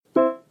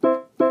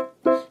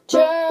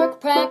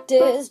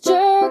practice,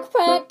 jerk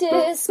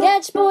practice.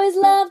 Sketch boys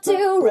love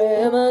to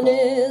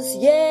reminisce,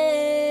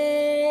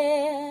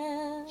 yeah.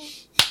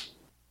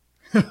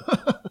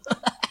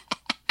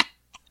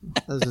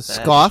 There's a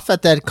scoff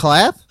at that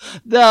clap?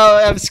 No,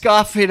 I'm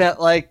scoffing at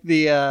like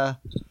the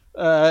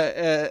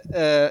it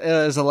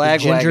was a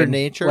ginger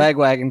nature?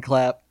 lagwagon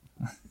clap.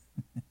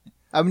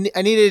 I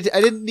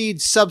didn't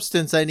need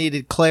substance. I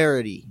needed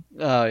clarity.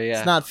 Oh yeah,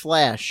 It's not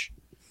flash.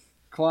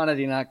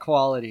 quantity, not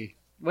quality.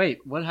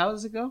 Wait, what? How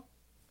does it go?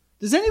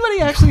 Does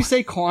anybody actually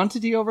say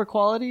quantity over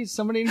quality? Does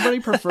anybody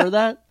prefer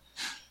that?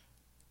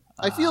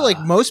 I feel like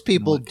most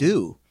people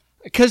do.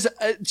 Because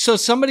so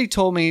somebody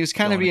told me he was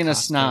kind of Going to being a Costco.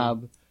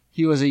 snob.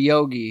 He was a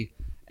yogi,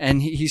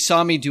 and he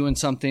saw me doing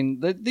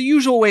something the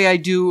usual way I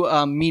do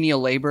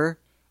menial labor,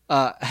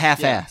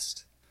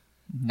 half-assed,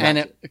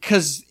 and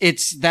because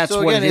that's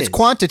So what again, it it's is.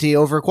 quantity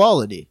over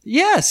quality.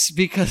 Yes,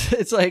 because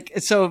it's like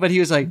so. But he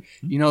was like,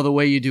 the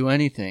way you do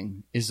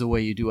anything is the way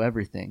you do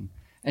everything.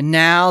 And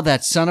now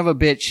that son of a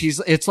bitch,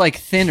 it's like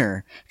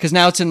thinner because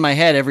now it's in my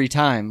head every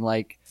time.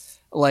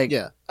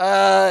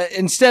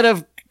 Instead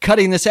of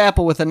cutting this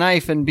apple with a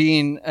knife and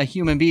being a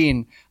human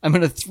being, I'm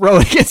going to throw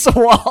it against the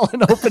wall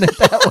and open it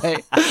that way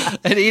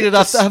and eat it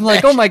up. I'm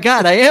like, oh my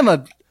God, I am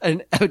a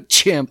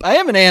chimp. I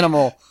am an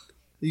animal.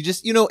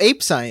 You know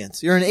ape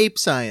science. You're an ape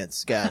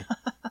science guy.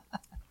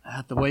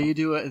 The way you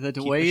do it,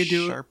 the way you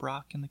do sharp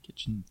rock in the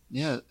kitchen.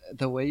 Yeah,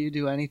 the way you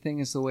do anything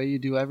is the way you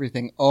do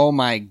everything. Oh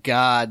my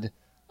God.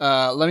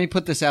 Let me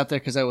put this out there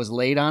because I was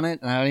late on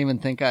it, and I don't even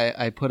think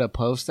I put a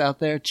post out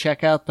there.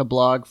 Check out the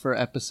blog for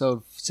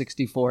episode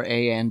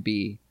 64A and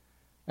B.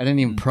 I didn't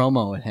even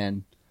promo it,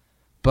 Hen.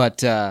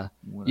 But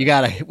you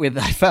gotta.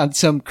 I found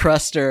some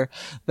cruster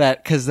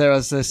that because there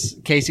was this.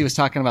 Casey was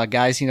talking about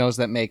guys he knows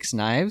that makes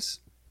knives.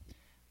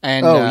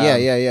 And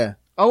yeah.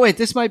 oh wait,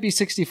 this might be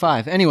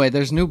 65. Anyway,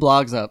 there's new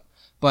blogs up,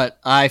 but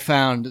I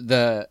found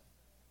the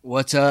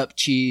What's Up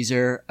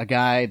Cheeser, a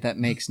guy that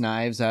makes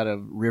knives out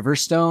of river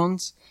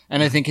stones.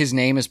 And I think his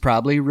name is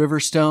probably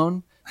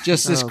Riverstone.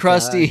 Just this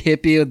crusty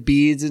hippie with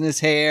beads in his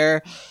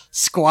hair,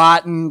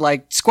 squatting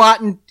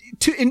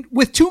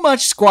with too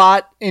much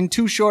squat in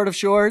too short of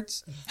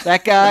shorts.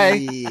 That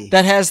guy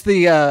that has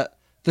the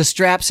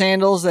strap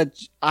sandals that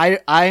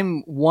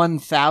I'm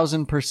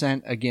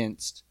 1000%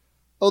 against.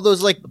 Oh,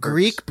 those like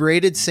Greek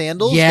braided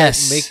sandals?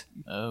 Yes.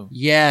 That make,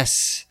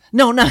 Yes.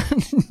 No, no.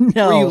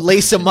 where you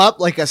lace them up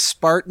like a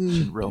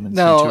Spartan. Roman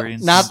No,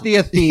 centurions. not the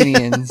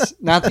Athenians,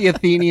 not the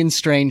Athenian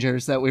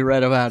strangers that we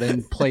read about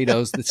in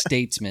Plato's The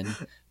Statesman.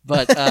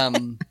 But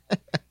Just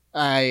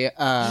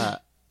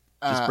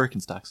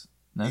Birkenstocks.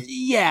 No?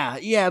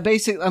 yeah.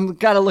 Basically, I'm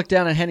got to look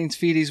down at Henning's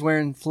feet. He's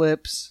wearing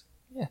flips.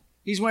 Yeah.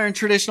 He's wearing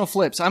traditional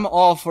flips. I'm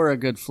all for a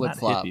good flip Not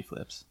flop. hippie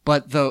flips.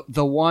 But the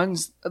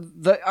ones are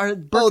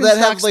Birkenstocks, that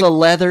have, like, the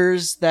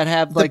leathers that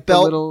have like the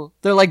belt- little.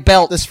 They're like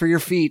belts for your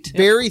feet.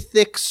 Very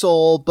thick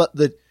sole, but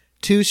the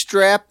two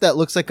strap that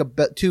looks like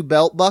two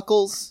belt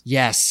buckles.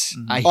 Yes,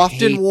 I Often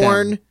hate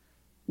worn them.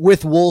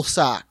 with wool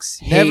socks.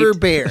 Hate Never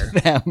bare.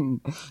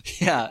 them.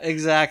 Yeah,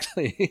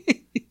 exactly.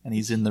 And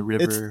he's in the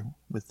river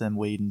with them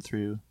wading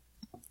through,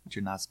 which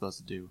you're not supposed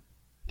to do.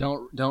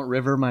 Don't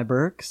river my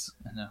Birks.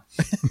 I know.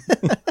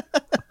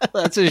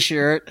 That's a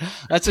shirt.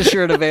 That's a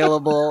shirt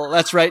available.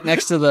 That's right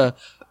next to the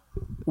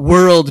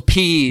World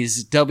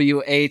Peas.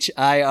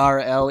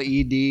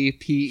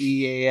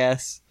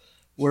 WHIRLEDPEAS.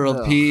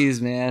 World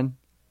Peas, man.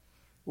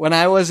 When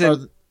I was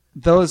in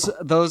those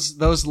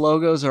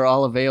logos are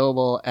all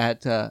available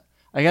at.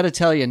 I got to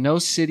tell you, no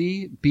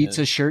city beats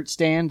a shirt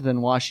stand than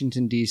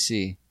Washington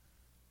D.C.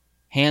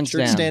 Hands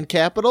Shirt down. stand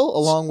capital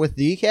along with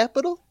the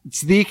capital.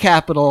 It's the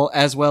capital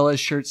as well as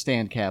shirt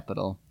stand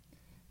capital.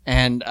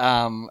 And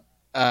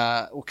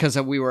because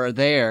we were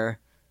there,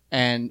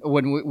 and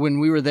when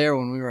we were there,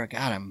 when we were,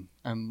 God,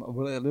 I'm a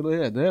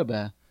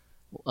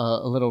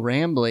little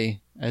rambly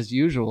as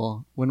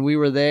usual. When we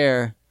were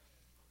there,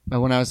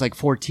 when I was like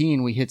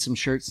 14, we hit some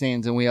shirt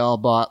stands and we all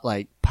bought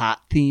like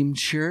pot themed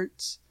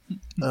shirts.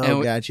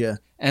 Oh, gotcha.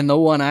 And the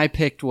one I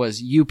picked was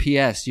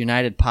UPS,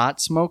 United Pot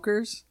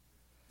Smokers.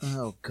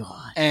 Oh,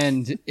 God.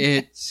 And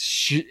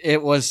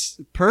it was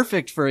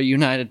perfect for a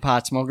United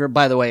Pot Smoker.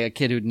 By the way, a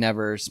kid who'd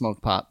never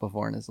smoked pot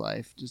before in his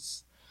life.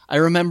 I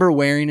remember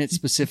wearing it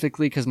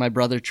specifically because my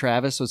brother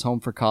Travis was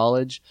home for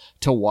college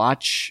to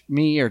watch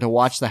me or to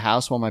watch the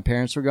house while my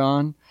parents were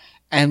gone.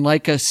 And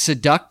like a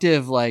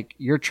seductive, like,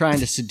 you're trying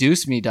to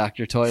seduce me,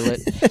 Dr.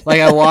 Toilet. Like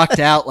I walked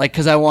out, like,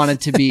 because I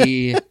wanted to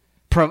be,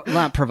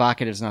 not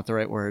provocative is not the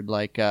right word.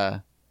 Like,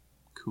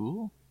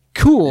 Cool.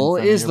 cool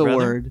In front of is your the brother?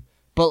 word.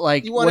 But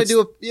like, You want to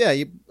do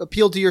you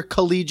appeal to your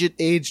collegiate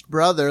aged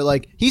brother.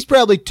 Like, he's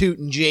probably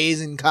tooting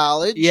J's in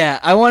college. Yeah,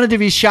 I wanted to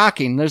be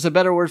shocking. There's a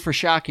better word for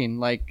shocking,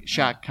 like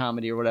shock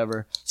comedy or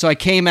whatever. So I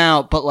came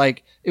out, but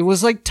like it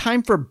was like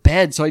time for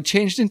bed, so I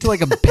changed into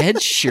like a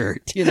bed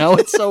shirt. You know,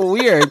 it's so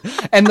weird.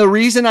 And the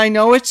reason I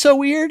know it's so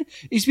weird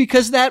is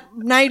because that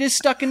night is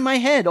stuck in my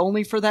head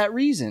only for that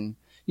reason.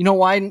 You know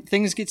why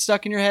things get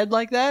stuck in your head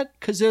like that?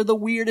 Because they're the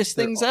weirdest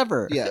things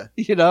ever. Yeah.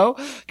 You know?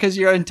 Because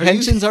your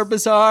intentions are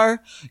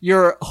bizarre.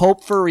 Your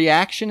hope for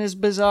reaction is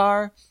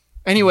bizarre.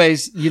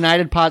 Anyways,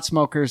 United Pot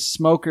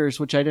Smokers,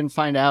 which I didn't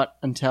find out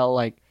until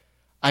like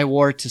I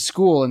wore it to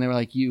school, and they were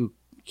like, you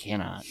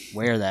cannot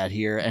wear that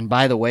here. And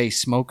by the way,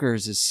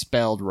 smokers is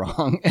spelled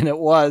wrong. And it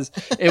was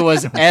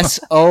SOMOKERS.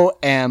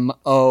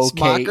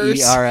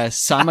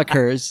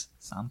 Somokers.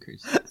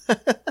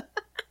 Somkers.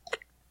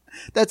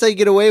 That's how you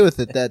get away with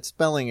it, that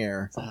spelling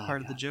error. Is that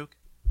part of the joke?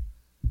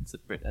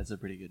 That's a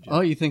pretty good joke.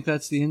 Oh, you think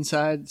that's the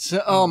inside?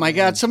 So, oh my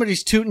God,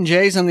 somebody's tooting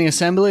J's on the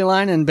assembly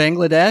line in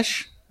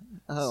Bangladesh?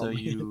 Oh, So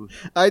man.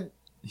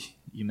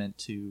 you meant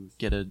to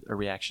get a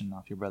reaction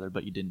off your brother,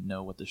 but you didn't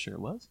know what the shirt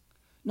was?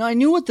 No, I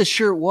knew what the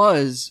shirt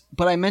was,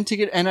 but I meant to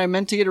get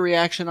a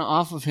reaction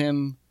off of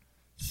him.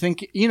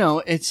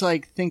 It's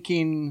like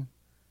thinking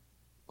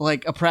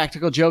like a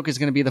practical joke is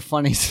going to be the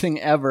funniest thing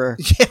ever,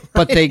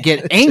 but they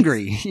get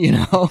angry,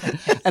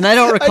 and I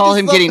don't recall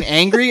him getting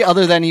angry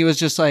other than he was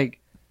just like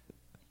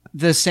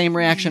the same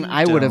reaction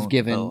I would have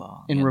given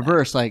in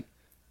reverse. Like,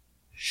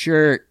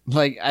 shirt,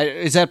 like,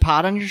 is that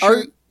pot on your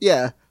shirt?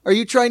 Are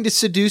you trying to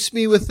seduce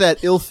me with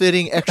that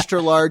ill-fitting,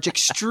 extra-large,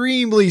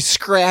 extremely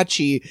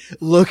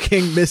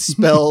scratchy-looking,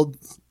 misspelled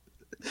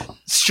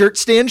shirt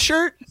stand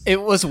shirt?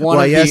 It was one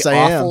of the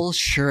awful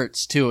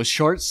shirts, too. It was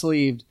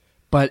short-sleeved,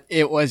 but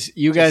it was,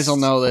 you guys will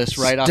know this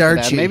right off the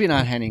bat. Maybe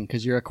not Henning,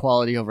 because you're a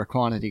quality over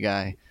quantity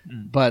guy.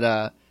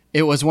 But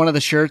it was one of the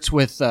shirts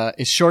with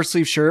a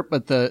short-sleeve shirt,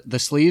 but the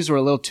sleeves were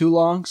a little too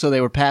long, so they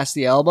were past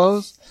the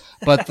elbows.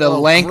 But the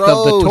length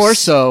of the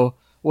torso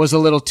was a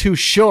little too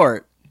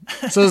short.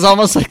 So it's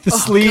almost like the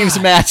sleeves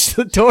matched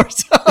the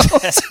torso.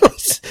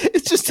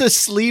 It's just a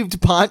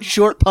sleeved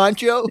short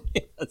poncho.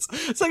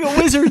 It's like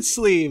a wizard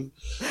sleeve.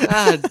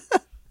 God.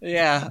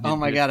 Yeah. Oh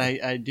my God.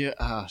 I do.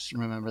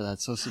 Remember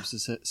that so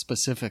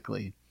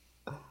specifically.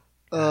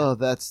 Oh,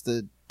 that's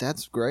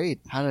great.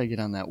 How did I get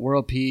on that?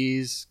 World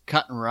Peas,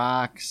 cutting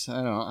rocks.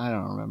 I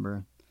don't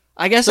remember.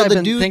 I guess I've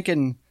been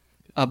thinking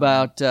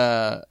about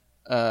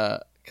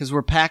because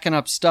we're packing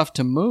up stuff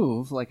to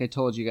move, like I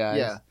told you guys.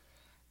 Yeah.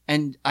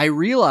 And I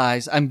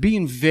realize I'm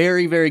being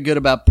very, very good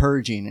about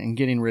purging and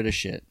getting rid of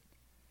shit.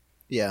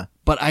 Yeah.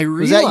 But I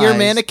realized... Was that your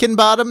mannequin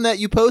bottom that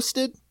you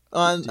posted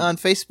on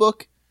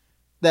Facebook?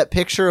 That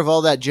picture of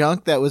all that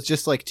junk that was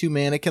just like two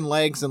mannequin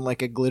legs and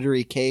like a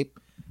glittery cape?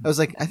 I was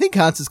like, I think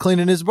Hans is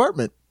cleaning his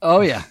apartment.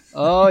 Oh, yeah.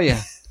 Oh,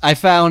 yeah. I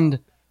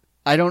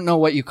don't know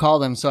what you call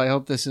them, so I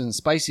hope this isn't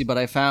spicy, but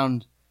I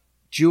found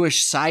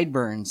Jewish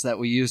sideburns that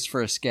we used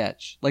for a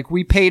sketch. Like,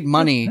 we paid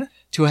money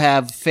to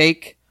have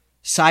fake...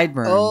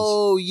 sideburns.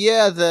 Oh,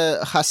 yeah, the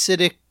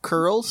Hasidic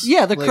curls?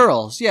 Yeah, the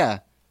curls, yeah.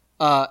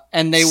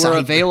 And they were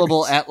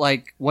available at,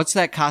 like, what's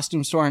that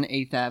costume store on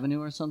 8th Avenue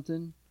or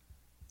something?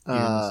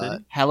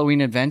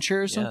 Halloween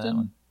Adventure or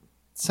something?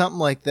 Something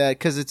like that,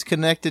 because it's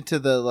connected to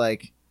the,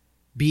 like,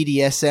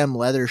 BDSM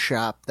leather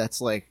shop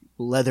that's, like,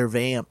 leather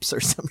vamps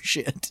or some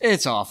shit.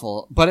 It's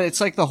awful. But it's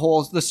like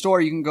the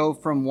store, you can go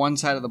from one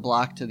side of the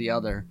block to the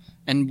other.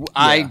 And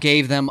I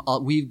gave them,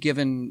 we gave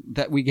them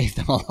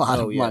a lot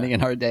of money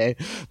in our day.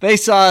 They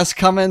saw us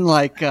coming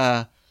like,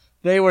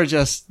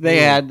 they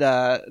had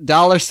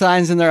dollar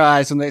signs in their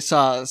eyes when they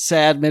saw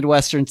sad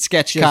Midwestern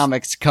sketch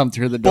comics come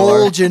through the door.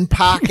 Bulging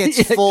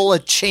pockets full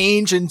of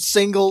change and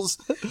singles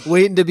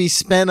waiting to be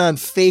spent on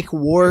fake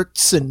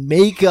warts and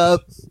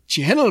makeup.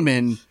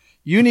 Gentlemen,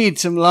 you need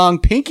some long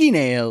pinky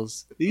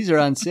nails. These are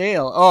on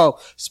sale. Oh,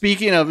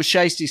 speaking of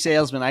shiesty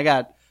salesman, I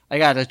got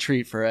a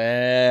treat for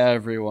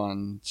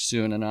everyone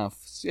soon enough,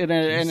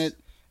 and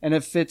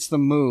it fits the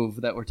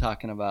move that we're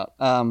talking about.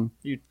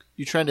 You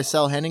trying to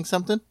sell Henning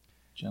something?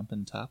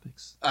 Jumping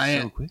topics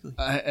so quickly.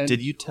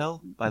 Did you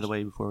tell? By the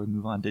way, before we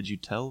move on, did you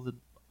tell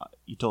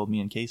you told me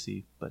and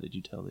Casey, but did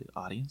you tell the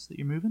audience that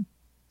you're moving?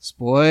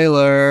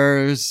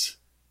 Spoilers.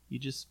 You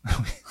just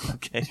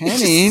okay.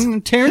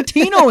 Henning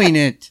Tarantinoing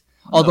it.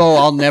 Although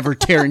I'll never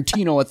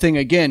Tarantino a thing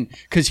again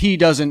because he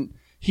doesn't.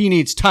 He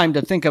needs time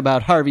to think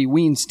about Harvey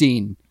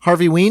Weinstein.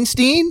 Harvey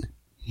Weinstein?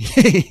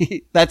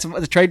 That's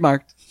the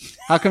trademarked.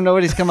 How come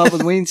nobody's come up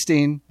with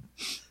Weinstein?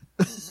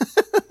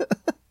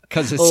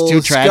 Because it's too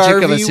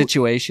tragic of a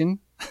situation.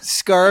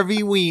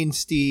 Scarvy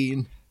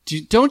Weinstein.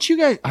 Don't you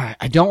guys... All right,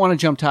 I don't want to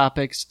jump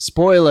topics.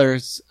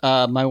 Spoilers.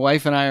 My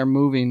wife and I are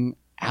moving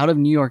out of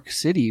New York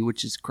City,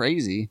 which is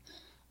crazy.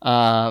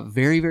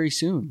 Very, very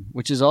soon,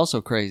 which is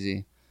also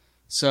crazy.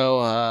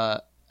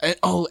 So...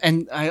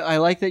 and I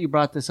like that you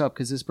brought this up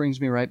because this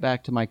brings me right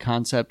back to my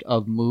concept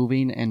of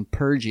moving and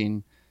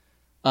purging.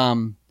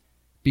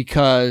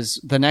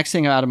 Because the next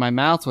thing out of my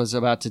mouth was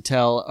about to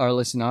tell our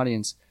listening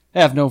audience,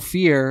 have no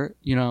fear,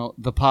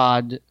 the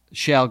pod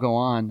shall go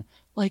on.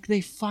 Like they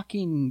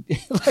fucking,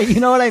 like, you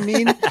know what I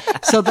mean?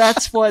 So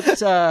that's what,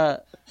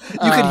 you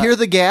could hear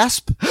the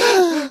gasp.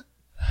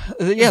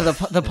 Yeah,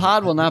 the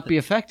pod will not be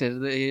affected.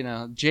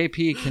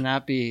 JP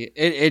cannot be.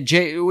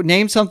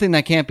 Name something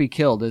that can't be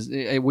killed.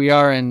 We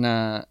are in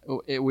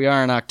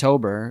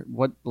October.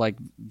 What, like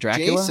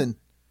Dracula? Jason.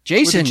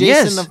 Jason,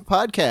 Jason yes. of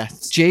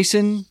podcasts.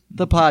 Jason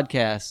the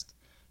podcast.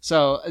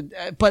 So,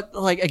 but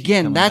like,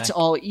 again, Coming that's back.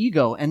 all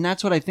ego. And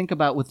that's what I think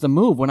about with the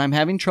move. When I'm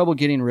having trouble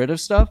getting rid of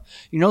stuff,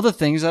 you know, the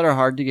things that are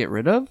hard to get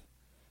rid of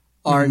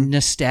are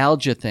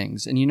nostalgia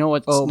things. And you know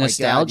what Oh my God,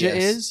 nostalgia yes.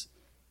 is?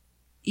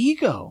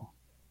 Ego.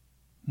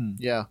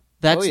 Yeah.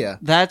 That's, Oh, yeah.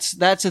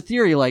 that's a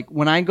theory. Like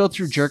when I go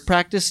through jerk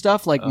practice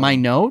stuff, like my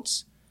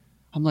notes,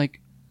 I'm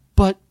like,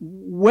 but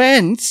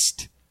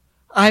whence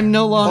I'm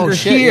no longer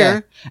shit,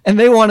 here, and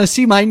they want to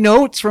see my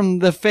notes from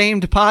the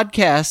famed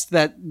podcast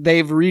that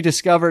they've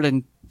rediscovered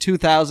in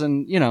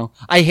 2000. You know,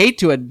 I hate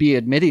to be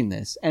admitting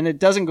this, and it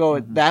doesn't go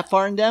that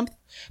far in depth.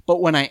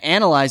 But when I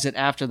analyze it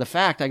after the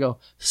fact, I go,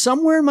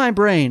 somewhere in my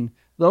brain,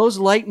 those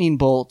lightning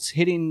bolts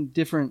hitting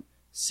different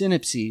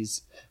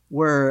synapses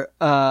were,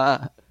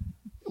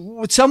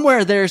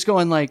 somewhere there's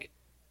going like,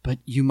 but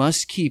you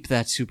must keep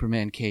that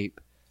Superman cape,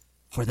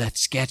 for that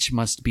sketch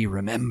must be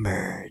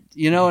remembered.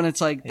 You know, and it's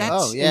like,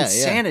 that's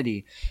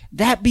insanity.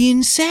 That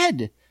being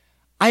said,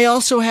 I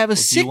also have a Do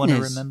you sickness. want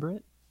to remember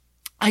it?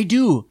 I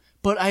do,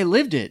 but I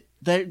lived it.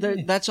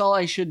 That's all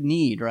I should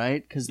need,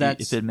 right? Because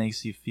If it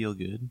makes you feel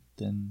good,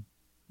 then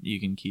you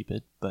can keep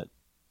it. But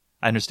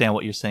I understand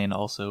what you're saying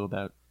also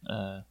about,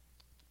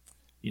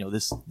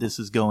 this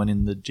is going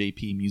in the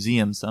JP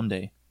Museum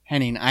someday.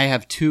 Henning, I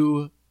have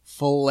 2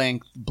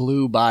 full-length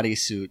blue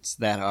bodysuits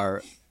that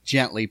are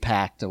gently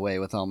packed away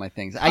with all my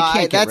things. I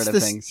can't get rid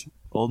of things.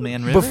 Old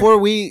Man River? Before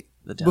we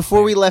The Death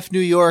before we Lair. left New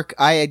York,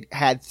 I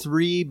had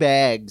 3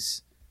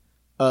 bags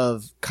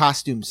of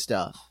costume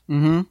stuff,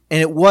 Mm-hmm.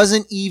 and it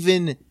wasn't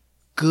even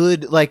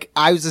good. Like,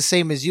 I was the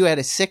same as you. I had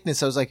a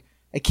sickness. I was like,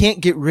 I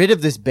can't get rid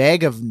of this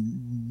bag of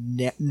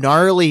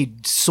gnarly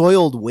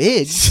soiled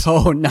wigs.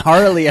 So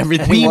gnarly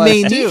everything We was,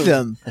 may too. need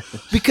them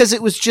because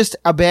it was just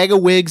a bag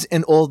of wigs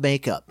and old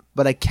makeup,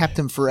 but I kept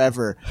them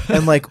forever,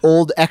 and like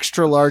old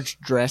extra large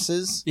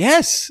dresses.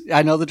 Yes,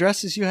 I know the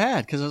dresses you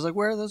had because I was like,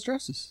 where are those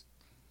dresses?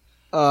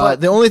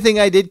 The only thing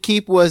I did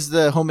keep was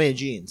the homemade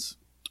jeans.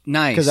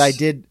 Nice. Because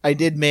I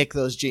did make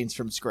those jeans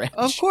from scratch.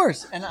 Of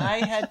course. And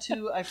I had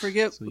to, I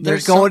forget. They're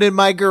there's going in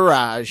my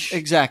garage.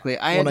 Exactly.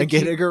 I had When I to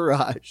get keep, a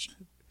garage.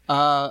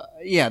 I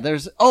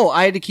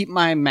had to keep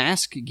my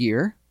mask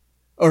gear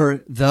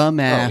or the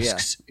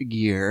masks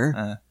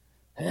gear.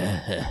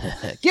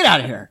 Get out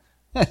of here.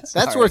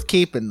 That's worth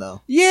keeping,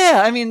 though.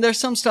 Yeah, I mean, there's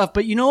some stuff,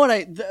 but you know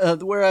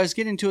what? Where I was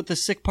getting to it, the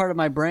sick part of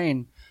my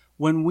brain,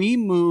 when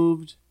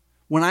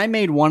I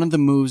made one of the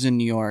moves in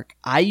New York,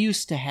 I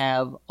used to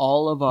have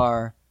all of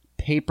our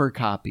paper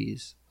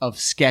copies of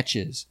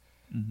sketches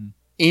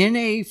in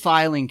a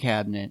filing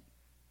cabinet,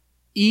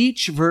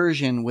 each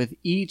version with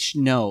each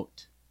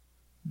note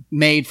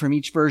made from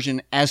each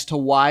version as to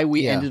why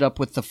we ended up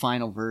with the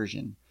final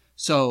version.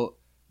 So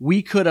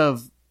we could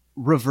have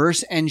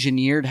reverse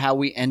engineered how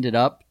we ended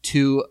up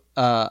to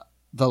the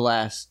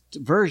last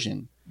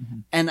version.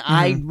 And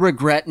I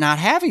regret not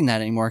having that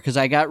anymore because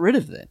I got rid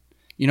of it.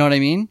 You know what I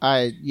mean?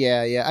 I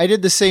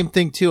did the same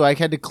thing, too. I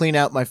had to clean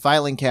out my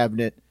filing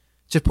cabinet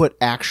to put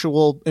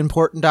actual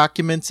important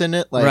documents in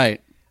it. Like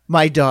Right.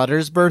 my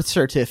daughter's birth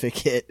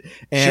certificate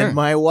and Sure.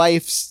 my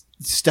wife's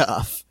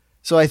stuff.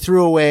 So I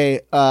threw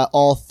away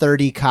all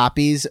 30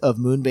 copies of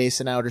Moonbase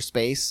and Outer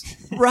Space.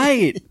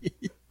 Right.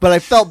 But I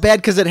felt bad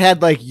because it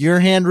had like your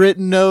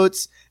handwritten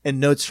notes and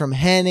notes from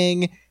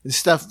Henning and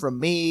stuff from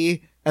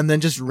me, and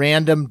then just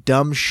random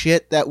dumb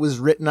shit that was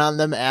written on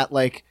them at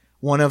like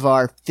one of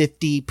our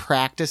 50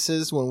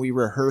 practices when we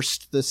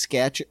rehearsed the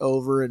sketch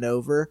over and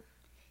over.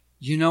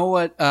 You know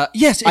what?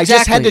 Yes, exactly. I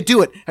just had to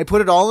do it. I put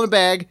it all in a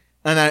bag,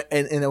 and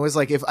I was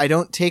like, if I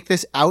don't take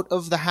this out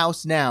of the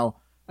house now,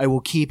 I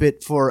will keep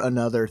it for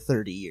another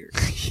 30 years.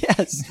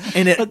 Yes.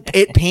 And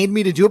it pained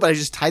me to do it, but I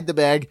just tied the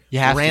bag, You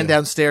have ran to.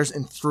 downstairs,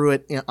 and threw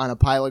it on a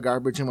pile of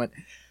garbage and went,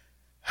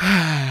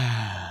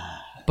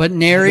 But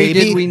nary Maybe.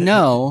 did we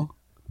know.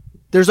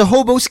 there's a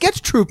hobo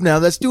sketch troupe now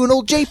that's doing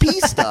old JP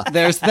stuff.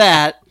 There's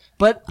that.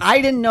 But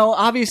I didn't know.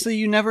 Obviously,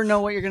 you never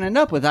know what you're going to end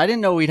up with. I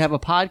didn't know we'd have a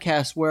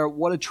podcast where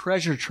what a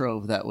treasure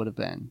trove that would have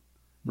been.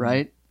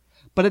 Right?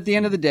 But at the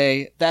end of the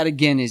day, that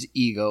again is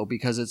ego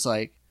because it's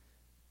like,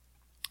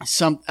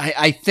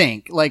 I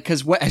think like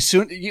because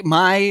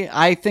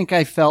I think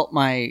I felt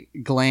my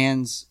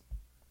glands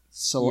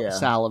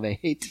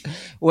salivate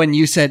when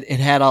you said it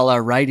had all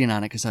our writing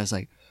on it because I was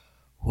like,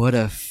 what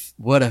a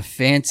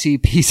fancy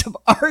piece of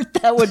art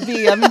that would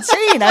be. I'm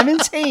insane.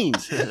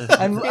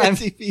 I'm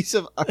Fancy piece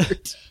of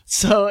art.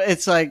 so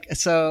it's like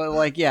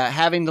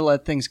having to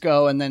let things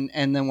go and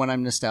then when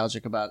I'm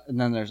nostalgic about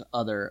and then there's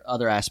other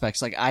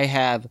aspects like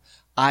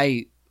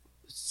I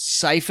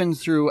siphoned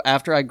through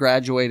after I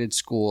graduated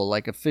school,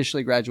 like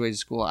officially graduated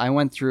school. I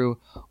went through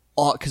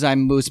all because I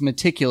was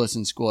meticulous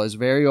in school. I was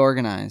very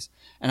organized,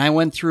 and I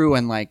went through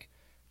and like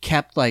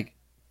kept like,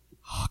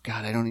 oh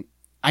God,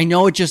 I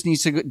know it just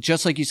needs to go,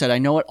 just like you said. I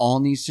know it all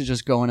needs to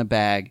just go in a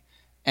bag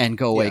and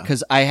go away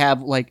because I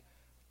have like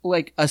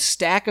a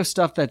stack of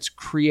stuff that's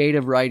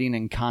creative writing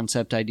and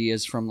concept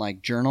ideas from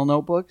like journal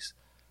notebooks.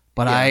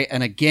 But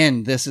and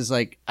again, this is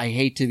like I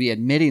hate to be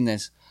admitting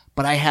this.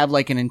 but I have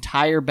like an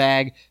entire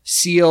bag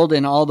sealed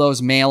in all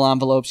those mail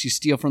envelopes you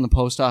steal from the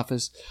post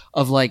office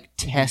of like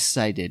tests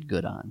I did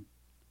good on.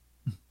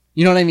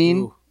 You know what I mean?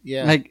 Ooh,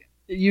 yeah. Like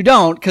you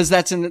don't, because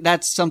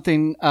that's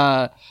something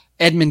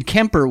Edmund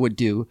Kemper would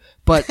do.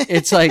 But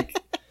it's like,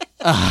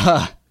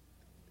 and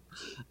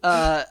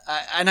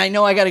I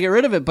know I got to get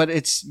rid of it, but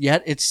it's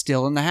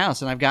still in the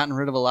house, and I've gotten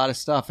rid of a lot of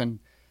stuff. And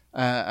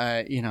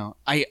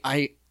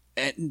I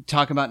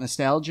talk about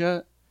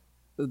nostalgia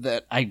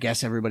that I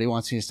guess everybody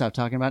wants me to stop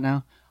talking about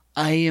now.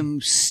 I am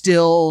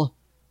still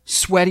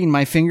sweating.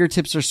 My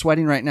fingertips are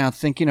sweating right now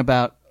thinking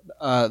about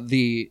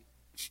the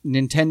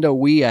Nintendo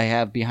Wii I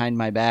have behind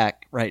my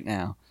back right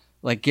now.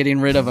 Like getting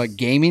rid of a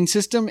gaming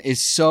system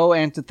is so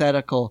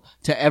antithetical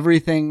to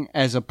everything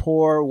as a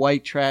poor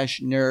white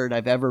trash nerd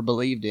I've ever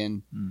believed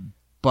in.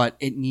 But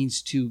it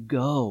needs to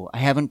go. I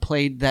haven't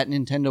played that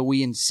Nintendo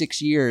Wii in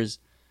 6 years,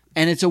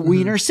 and it's a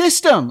wiener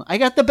system. I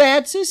got the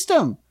bad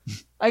system.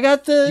 I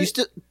got the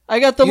you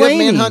have have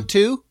Manhunt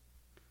 2?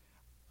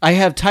 I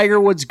have Tiger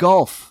Woods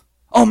Golf.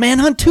 Oh,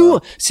 Manhunt 2.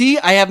 See,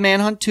 I have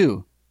Manhunt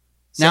 2.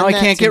 Now I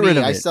can't get rid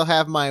of it. I still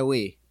have my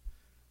Wii.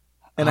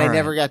 And All I right.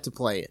 never got to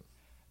play it.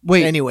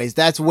 Wait. Anyways,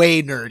 that's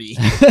way nerdy.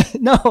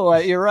 No,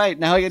 you're right.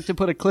 Now I get to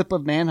put a clip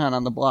of Manhunt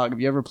on the blog.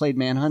 Have you ever played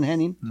Manhunt,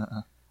 Henning?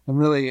 Nuh-uh. I'm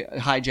really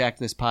hijacked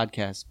this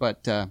podcast.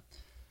 But,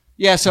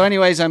 yeah, so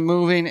anyways, I'm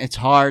moving. It's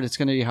hard. It's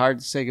going to be hard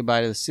to say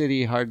goodbye to the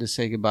city, hard to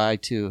say goodbye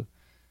to...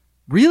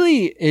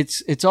 Really,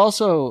 it's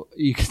also...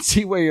 You can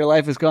see where your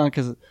life has gone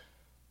because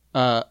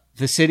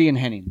the city and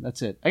Henning.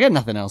 That's it. I got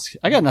nothing else.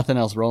 I got nothing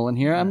else rolling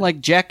here. I'm like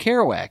Jack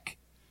Kerouac.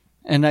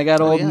 And I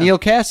got old Neil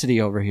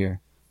Cassidy over here.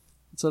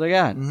 That's what I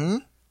got. Mm-hmm.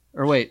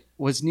 Or wait,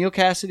 was Neil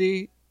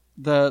Cassidy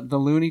the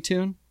Looney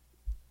Tune?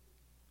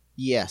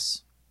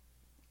 Yes.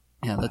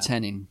 Yeah, that's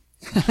Henning.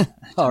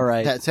 All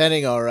right. That's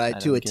Henning all right, I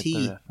to don't a get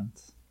T. the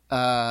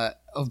reference.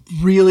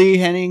 Really,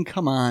 Henning?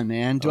 Come on,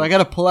 man. Do I got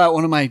to pull out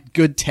one of my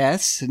good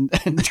tests and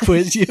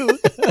quiz you?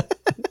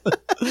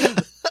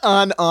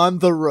 On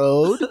the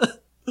road?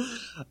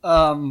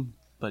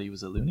 But he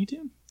was a Looney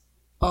Tune?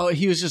 Oh,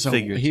 he was just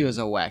Figurative. he was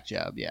a whack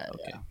job. Yeah.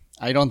 Okay. Yeah.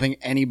 I don't think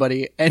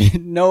anybody,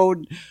 no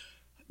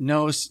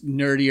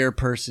nerdier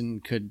person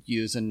could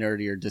use a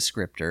nerdier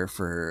descriptor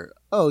for.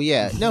 Oh,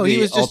 yeah. No, the he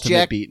was just ultimate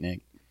Jack.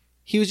 beatnik.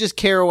 He was just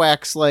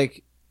Kerouac's,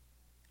 like,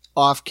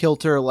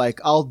 off-kilter, like,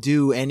 I'll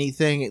do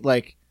anything,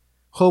 like,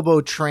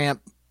 hobo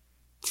tramp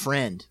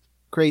friend.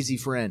 Crazy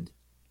friend.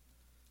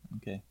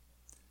 Okay.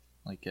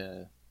 Like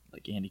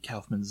Andy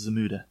Kaufman's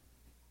Zamuda.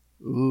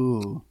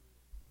 Ooh.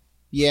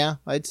 Yeah,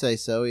 I'd say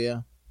so,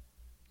 yeah.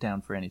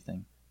 Down for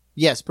anything.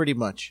 Yes, pretty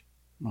much.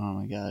 Oh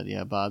my God.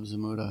 Yeah. Bob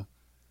Zamuda.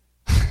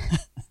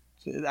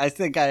 I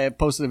think I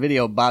posted a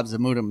video of Bob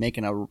Zamuda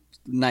making a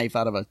knife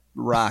out of a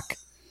rock.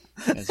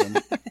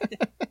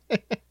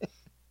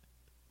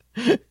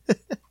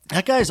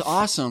 That guy's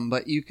awesome,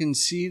 but you can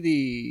see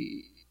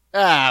the.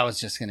 I was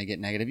just gonna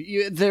get negative.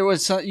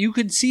 You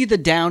could see the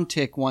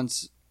downtick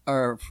once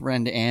our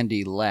friend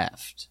Andy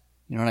left.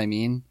 You know what I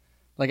mean?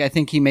 Like I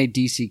think he made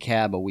DC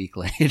Cab a week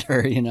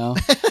later. You know,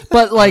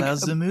 but like That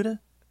was Zamuda?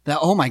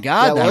 oh my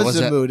God, That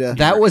was Zamuda.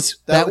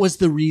 That was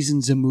the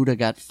reason Zamuda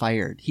got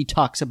fired. He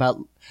talks about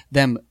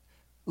them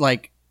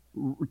like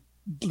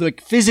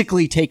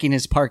physically taking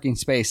his parking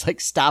space, like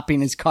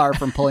stopping his car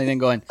from pulling in,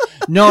 going,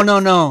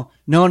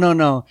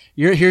 no.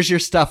 Here's your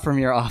stuff from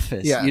your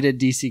office. Yeah. You did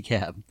DC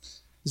Cab.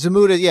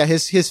 Zamuda, yeah,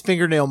 his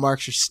fingernail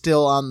marks are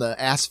still on the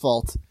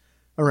asphalt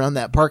around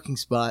that parking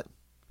spot.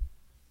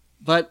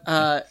 But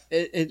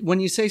when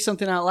you say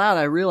something out loud,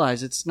 I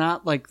realize it's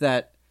not like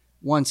that.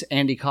 Once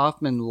Andy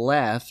Kaufman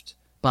left,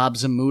 Bob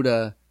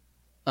Zamuda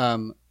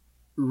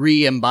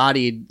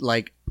re-embodied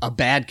like a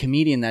bad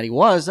comedian that he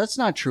was. That's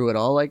not true at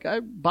all. Like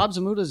Bob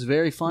Zamuda is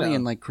very funny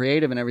and like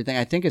creative and everything.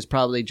 I think it's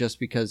probably just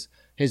because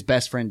his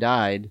best friend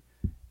died.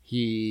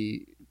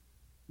 He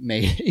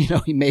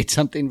made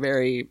something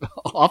very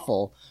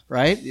awful,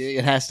 right?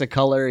 It has to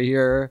color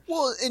your.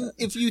 Well, and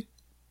if you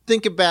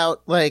think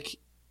about like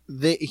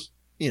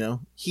he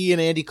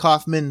and Andy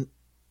Kaufman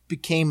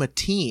became a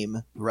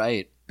team,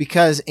 Right.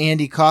 because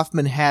Andy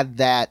Kaufman had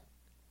that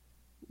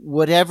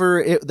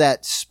that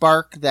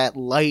spark, that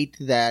light,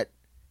 that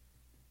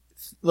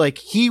like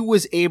he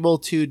was able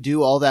to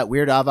do all that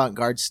weird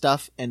avant-garde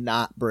stuff and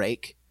not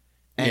break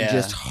and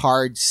just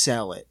hard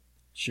sell it.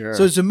 Sure.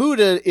 So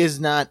Zamuda is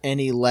not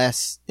any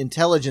less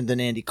intelligent than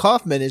Andy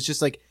Kaufman. It's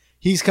just like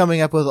he's coming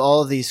up with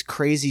all of these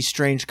crazy,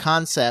 strange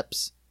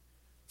concepts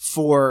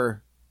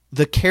for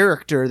the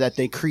character that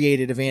they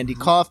created of Andy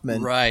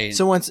Kaufman. Right.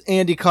 So once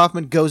Andy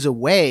Kaufman goes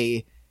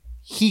away,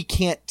 he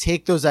can't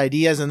take those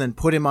ideas and then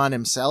put him on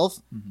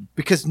himself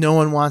because no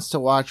one wants to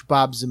watch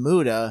Bob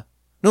Zamuda.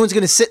 No one's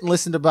going to sit and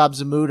listen to Bob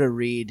Zamuda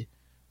read,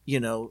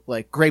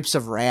 like Grapes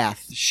of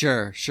Wrath.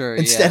 Sure.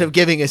 Instead of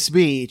giving a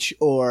speech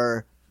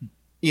or,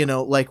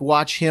 like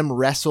watch him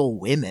wrestle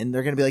women.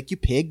 They're going to be like, you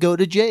pig, go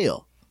to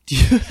jail.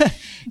 Do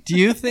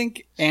you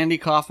think Andy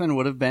Kaufman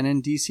would have been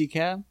in DC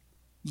Cab?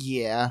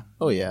 Yeah.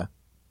 Oh, yeah.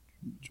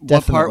 What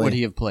part Definitely. would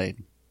he have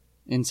played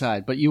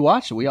inside? But you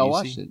watched it. We all Busey?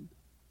 watched it.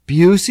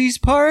 Busey's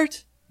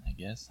part?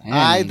 guess.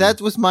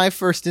 That was my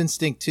first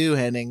instinct too,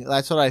 Henning.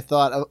 That's what I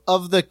thought.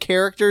 Of the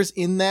characters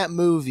in that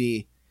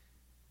movie,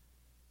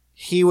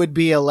 he would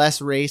be a less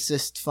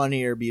racist,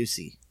 funnier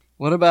Busey.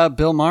 What about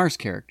Bill Maher's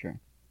character?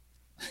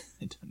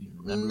 I don't even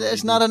remember.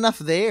 There's not enough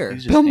there.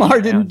 Bill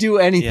Maher didn't around. do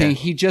anything. Yeah.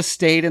 He just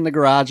stayed in the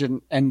garage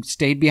and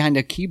stayed behind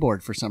a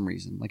keyboard for some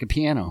reason, like a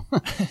piano.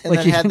 And Like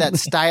then he- had that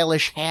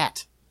stylish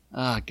hat.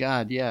 Oh,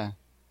 God, yeah.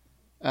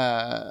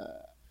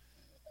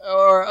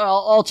 Or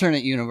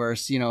alternate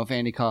universe, if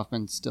Andy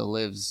Kaufman still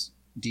lives,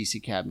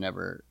 DC Cab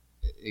never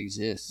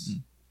exists.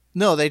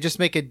 No, they just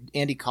make an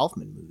Andy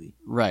Kaufman movie.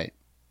 Right.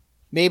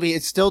 Maybe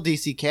it's still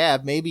DC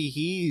Cab. Maybe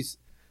he's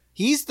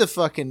the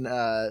fucking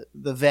the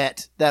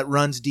vet that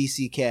runs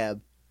DC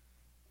Cab.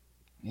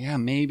 Yeah,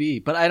 maybe.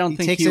 But I don't He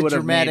think takes he a would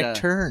have made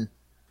dramatic turn.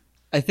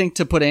 I think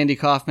to put Andy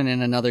Kaufman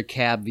in another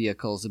cab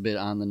vehicle is a bit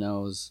on the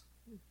nose.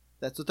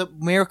 That's what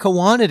America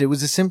wanted. It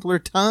was a simpler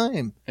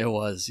time. It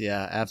was,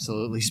 yeah,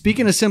 absolutely.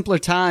 Speaking of simpler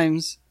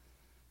times,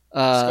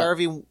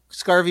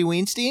 Scarvy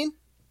Weinstein?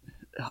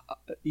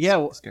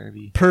 yeah,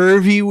 Scurvy.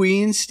 Pervy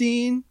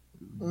Weinstein.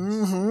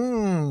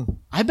 Mm-hmm.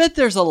 I bet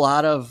there's a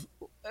lot of.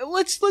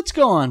 Let's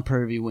go on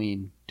Pervy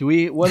Ween.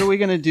 What are we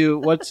gonna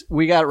do?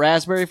 We got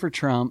Raspberry for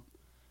Trump.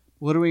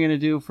 What are we gonna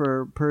do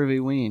for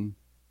Pervy Ween?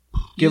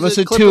 Give Use us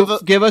a a clip toot.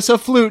 of Give us a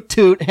flute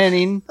toot,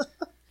 Henning.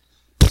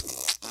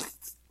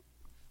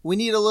 We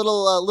need a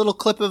little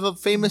clip of a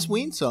famous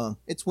Ween song.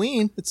 It's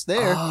Ween. It's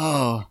there.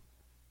 Oh,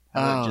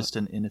 How about Oh. just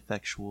an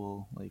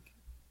ineffectual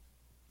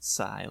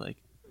sigh,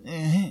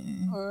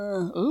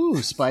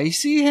 ooh,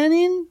 spicy,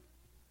 Henning.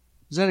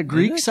 Is that a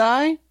Greek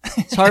sigh?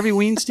 Is Harvey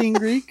Weinstein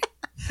Greek?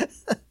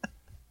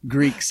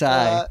 Greek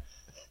sigh.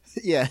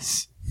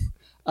 Yes.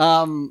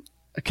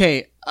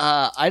 Okay.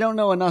 I don't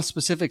know enough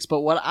specifics, but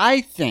what I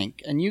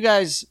think, and you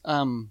guys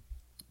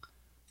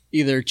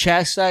either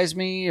chastise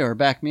me or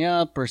back me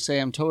up or say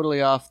I'm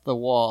totally off the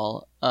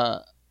wall,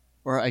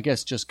 or I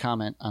guess just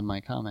comment on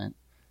my comment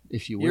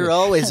if you will. You're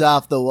always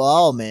off the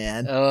wall,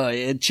 man. Oh,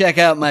 yeah, check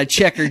out my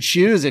checkered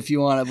shoes if you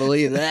want to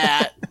believe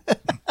that.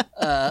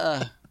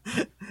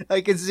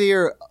 I can see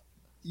your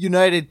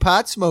United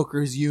Pot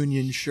Smokers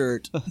Union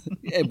shirt.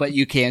 Yeah, but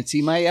you can't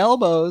see my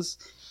elbows.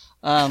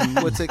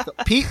 What's it called?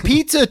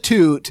 Pizza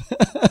Toot.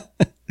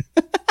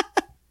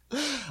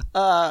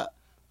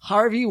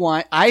 Harvey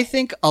Weinstein. I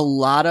think a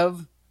lot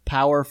of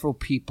powerful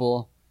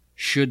people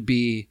should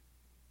be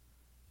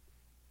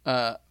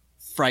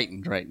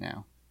frightened right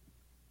now.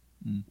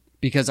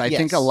 Because I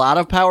think a lot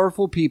of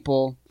powerful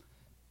people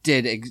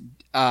did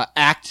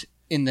act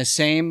in the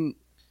same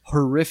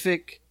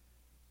horrific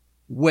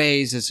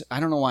ways as, I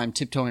don't know why I'm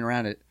tiptoeing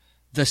around it,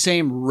 the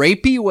same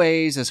rapey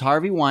ways as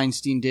Harvey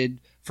Weinstein did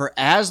for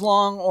as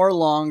long or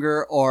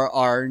longer, or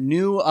our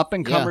new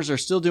up-and-comers are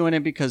still doing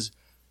it because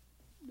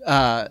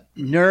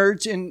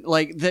nerds and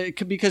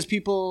because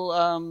people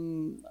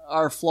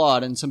are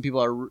flawed and some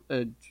people are,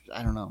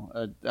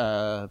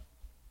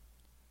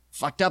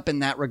 fucked up in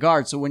that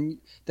regard. So when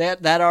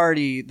that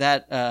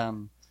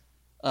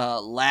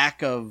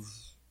lack of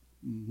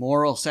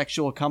moral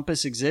sexual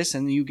compass exists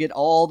and you get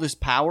all this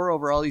power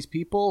over all these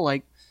people,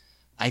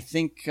 I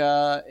think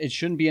it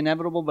shouldn't be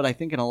inevitable, but I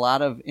think in a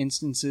lot of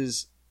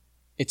instances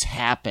it's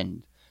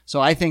happened.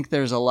 So I think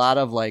there's a lot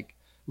of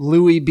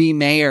Louis B.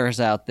 Mayers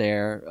out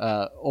there,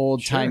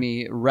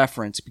 old-timey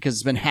reference, because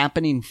it's been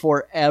happening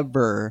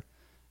forever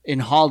in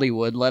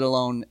Hollywood, let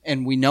alone,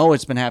 and we know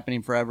it's been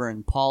happening forever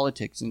in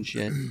politics and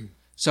shit.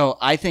 So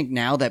I think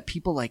now that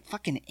people like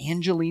fucking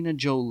Angelina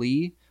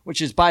Jolie,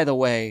 which is, by the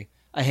way,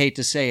 I hate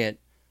to say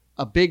it,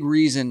 a big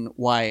reason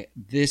why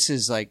this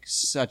is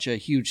such a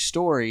huge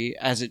story,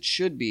 as it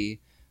should be,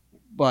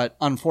 but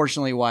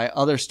unfortunately why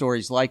other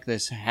stories like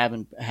this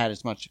haven't had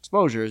as much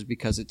exposure is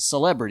because it's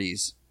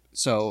celebrities.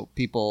 So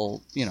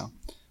people,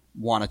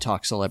 want to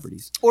talk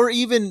celebrities. Or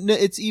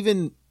it's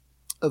even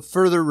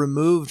further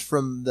removed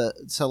from the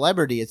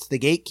celebrity. It's the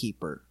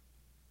gatekeeper.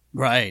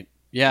 Right.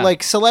 Yeah.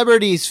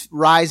 Celebrities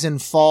rise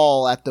and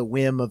fall at the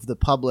whim of the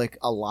public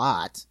a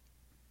lot.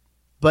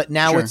 But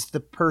now it's the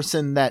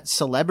person that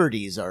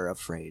celebrities are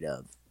afraid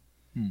of.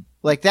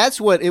 That's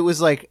what it was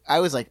like. I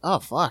was like, oh,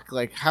 fuck.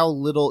 How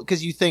little...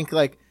 Because you think,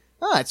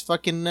 it's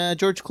fucking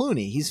George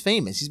Clooney. He's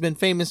famous. He's been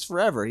famous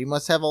forever. He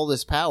must have all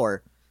this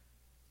power.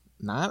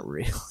 Not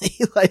really.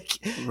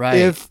 Right.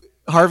 If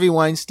Harvey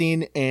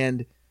Weinstein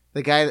and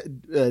the guy,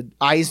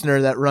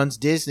 Eisner, that runs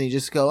Disney,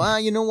 just go,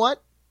 you know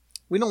what?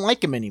 We don't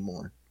like him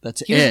anymore.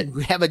 That's He it.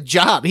 doesn't have a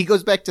job. He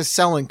goes back to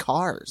selling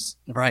cars.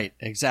 Right,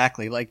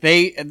 exactly.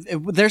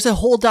 There's a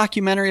whole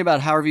documentary about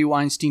Harvey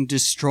Weinstein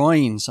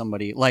destroying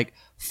somebody,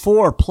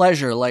 for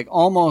pleasure,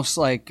 almost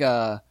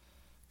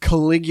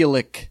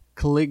Caligula,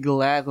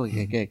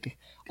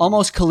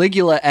 almost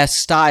Caligula-esque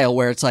style,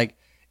 where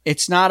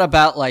it's not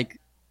about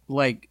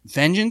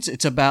vengeance.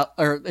 It's about,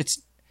 or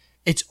it's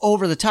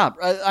over the top.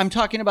 I'm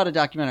talking about a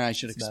documentary. I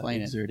should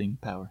explain it. Exerting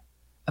power.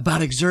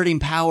 About exerting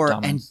power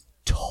Dominance. and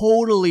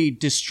totally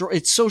destroy.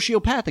 It's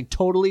sociopathic,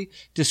 totally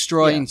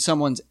destroying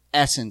someone's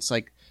essence.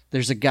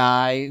 There's a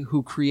guy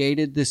who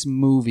created this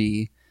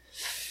movie.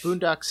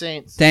 Boondock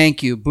Saints.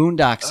 Thank you,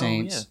 Boondock Oh,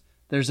 Saints. yeah.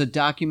 There's a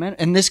document,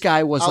 and this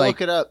guy was I'll like,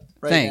 look it up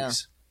right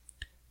thanks.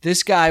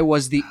 This guy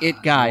was the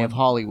it guy of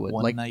Hollywood.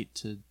 One Like, night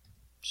to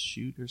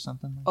shoot or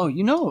something. Like oh,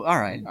 you know, all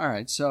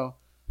right. So,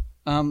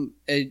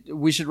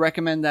 we should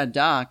recommend that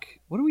doc.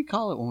 What do we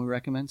call it when we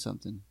recommend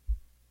something?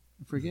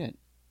 I forget.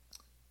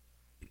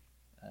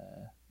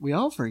 We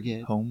all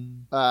forget.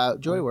 Home now.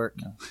 Joy Work.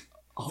 No.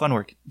 Fun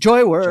work.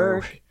 Joy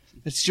work.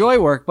 It's joy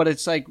work, but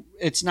it's like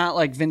it's not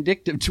like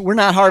vindictive. We're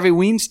not Harvey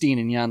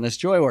Weinsteining you on this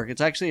joy work. It's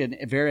actually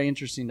a very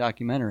interesting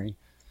documentary.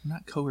 I'm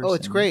not coercing. Oh,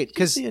 it's great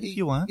because if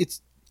you want.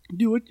 It's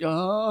Do it.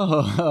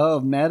 Oh,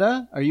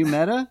 meta? Are you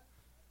meta?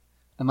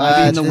 Am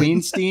I being the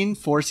Weinstein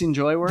forcing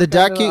joy work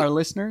on our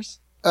listeners?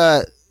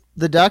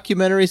 the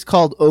documentary is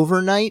called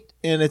Overnight,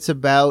 and it's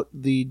about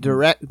the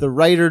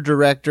writer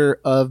director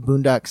of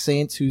Boondock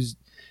Saints, whose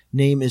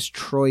name is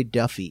Troy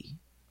Duffy.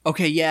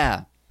 Okay,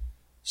 yeah.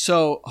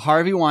 So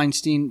Harvey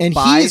Weinstein And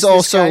buys he's this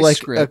also guy's like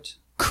script.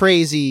 a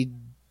crazy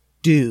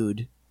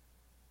dude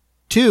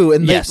too,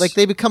 and Yes.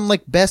 they become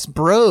like best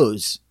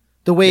bros.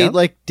 The way Yep.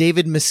 like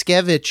David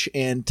Miscavige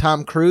and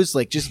Tom Cruise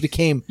like just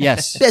became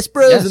Yes. best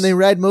bros, Yes. and they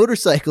ride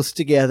motorcycles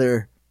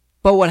together.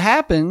 But what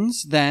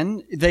happens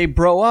then, they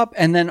bro up,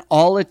 and then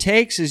all it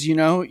takes is, you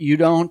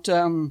don't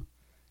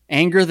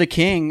anger the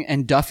king,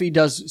 and Duffy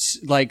does,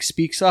 like,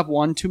 speaks up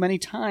one too many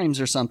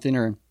times or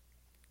something,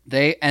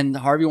 and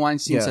Harvey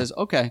Weinstein Yeah. says,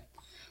 okay,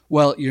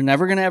 well, you're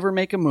never going to ever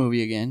make a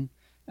movie again.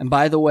 And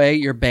by the way,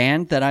 your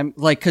band that I'm,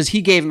 like, because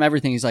he gave him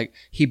everything. He's like,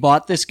 he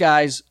bought this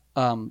guy's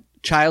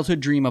childhood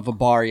dream of a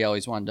bar he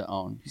always wanted to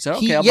own. He said,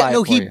 okay, I'll buy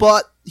it for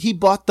you. He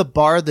bought the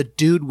bar the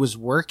dude was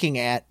working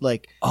at,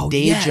 like,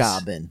 day yes.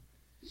 jobbing.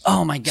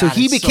 Oh, my God. So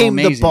he it's became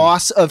the amazing.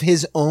 boss of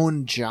his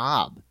own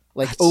job,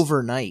 like,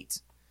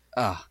 overnight.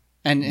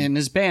 And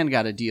his band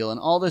got a deal, and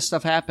all this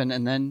stuff happened,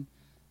 and then,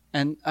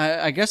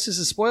 I guess this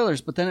is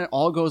spoilers, but then it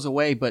all goes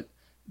away, but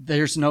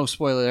there's no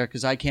spoiler there,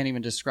 because I can't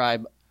even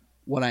describe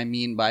what I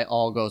mean by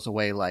all goes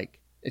away. Like,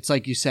 it's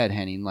like you said,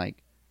 Henning,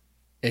 like,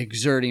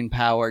 exerting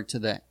power to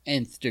the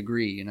nth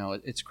degree,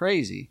 it's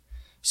crazy.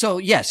 So,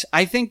 yes,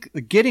 I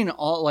think getting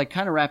all, like,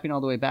 kind of wrapping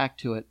all the way back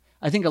to it,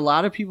 I think a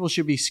lot of people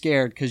should be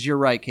scared, because you're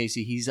right,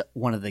 Casey, he's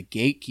one of the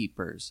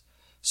gatekeepers.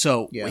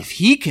 So, if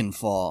he can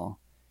fall,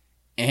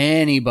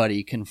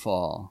 anybody can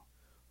fall.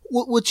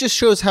 Which just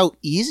shows how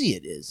easy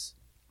it is.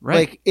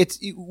 Right. Like,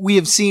 we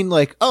have seen,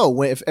 like,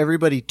 if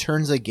everybody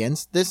turns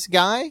against this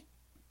guy,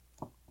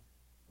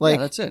 like,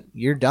 that's it.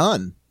 You're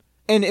done.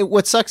 And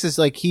what sucks is,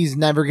 like, he's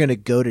never going to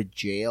go to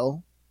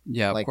jail.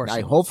 Yeah, of like, course.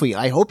 I hope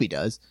he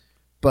does.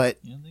 But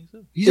You don't think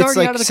so? He's it's, already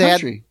like, out of the sad.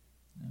 country.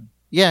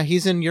 Yeah,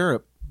 he's in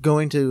Europe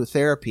going to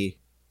therapy,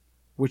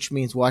 which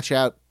means watch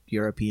out,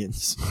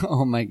 Europeans.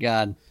 Oh my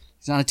God,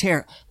 he's on a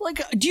tear.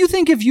 Like, do you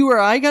think if you or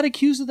I got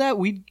accused of that,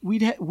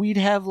 we'd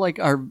have like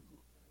our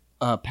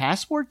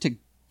passport to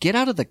get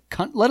out of the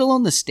country, let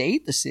alone the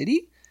state, the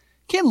city?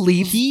 Can't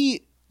leave.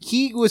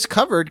 He was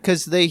covered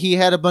because he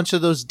had a bunch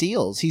of those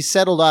deals. He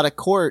settled out of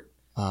court.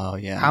 Oh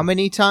yeah. How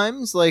many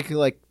times? Like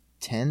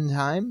 10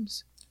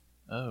 times.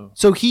 Oh.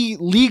 So he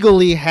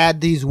legally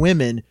had these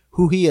women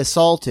who he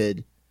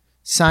assaulted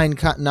sign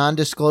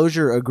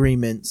non-disclosure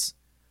agreements,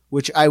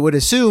 which I would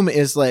assume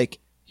is like,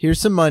 here's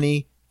some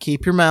money,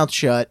 keep your mouth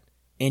shut,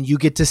 and you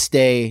get to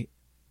stay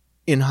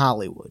in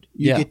Hollywood.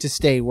 You get to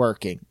stay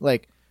working.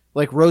 Like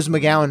Rose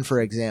McGowan, for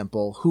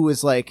example, who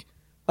is like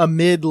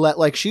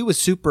like she was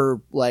super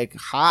like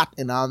hot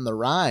and on the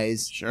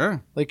rise.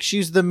 Sure. Like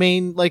she's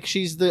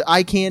the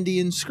eye candy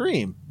in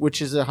Scream,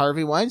 which is a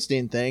Harvey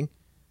Weinstein thing.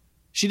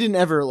 She didn't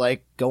ever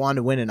like go on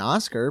to win an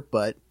Oscar,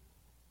 but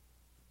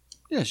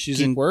yeah, she's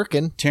keep in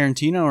working.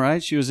 Tarantino,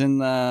 right? She was in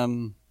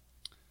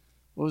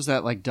what was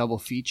that like double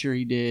feature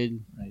he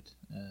did? Right.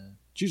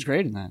 She was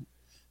great in that.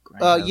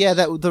 Yeah,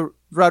 the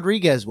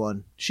Rodriguez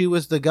one. She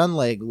was the gun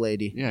leg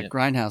lady. Yeah,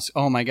 Grindhouse.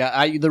 Oh my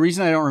God! The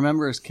reason I don't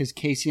remember is because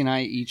Casey and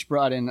I each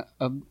brought in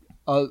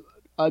a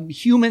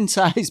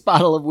human-sized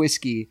bottle of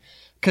whiskey.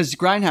 Because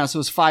Grindhouse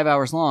was 5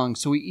 hours long,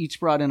 so we each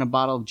brought in a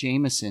bottle of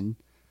Jameson.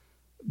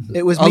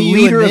 It was a me,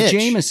 liter you, and of Mitch.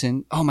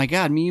 Jameson. Oh my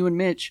God, me, you, and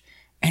Mitch,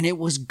 and it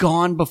was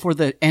gone before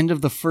the end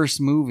of the first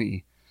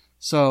movie.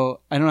 So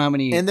I don't know how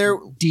many. And there,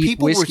 deep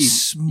people whiskey. were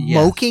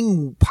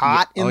smoking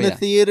pot in the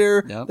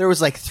theater. Yep. There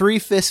was like 3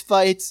 fist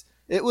fights.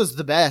 It was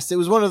the best. It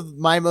was one of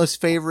my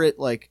most favorite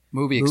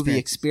movie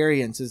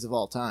experiences of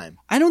all time.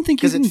 I don't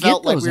think you Because can it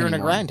felt get those like we were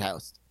anymore. in a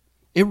grindhouse.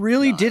 It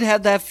really did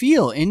have that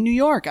feel in New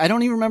York. I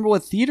don't even remember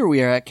what theater we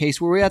were at. Case,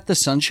 were we at the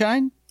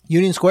Sunshine?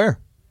 Union Square.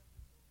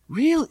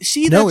 Really?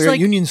 See, No, that's we were like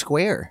at Union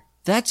Square.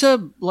 that's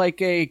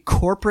a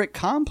corporate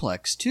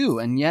complex too,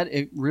 and yet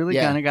it really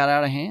Yeah. kind of got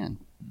out of hand.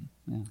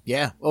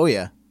 Yeah. Oh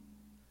yeah.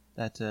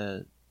 That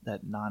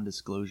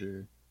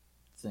non-disclosure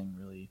thing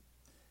really.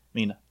 I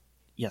mean,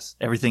 yes,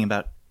 everything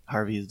about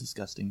Harvey is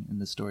disgusting, and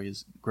the story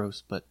is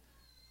gross, but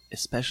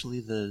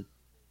especially the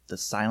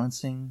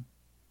silencing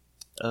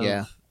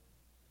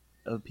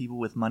of people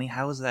with money.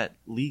 How is that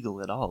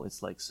legal at all?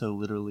 It's like so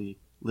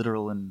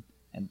literal and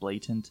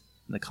blatant,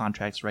 and the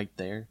contract's right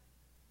there.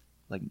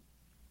 Like,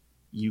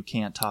 you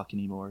can't talk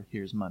anymore.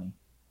 Here's money.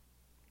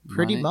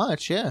 Pretty Money-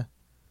 much, yeah.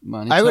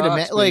 Money I would talks,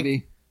 imagine, like,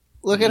 baby.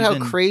 Look at how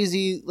Even-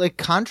 crazy, like,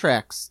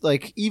 contracts,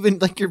 like, even,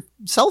 like, your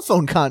cell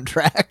phone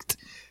contract,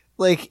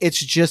 like, it's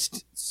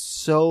just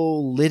so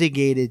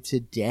litigated to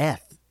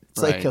death.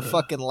 It's like Right. a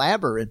fucking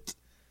labyrinth.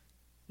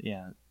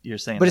 Yeah, you're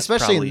saying, But that's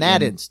especially in probably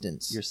that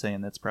instance. you're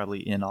saying that's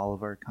probably in all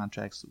of our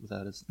contracts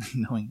without us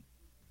knowing.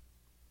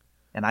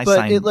 And I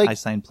But it, like- I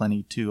sign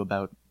plenty too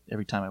about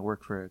every time I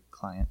work for a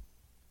client.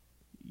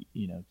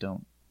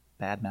 Don't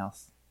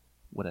badmouth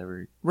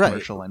whatever Right.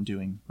 commercial I'm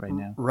doing right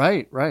now.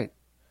 Right.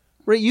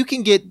 Right, you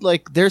can get,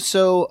 like, they're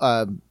so,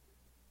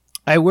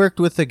 I worked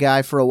with a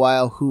guy for a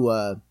while who,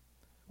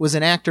 was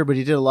an actor, but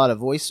he did a lot of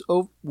voice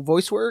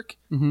work,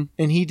 Mm-hmm.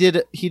 and he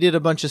did a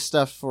bunch of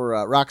stuff for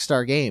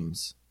Rockstar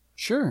Games.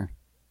 Sure.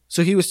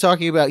 So he was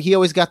talking about he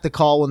always got the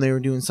call when they were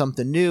doing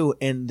something new,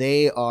 and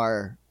they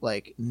are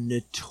like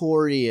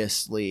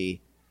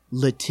notoriously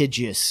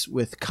litigious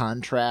with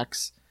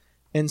contracts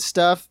and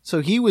stuff.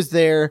 So he was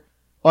there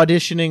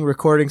auditioning,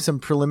 recording some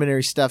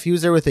preliminary stuff. He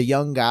was there with a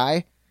young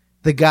guy.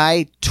 The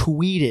guy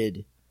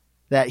tweeted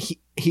that he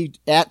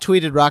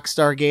tweeted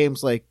Rockstar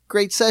Games like,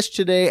 great sesh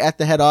today at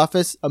the head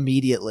office,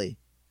 immediately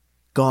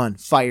gone,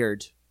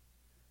 fired.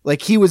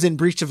 Like he was in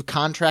breach of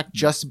contract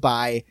just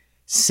by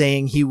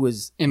saying he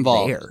was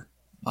Involved. there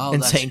Oh,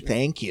 and that's saying true.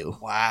 thank you.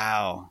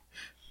 Wow.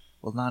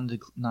 Well,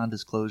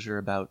 non-disclosure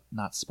about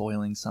not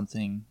spoiling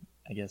something.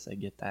 I guess I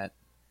get that.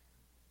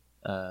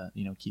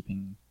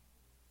 Keeping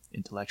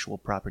intellectual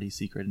property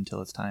secret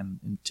until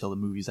the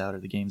movie's out or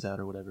the game's out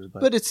or whatever.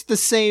 But it's the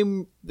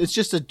same. It's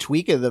just a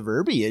tweak of the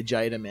verbiage,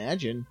 I'd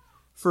imagine,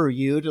 for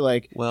you to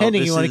like,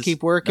 Henning, you want to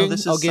keep working?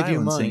 this is I'll give you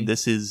silencing. money.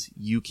 This is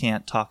you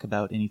can't talk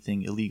about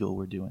anything illegal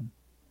we're doing.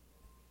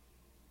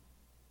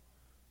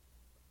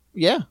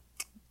 Yeah.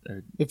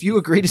 Or- If you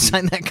agree to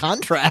sign that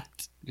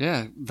contract.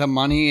 Yeah, the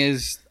money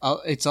is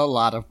it's a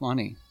lot of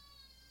money.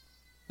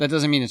 That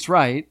doesn't mean it's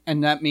right,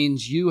 and that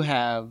means you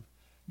have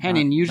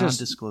Henning. You just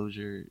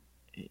non-disclosure.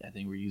 I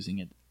think we're using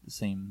it the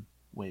same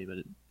way, but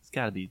it's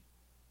got to be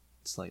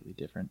slightly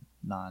different.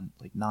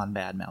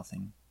 Non-bad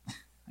mouthing. I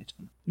don't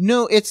know.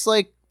 No, it's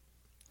like,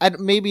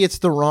 maybe it's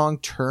the wrong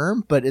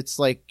term, but it's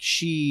like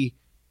she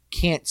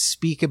can't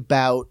speak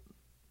about,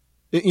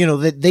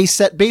 that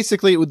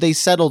they they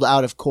settled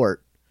out of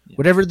court. Yeah.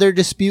 Whatever their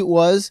dispute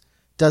was,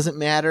 doesn't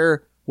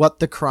matter what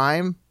the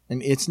crime. I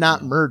mean, it's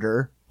not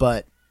murder,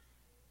 but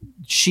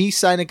she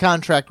signed a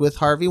contract with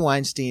Harvey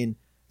Weinstein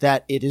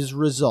that it is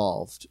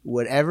resolved.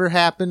 Whatever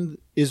happened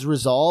is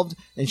resolved,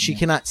 and she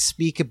cannot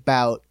speak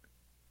about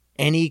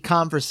any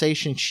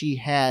conversation she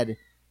had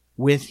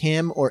with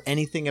him or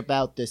anything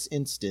about this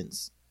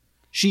instance.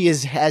 She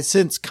has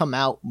since come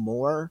out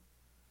more.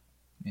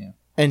 Yeah.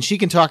 And she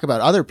can talk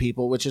about other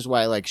people, which is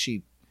why like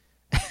she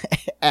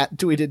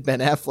tweeted Ben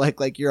Affleck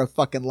like, you're a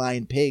fucking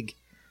lying pig.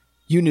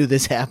 You knew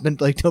this happened.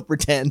 Like, don't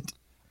pretend.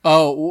 Ben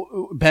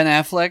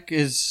Affleck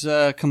is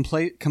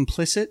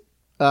complicit.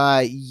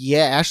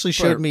 Yeah, Ashley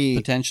showed Or me.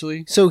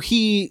 potentially. So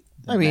he,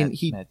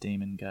 Matt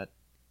Damon got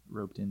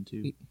roped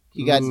into.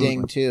 he got Ooh.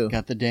 dinged too.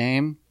 Got the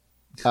dame.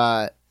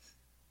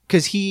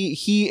 Because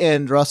he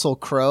and Russell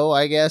Crowe,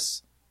 I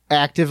guess,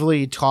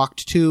 actively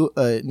talked to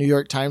a New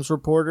York Times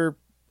reporter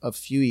a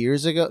few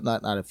years ago,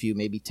 not a few,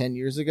 maybe 10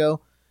 years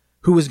ago,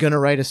 who was going to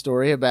write a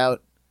story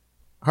about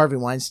Harvey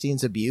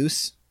Weinstein's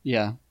abuse,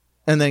 Yeah.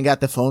 and then got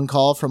the phone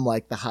call from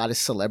like the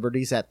hottest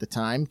celebrities at the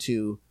time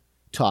to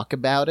talk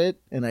about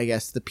it, and I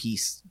guess the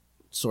piece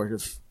sort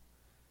of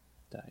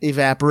Died.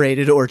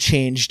 evaporated or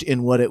changed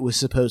in what it was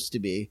supposed to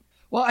be.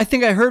 Well, I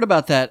think I heard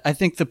about that. I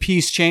think the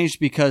piece changed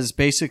because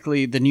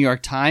basically the New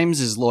York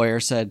Times' lawyer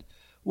said,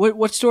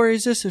 "What story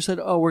is this?" They said,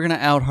 "Oh, we're going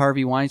to out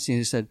Harvey Weinstein."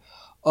 He said,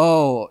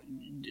 "Oh,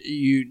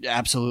 you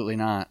absolutely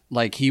not.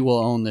 Like he will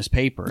own this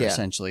paper Yeah.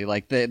 essentially.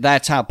 Like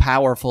that's how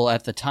powerful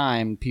at the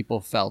time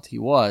people felt he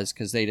was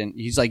because they didn't.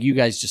 He's like, you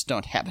guys just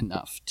don't have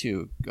enough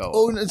to go."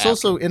 Oh, and it's after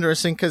also me."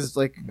 interesting because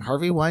like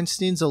Harvey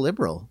Weinstein's a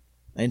liberal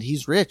and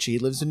he's rich. He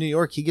lives in New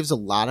York. He gives a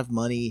lot of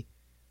money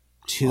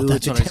to Well,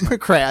 that's the what I was-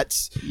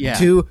 Democrats, Yeah.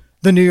 to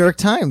the New York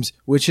Times,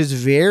 which is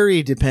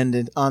very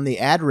dependent on the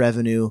ad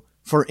revenue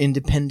for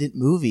independent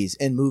movies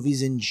and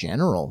movies in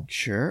general.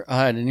 Sure,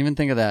 I didn't even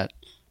think of that.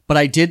 But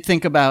I did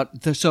think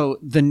about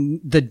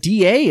the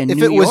DA in If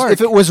New York. if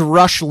it was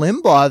Rush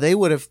Limbaugh, they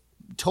would have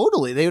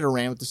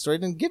ran with the story.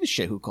 Didn't give a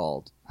shit who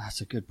called.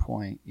 That's a good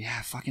point.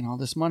 Yeah, fucking all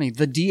this money.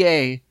 The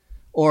DA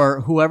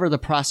or whoever the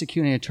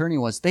prosecuting attorney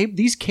was,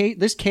 this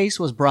case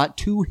was brought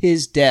to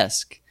his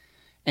desk,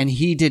 and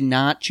he did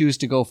not choose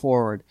to go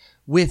forward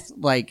with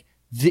like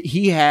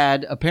he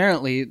had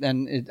apparently,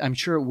 and I'm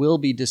sure it will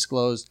be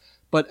disclosed,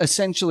 but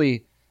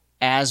essentially,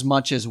 as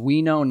much as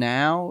we know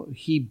now,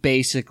 he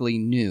basically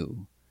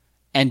knew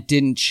and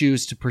didn't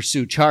choose to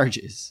pursue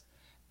charges.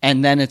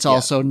 And then it's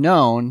also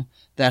known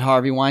that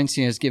Harvey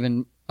Weinstein has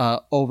given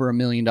over $1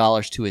 million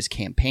to his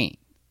campaign,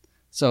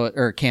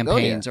 or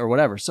campaigns or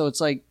whatever. So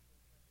it's like,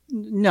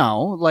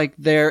 no, like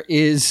there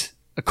is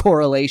a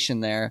correlation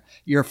there.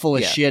 You're full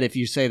of shit if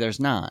you say there's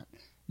not.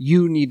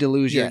 You need to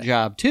lose your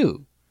job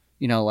too.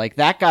 You know, like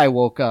that guy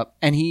woke up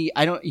and he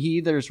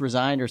either is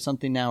resigned or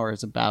something now or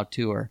is about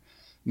to, or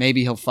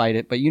maybe he'll fight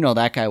it. But you know,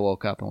 that guy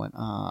woke up and went,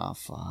 oh,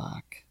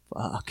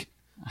 fuck.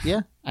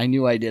 Yeah. I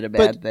knew I did a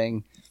bad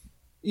thing.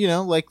 You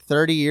know, like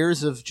 30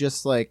 years of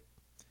just like,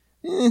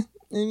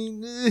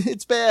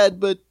 it's bad,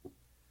 but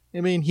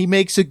I mean, he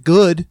makes it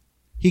good.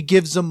 He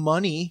gives them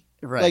money.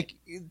 Right. Like,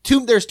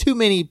 there's too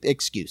many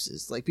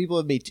excuses. Like, people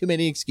have made too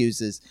many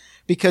excuses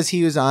because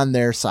he was on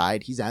their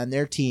side. He's on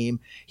their team.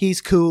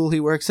 He's cool. He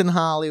works in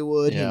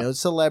Hollywood. Yeah. He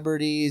knows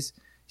celebrities.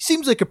 He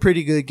seems like a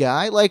pretty good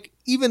guy. Like,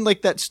 even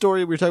like that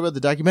story we were talking about, the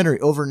documentary,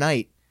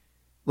 Overnight.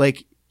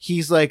 Like,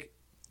 he's like,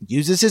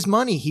 uses his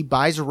money. He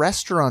buys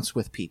restaurants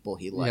with people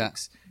he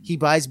likes. He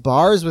buys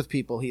bars with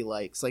people he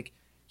likes. Like,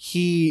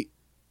 he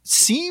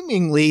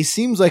seemingly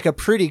seems like a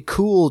pretty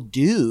cool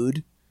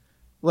dude.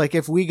 Like,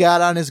 if we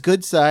got on his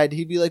good side,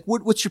 he'd be like,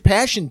 what's your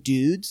passion,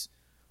 dudes?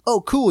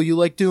 Oh, cool. You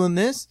like doing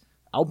this?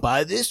 I'll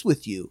buy this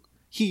with you.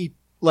 He,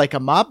 like a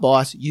mob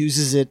boss,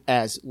 uses it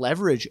as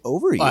leverage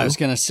over you. I was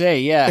going to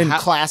say, yeah. In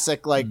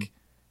classic, like,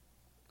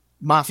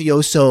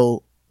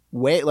 mafioso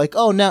way. Like,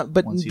 oh, no,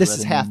 but Once you this let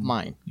is him half in,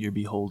 mine. You're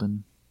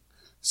beholden.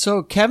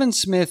 So Kevin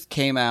Smith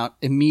came out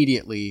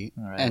immediately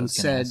All right, I and was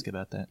gonna said ask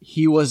about that.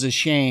 he was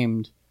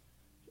ashamed.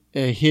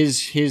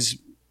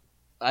 He's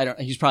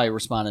probably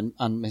responded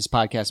on his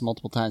podcast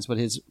multiple times, but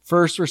his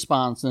first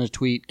response in a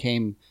tweet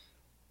came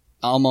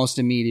almost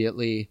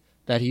immediately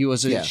that he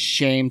was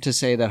ashamed to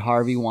say that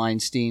Harvey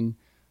Weinstein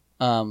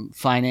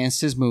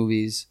financed his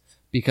movies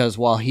because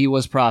while he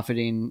was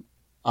profiting,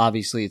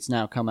 obviously it's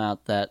now come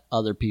out that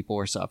other people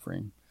were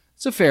suffering.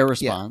 It's a fair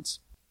response.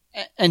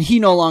 And he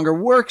no longer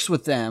works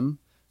with them.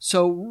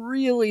 So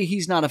really,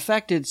 he's not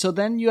affected. So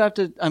then you have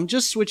to, I'm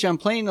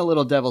playing a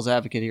little devil's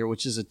advocate here,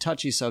 which is a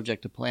touchy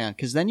subject to play on.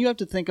 Because then you have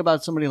to think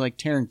about somebody like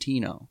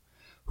Tarantino,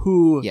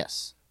 who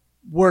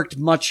worked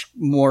much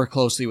more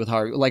closely with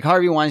Harvey. Like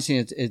Harvey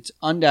Weinstein, it's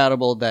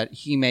undoubtable that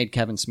he made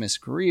Kevin Smith's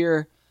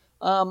career.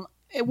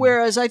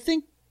 Whereas I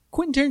think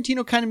Quentin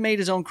Tarantino kind of made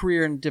his own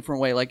career in a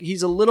different way. Like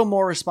he's a little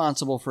more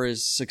responsible for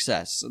his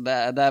success.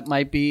 That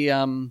might be...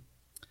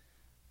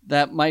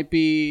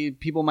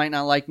 people might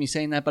not like me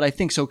saying that, but I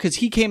think so because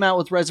he came out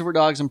with Reservoir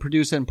Dogs and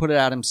produced it and put it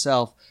out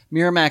himself.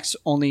 Miramax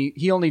only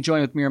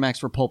joined with Miramax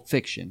for Pulp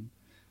Fiction,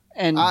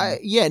 and I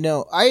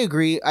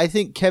agree. I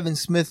think Kevin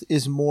Smith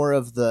is more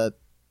of the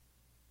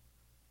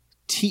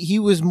he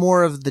was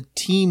more of the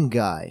team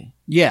guy.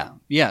 Yeah,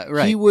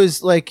 right. He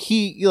was like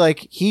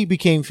he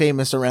became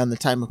famous around the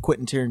time of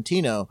Quentin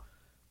Tarantino,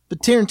 but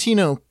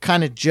Tarantino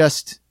kind of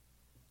just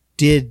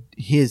did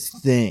his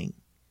thing.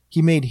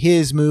 He made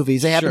his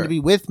movies. They happened to be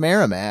with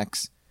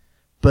Miramax,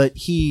 but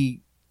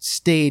he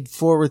stayed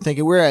forward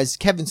thinking. Whereas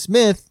Kevin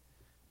Smith,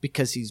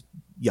 because he's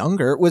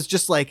younger, was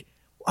just like,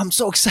 I'm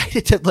so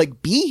excited to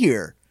like be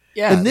here.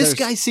 Yeah, and this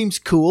guy seems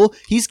cool.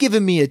 He's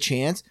giving me a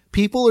chance.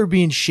 People are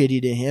being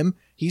shitty to him.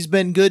 He's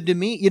been good to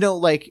me. You know,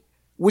 like,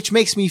 which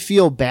makes me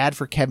feel bad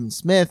for Kevin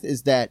Smith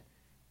is that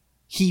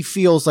he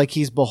feels like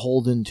he's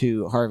beholden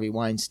to Harvey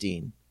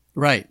Weinstein.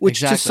 Right.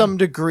 Which to some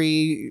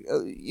degree,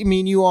 I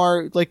mean, you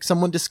are like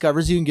someone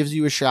discovers you and gives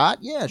you a shot.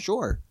 Yeah,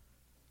 sure.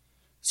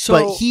 So,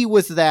 but he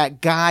was that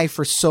guy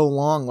for so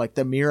long, like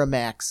the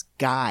Miramax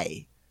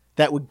guy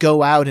that would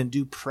go out and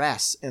do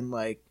press and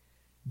like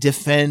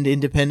defend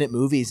independent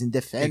movies and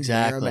defend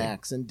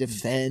Miramax and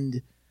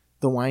defend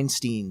the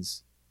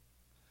Weinsteins.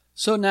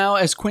 So now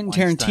as Quentin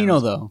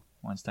Tarantino, though.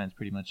 Weinstein's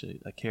pretty much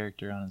a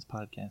character on his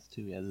podcast,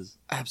 too. He has his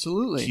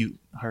cute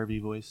Harvey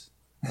voice.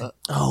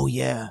 Oh,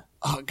 yeah.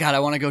 Oh, God, I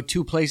want to go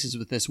two places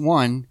with this.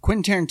 One,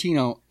 Quentin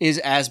Tarantino is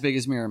as big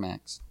as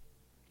Miramax,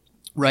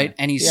 right?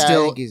 And he's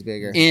still I think he's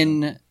bigger.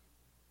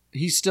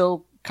 He's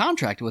still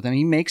contracted with them.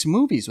 He makes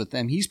movies with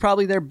them. He's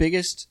probably their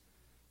biggest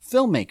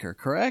filmmaker,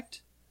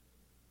 correct?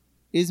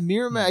 Is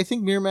Miramax? I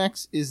think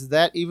Miramax, is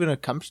that even a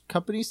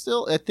company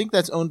still? I think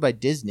that's owned by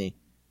Disney.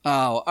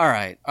 Oh, all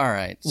right.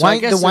 So I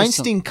guess the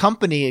Weinstein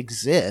Company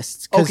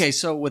exists. Okay,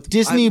 so with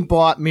Disney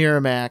bought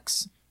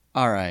Miramax.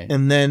 All right.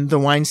 And then the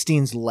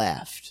Weinsteins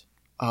left.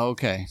 Oh,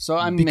 okay. So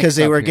I'm because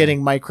they were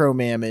getting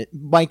micromanaged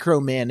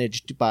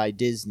by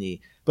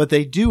Disney. But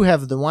they do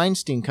have the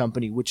Weinstein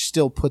Company, which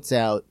still puts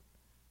out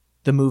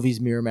the movies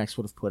Miramax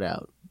would have put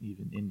out.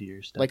 Even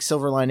indie stuff. Like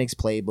Silver Linings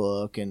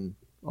Playbook and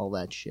all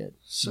that shit.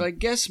 So I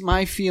guess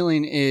my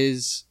feeling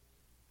is,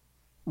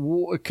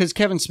 because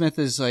Kevin Smith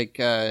is like,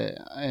 I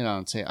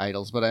don't say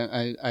idols, but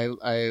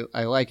I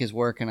like his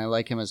work and I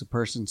like him as a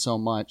person so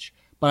much.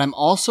 But I'm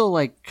also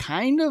like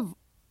kind of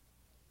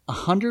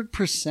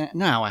 100%.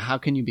 No, how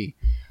can you be?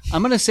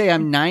 I'm going to say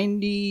I'm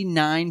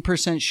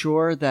 99%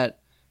 sure that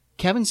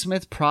Kevin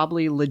Smith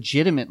probably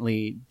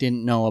legitimately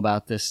didn't know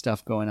about this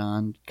stuff going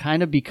on,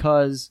 kind of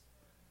because,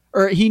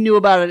 or he knew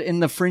about it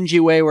in the fringy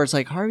way where it's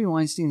like Harvey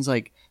Weinstein's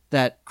like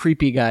that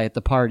creepy guy at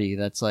the party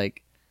that's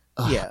like,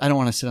 I don't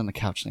want to sit on the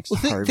couch next to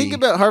Harvey. Think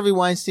about Harvey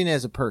Weinstein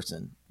as a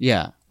person.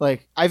 Yeah.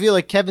 Like, I feel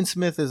like Kevin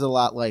Smith is a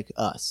lot like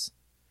us.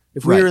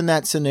 If we were in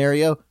that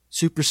scenario,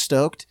 super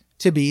stoked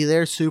to be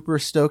there, super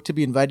stoked to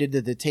be invited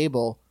to the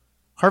table.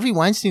 Harvey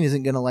Weinstein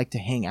isn't going to like to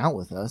hang out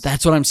with us.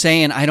 That's what I'm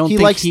saying. I don't think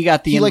likes, he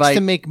got the he invite. likes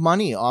to make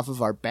money off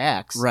of our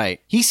backs.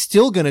 Right. He's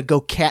still going to go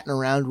catting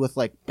around with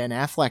like Ben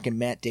Affleck and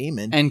Matt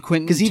Damon. And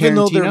Quentin Tarantino? Even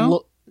though they're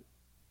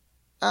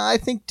I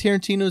think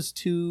Tarantino's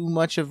too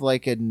much of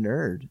like a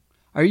nerd.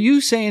 Are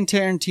you saying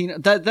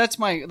Tarantino? That's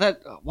my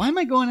why am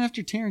I going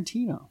after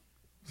Tarantino?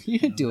 He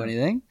didn't do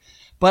anything.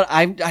 But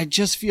I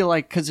just feel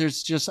like, because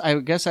there's just, I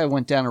guess I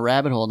went down a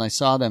rabbit hole and I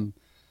saw them,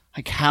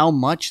 like how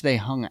much they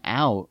hung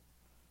out.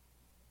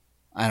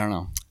 I don't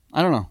know.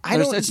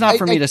 It's not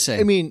for me to say.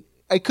 I mean,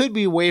 I could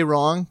be way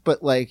wrong,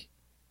 but like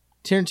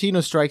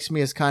Tarantino strikes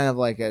me as kind of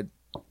like a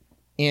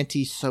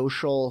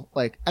antisocial.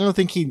 Like, I don't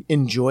think he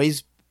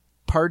enjoys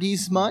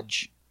parties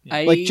much.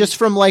 Like, just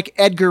from like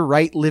Edgar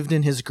Wright lived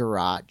in his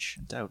garage,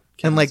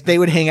 and like they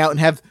would hang out and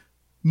have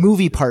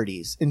movie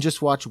parties and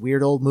just watch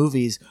weird old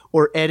movies,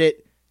 or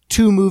edit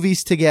 2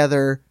 movies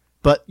together,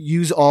 but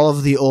use all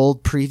of the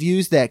old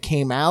previews that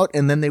came out,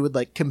 and then they would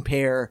like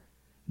compare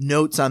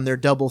notes on their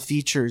double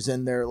features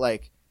and their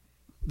like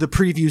the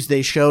previews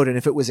they showed, and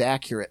if it was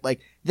accurate.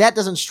 Like, that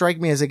doesn't strike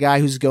me as a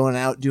guy who's going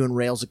out doing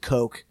rails of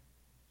coke.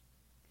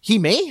 He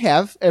may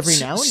have every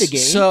now and again.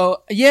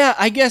 So yeah,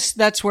 I guess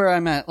that's where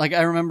I'm at. Like,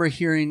 I remember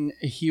hearing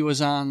he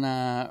was on,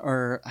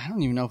 or I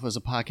don't even know if it was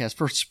a podcast.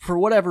 For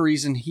whatever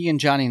reason, he and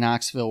Johnny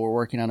Knoxville were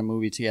working on a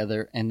movie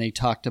together, and they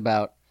talked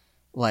about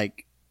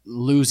like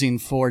losing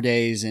 4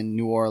 days in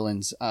New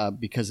Orleans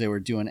because they were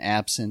doing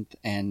absinthe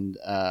and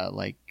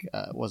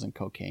it wasn't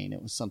cocaine,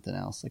 it was something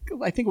else. Like,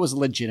 I think it was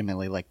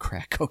legitimately like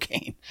crack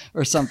cocaine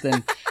or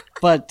something.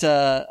 But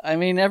I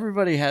mean,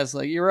 everybody has,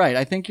 like, you're right.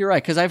 I think you're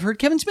right, because I've heard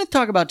Kevin Smith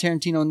talk about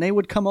Tarantino, and they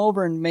would come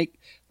over and make,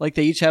 like,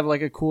 they each have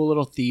like a cool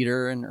little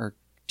theater, and or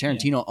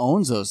Tarantino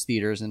owns those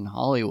theaters in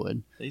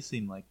Hollywood. They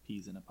seem like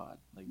peas in a pod.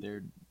 Like,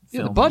 they're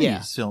the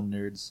buddies. film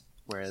nerds.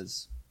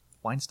 Whereas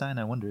Weinstein,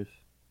 I wonder if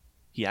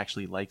he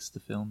actually likes the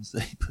films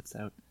that he puts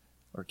out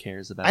or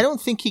cares about. I don't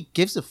think he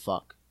gives a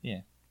fuck.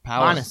 Yeah.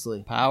 Power.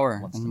 Honestly. Power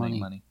Wants and to money.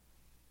 make money.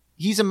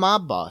 He's a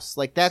mob boss.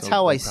 Like, that's So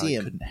how they I see probably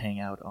him. Couldn't hang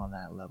out on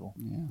that level.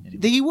 Yeah. Anyway.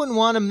 They wouldn't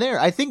want him there.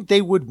 I think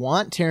they would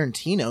want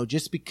Tarantino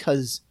just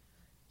because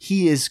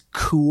he is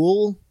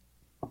cool.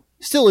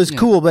 Still is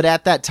cool, but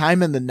at that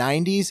time in the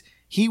 90s,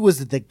 he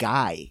was the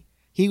guy.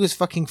 He was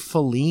fucking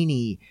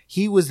Fellini.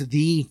 He was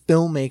the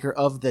filmmaker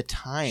of the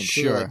time.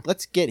 So Sure. like,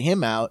 let's get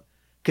him out,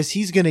 because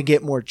he's going to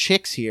get more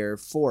chicks here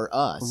for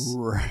us.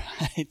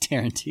 Right,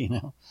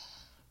 Tarantino.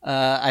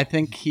 I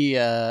think he.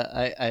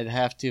 I'd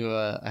have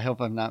to. I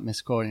hope I'm not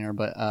misquoting her,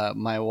 but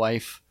my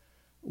wife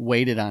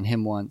waited on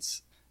him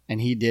once,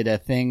 and he did a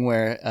thing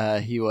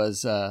where he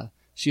was.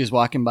 She was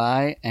walking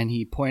by, and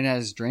he pointed at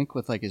his drink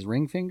with like his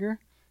ring finger,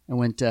 and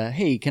went,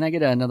 "Hey, can I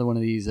get another one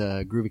of these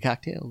groovy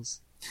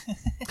cocktails?"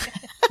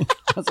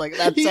 I was like,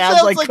 "That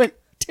sounds like Quentin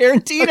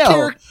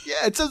Tarantino."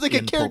 Yeah, it sounds like a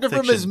In character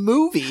Pulp from his Fiction.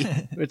 movie.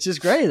 Which is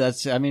great.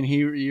 That's. I mean,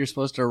 you're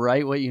supposed to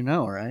write what you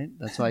know, right?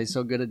 That's why he's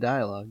so good at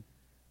dialogue.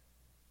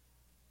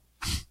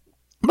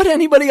 But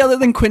anybody other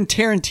than Quentin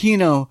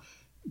Tarantino,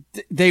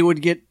 they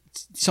would get,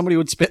 somebody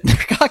would spit in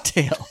their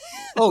cocktail.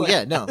 Oh,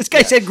 yeah, no. This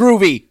guy said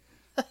groovy.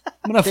 I'm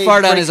gonna They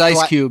fart on break his ice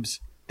gla- cubes.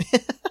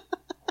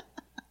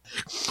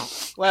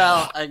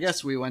 Well, I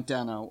guess we went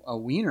down a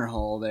wiener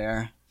hole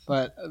there,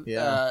 but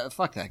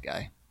fuck that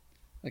guy.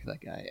 Fuck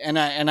that guy. And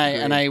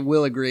I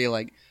will agree.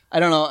 Like, I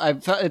don't know.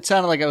 It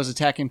sounded like I was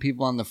attacking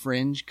people on the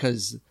fringe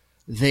because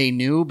they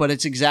knew, but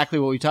it's exactly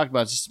what we talked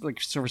about. It's just like,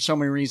 for so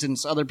many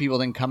reasons, other people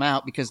didn't come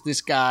out because this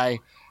guy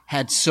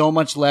had so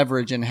much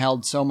leverage and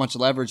held so much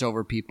leverage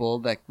over people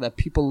that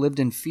people lived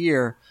in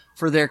fear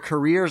for their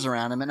careers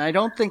around him. And I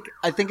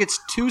think it's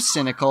too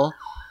cynical.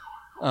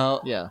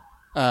 Yeah.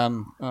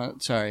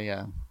 Sorry.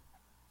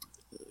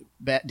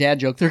 Dad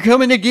joke. They're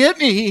coming to get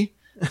me.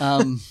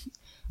 I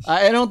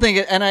don't think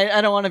it, and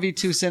I don't want to be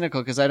too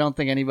cynical because I don't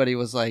think anybody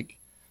was like,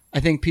 I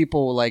think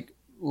people like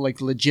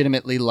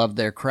legitimately loved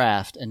their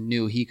craft and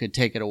knew he could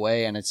take it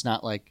away. And it's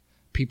not like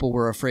people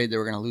were afraid they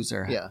were going to lose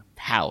their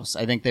house.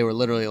 I think they were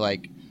literally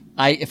like,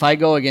 if I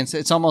go against it,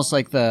 it's almost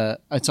like the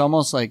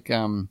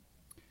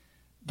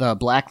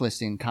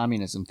blacklisting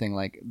communism thing.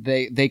 Like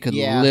they could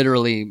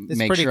literally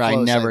make sure I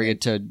never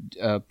get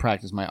to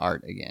practice my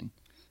art again.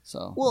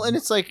 So, well, and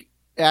it's like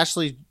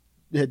Ashley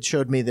had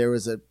showed me there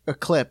was a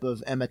clip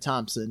of Emma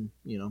Thompson,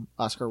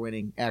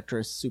 Oscar-winning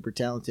actress, super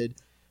talented.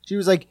 She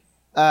was like,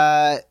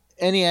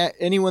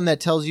 anyone that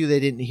tells you they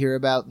didn't hear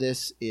about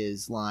this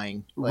is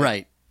lying. Like,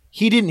 right.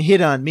 He didn't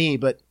hit on me,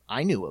 but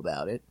I knew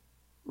about it.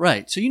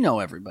 Right. So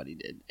everybody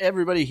did.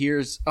 Everybody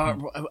hears.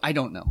 I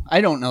don't know.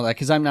 I don't know that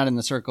because I'm not in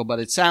the circle, but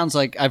it sounds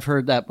like I've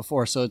heard that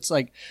before. So it's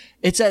like,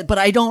 but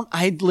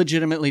I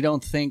legitimately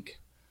don't think,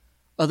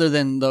 other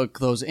than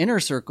those inner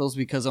circles,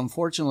 because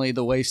unfortunately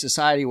the way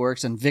society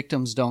works and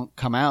victims don't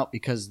come out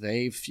because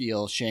they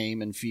feel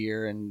shame and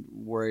fear and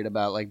worried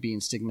about like being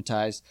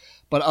stigmatized.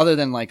 But other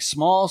than like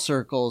small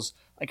circles,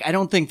 like I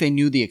don't think they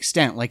knew the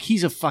extent. Like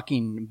he's a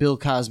fucking Bill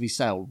Cosby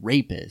style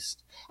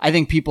rapist. I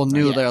think people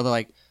knew they're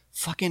like,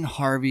 fucking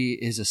Harvey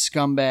is a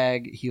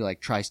scumbag. He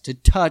like tries to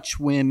touch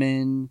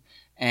women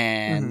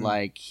and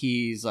like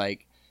he's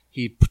like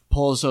he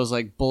pulls those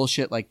like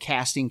bullshit like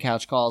casting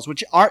couch calls,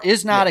 which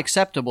is not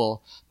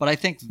acceptable. But I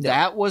think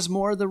that was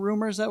more the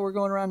rumors that were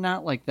going around,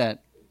 not like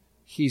that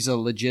he's a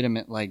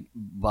legitimate like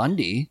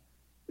Bundy.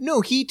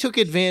 No, he took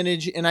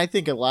advantage, and I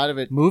think a lot of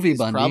it Movie is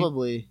Bundy.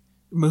 probably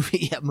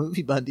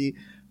movie Bundy,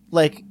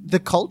 like the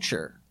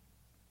culture.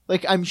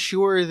 Like I'm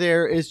sure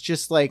there is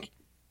just like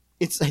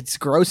it's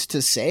gross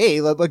to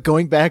say, but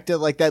going back to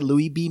like that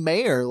Louis B.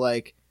 Mayer,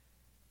 like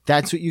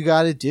that's what you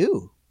got to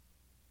do.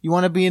 You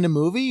want to be in a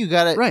movie, you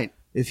got to Right.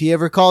 If he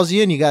ever calls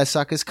you in, you got to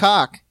suck his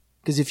cock,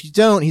 because if you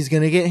don't, he's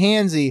gonna get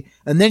handsy,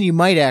 and then you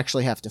might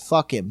actually have to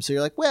fuck him. So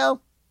you're like,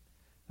 well,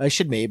 I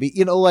should maybe,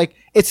 like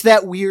it's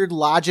that weird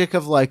logic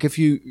of like if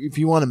you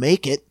want to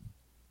make it,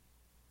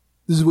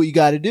 this is what you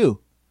got to do.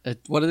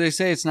 What do they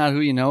say? It's not who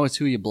you know, it's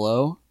who you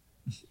blow.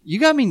 You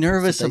got me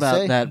nervous That's what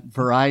they about say. that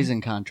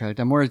Verizon contract.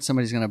 I'm worried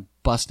somebody's going to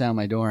bust down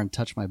my door and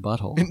touch my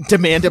butthole.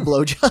 Demand a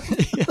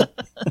blowjob.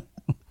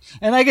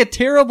 And I get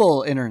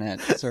terrible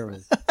internet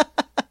service.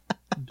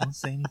 Don't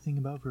say anything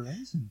about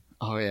Verizon.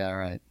 Oh, yeah,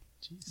 right.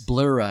 Jeez.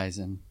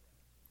 Blurrizon.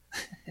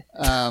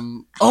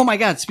 Oh, my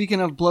God.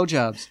 Speaking of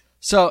blowjobs.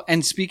 So,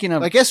 and speaking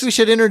of... I guess we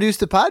should introduce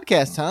the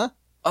podcast, huh?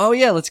 Oh,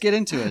 yeah, let's get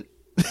into it.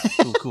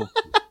 Cool.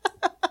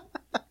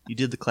 You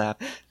did the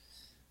clap.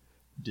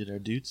 Did our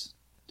dudes?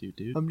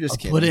 Dude. I'm just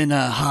kidding. Put in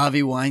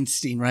Harvey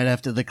Weinstein right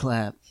after the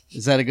clap.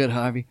 Is that a good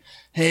Harvey?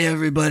 Hey,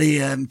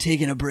 everybody, I'm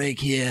taking a break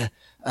here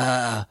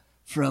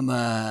from...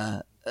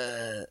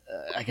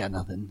 I got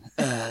nothing.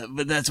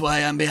 But that's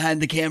why I'm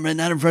behind the camera,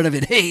 not in front of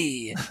it.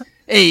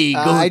 Hey,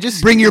 go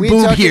bring your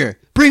boob here.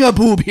 Bring a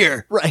boob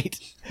here. Right.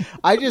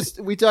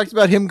 We talked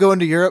about him going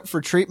to Europe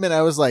for treatment.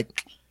 I was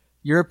like,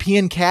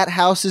 European cat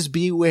houses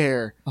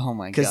beware. Oh,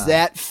 my God. Because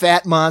that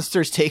fat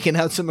monster's taking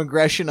out some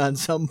aggression on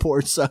some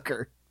poor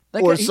sucker.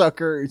 That Or guy-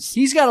 suckers.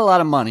 He's got a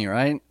lot of money,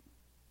 right?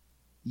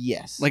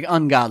 Yes. Like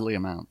ungodly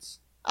amounts.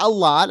 a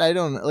lot. I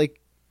don't like.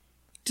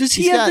 Does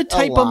he He's have the got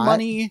a type of lot.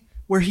 money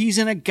where he's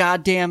in a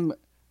goddamn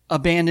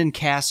abandoned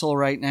castle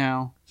right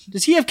now?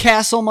 Does he have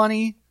castle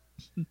money?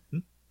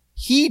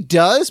 He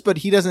does, but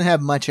he doesn't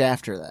have much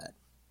after that.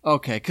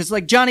 Okay, because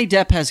like Johnny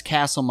Depp has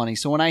castle money.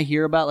 So when I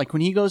hear about like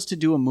when he goes to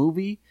do a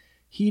movie,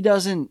 he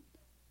doesn't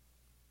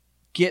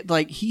get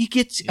like he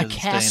gets He a doesn't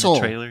castle, stay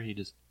in a trailer. He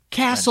just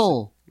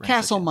castle, rents a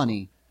castle castle.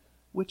 money.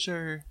 which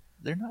are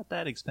they're not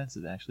that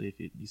expensive actually.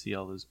 If you see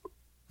all those.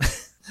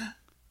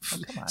 Oh,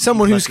 come on,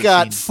 Someone you who's must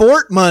have got seen-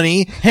 fort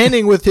money,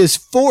 Henning with his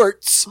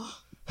forts.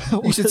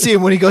 You should see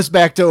him when he goes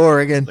back to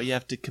Oregon. But you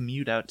have to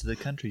commute out to the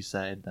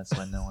countryside. That's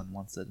why no one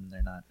wants it, and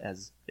they're not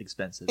as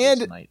expensive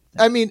And as you might think.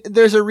 I mean,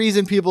 there's a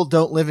reason people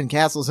don't live in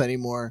castles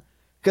anymore,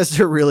 because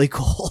they're really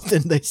cold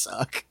and they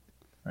suck.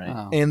 right?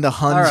 Oh. And the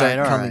Huns All right, aren't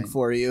all coming right.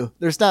 for you.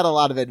 There's not a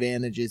lot of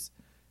advantages.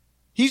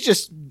 He's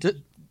just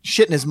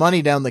shitting his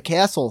money down the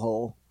castle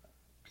hole.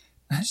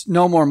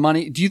 No more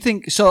money. Do you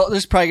think so?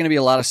 There's probably going to be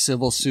a lot of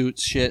civil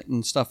suits, shit,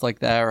 and stuff like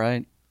that,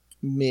 right?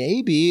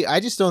 Maybe. I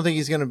just don't think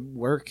he's going to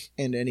work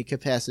in any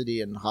capacity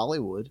in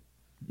Hollywood.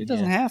 He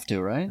doesn't have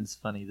to, right? It's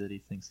funny that he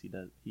thinks he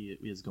does. He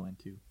is going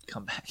to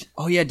come back.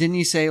 Oh yeah, didn't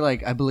he say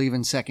like I believe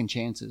in second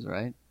chances,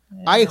 right?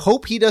 I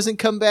hope he doesn't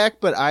come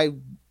back, but I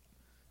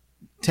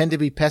tend to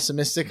be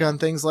pessimistic on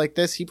things like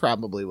this. He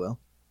probably will.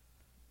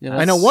 Yeah,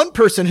 I know one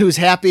person who's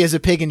happy as a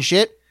pig in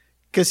shit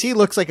because he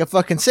looks like a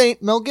fucking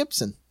saint, Mel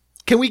Gibson.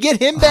 Can we get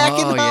him back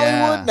in Oh,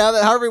 Hollywood yeah. now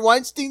that Harvey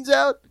Weinstein's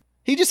out?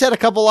 He just had a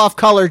couple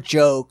off-color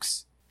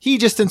jokes. He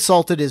just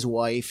insulted his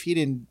wife. He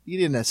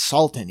didn't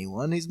assault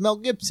anyone. He's Mel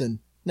Gibson,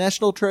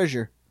 national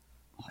treasure.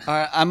 All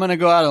right, I'm gonna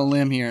go out on a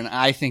limb here, and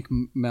I think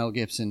Mel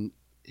Gibson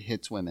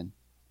hits women.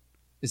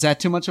 Is that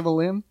too much of a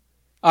limb?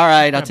 All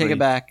right, I'll take Probably. it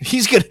back.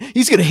 He's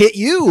gonna hit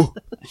you.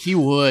 He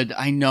would.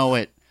 I know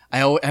it.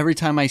 Every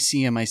time I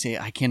see him, I say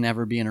I can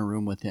never be in a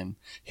room with him.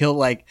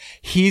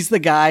 He's the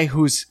guy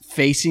who's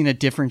facing a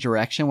different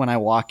direction when I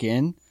walk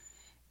in,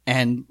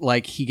 and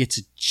like he gets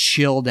a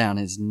chill down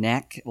his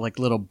neck, like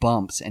little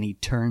bumps, and he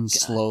turns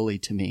slowly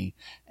to me,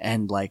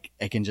 and like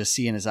I can just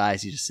see in his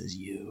eyes, he just says,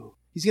 "You."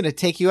 He's gonna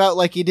take you out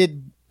like he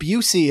did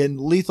Busey in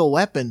Lethal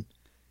Weapon.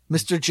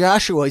 Mr.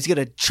 Joshua, he's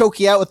gonna choke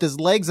you out with his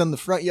legs on the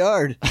front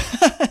yard.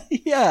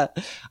 Yeah.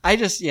 I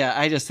just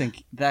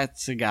think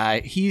that's the guy.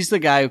 He's the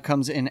guy who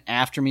comes in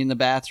after me in the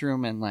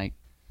bathroom and like,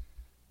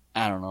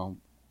 I don't know,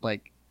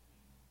 like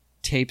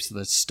tapes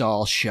the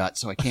stall shut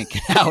so I can't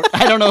get out.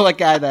 I don't know what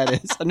guy that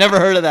is. I've never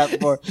heard of that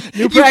before.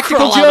 New You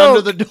practical crawl out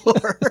under joke. the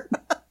door.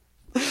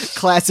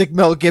 Classic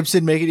Mel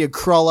Gibson making you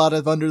crawl out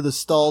of under the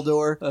stall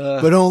door,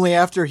 but only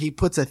after he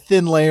puts a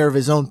thin layer of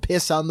his own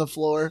piss on the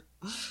floor.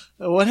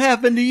 What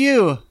happened to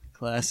you?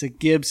 Classic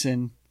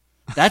Gibson.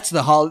 That's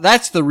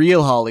the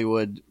real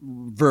Hollywood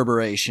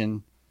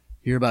reverberation.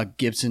 Hear about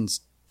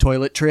Gibson's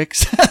toilet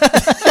tricks?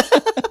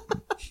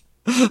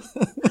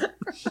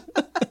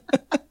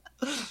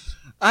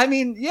 I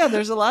mean, yeah,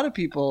 there's a lot of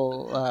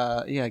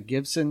people.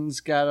 Gibson's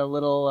got a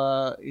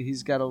little.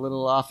 He's got a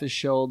little off his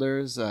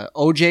shoulders.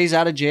 OJ's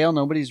out of jail.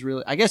 Nobody's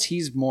really. I guess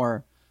he's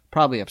more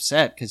probably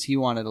upset because he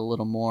wanted a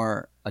little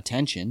more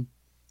attention,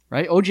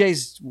 right?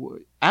 OJ's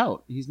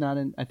out. He's not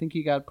in. I think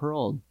he got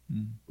paroled.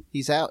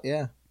 He's out,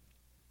 yeah.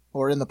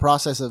 Or in the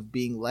process of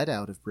being let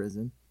out of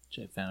prison. Which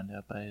I found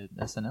out by an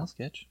SNL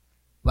sketch.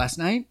 Last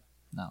night?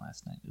 Not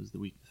last night. It was the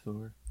week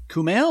before.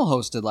 Kumail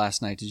hosted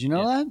last night. Did you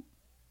know that?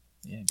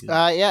 Yeah, good.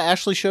 Yeah,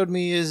 Ashley showed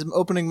me his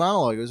opening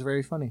monologue. It was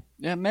very funny.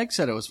 Yeah, Meg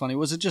said it was funny.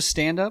 Was it just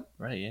stand-up?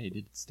 Right, yeah, he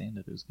did stand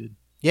up. It was good.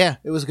 Yeah,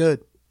 it was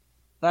good.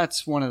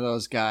 That's one of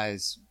those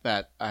guys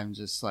that I'm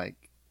just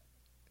like,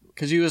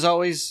 because he was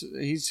always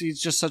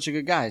he's just such a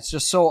good guy. It's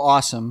just so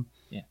awesome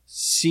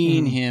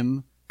seeing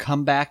him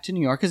come back to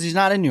New York, because he's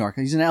not in New York.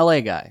 He's an LA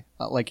guy.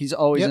 Like, he's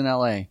always in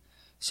LA.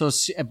 So,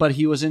 but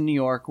he was in New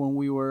York when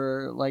we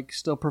were like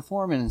still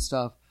performing and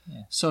stuff.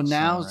 Yeah. So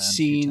now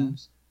seeing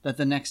that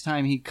the next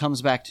time he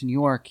comes back to New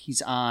York,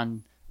 he's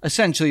on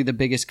essentially the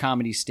biggest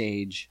comedy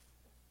stage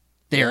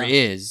there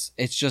is.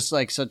 It's just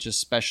like such a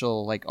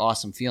special, like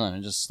awesome feeling,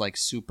 and just like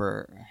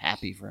super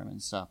happy for him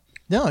and stuff.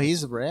 No,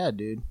 he's rad,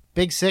 dude.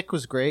 Big Sick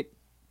was great.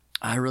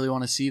 I really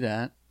want to see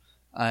that.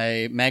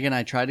 Meg and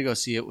I tried to go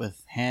see it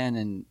with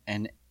Han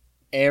and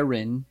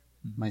Aaron.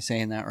 Am I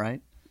saying that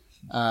right?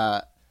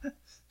 But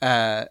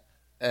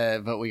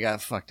we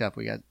got fucked up.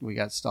 We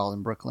got stalled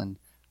in Brooklyn.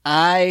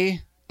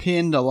 I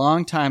pinned a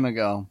long time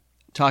ago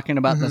talking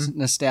about the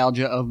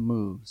nostalgia of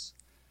moves.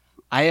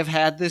 I have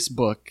had this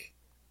book,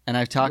 and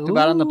I've talked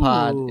about it on the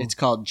pod. It's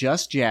called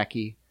Just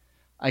Jackie.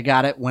 I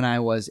got it when I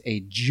was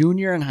a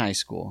junior in high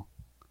school.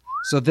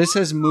 So this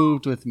has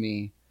moved with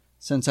me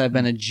since I've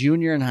been a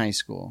junior in high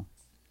school.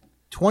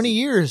 20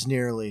 years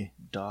nearly.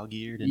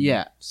 Dog-eared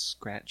and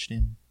scratched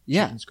in.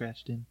 Yeah.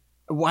 Scratched in.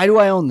 Why do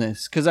I own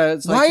this?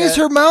 Because why is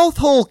her mouth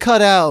hole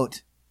cut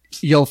out?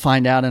 You'll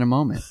find out in a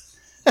moment.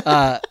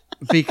 But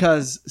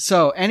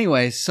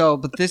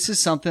this is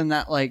something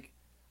that like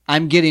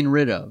I'm getting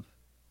rid of.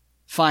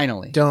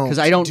 Finally. Don't. Because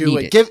I don't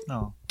need it.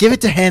 Give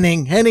it to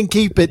Henning. Henning,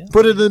 keep it. Yeah.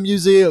 Put it in the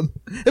museum.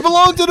 It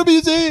belongs to the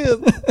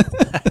museum.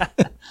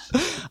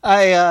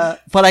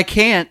 But I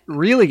can't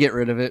really get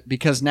rid of it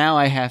because now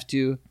I have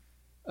to,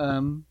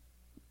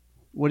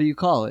 what do you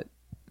call it?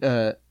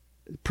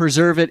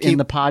 Preserve it in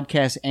the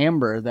podcast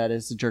amber that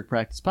is the Jerk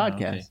Practice podcast.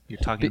 Oh, okay. You're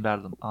talking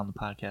about it on the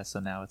podcast, so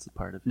now it's a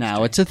part of history.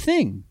 Now it's a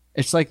thing.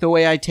 It's like the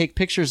way I take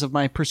pictures of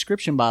my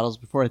prescription bottles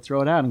before I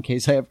throw it out in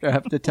case I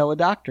have to tell a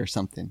doctor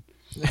something.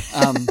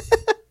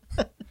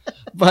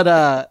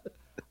 But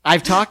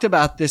I've talked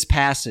about this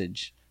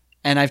passage,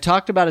 and I've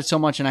talked about it so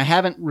much, and I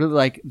haven't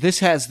really this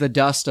has the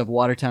dust of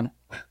Watertown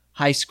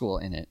High School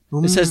in it.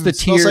 This has the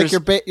tears.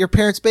 Smells like your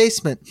parents'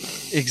 basement.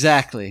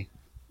 Exactly.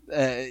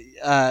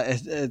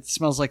 It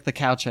smells like the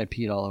couch I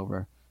peed all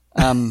over.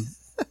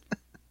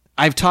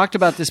 I've talked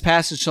about this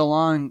passage so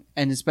long,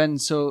 and it's been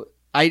so.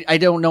 I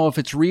don't know if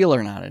it's real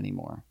or not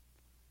anymore.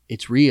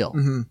 It's real.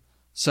 Mm-hmm.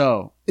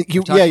 So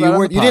you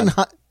didn't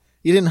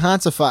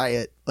Hansify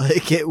it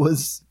like it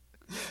was.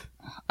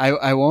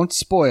 I won't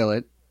spoil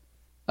it,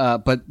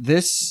 but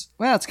it's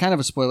kind of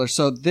a spoiler.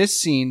 So this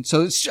scene,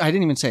 I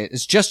didn't even say it.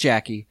 It's Just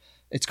Jackie.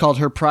 It's called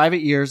Her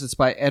Private Years. It's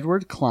by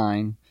Edward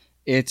Klein.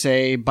 It's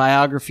a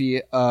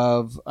biography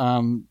of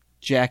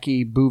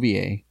Jackie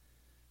Bouvier,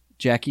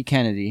 Jackie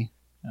Kennedy,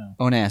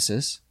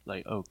 Onassis.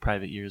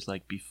 Private years,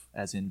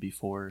 as in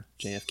before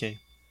JFK?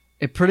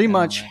 It pretty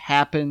much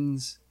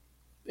happens.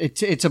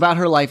 It's about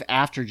her life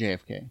after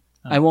JFK.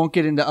 I won't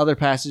get into other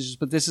passages,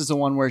 but this is the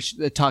one where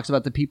it talks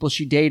about the people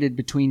she dated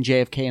between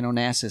JFK and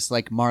Onassis,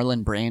 like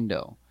Marlon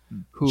Brando,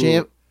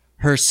 who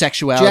her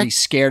sexuality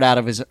scared out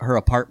of her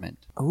apartment.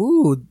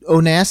 Ooh,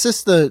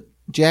 Onassis, the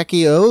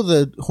Jackie O,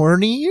 the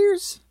horny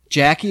years?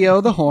 Jackie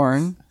O, the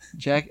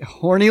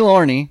horny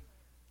Lorny,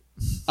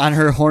 on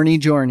her horny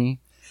journey.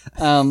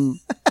 Horny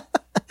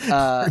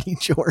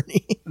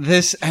journey.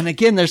 This, and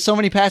again, there's so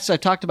many passages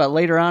I've talked about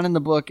later on in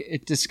the book.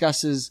 It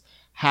discusses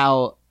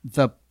how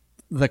the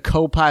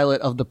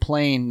co-pilot of the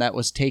plane that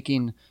was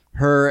taking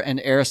her and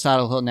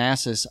Aristotle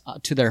Onassis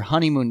to their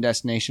honeymoon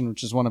destination,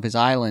 which is one of his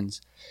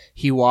islands,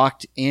 he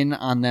walked in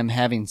on them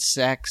having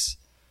sex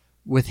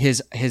with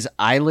his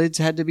eyelids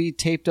had to be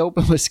taped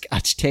open with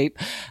Scotch tape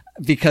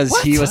because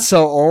he was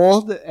so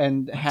old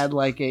and had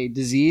like a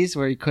disease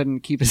where he couldn't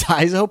keep his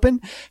eyes open.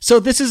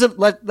 So this is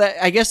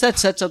I guess that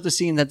sets up the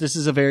scene that this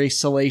is a very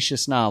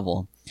salacious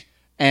novel.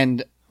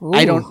 And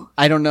I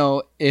don't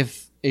know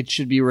if it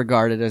should be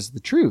regarded as the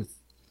truth,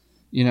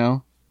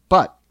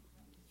 but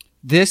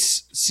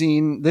this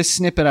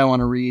snippet I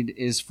want to read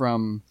is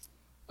from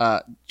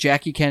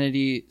Jackie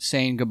Kennedy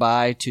saying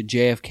goodbye to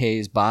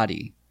JFK's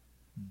body.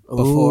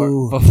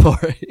 Before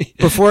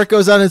it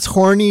goes on its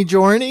horny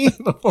journey?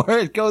 Before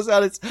it goes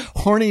on its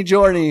horny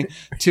journey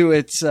to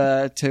its,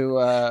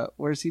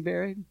 where's he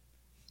buried?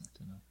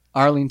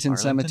 Arlington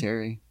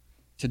Cemetery.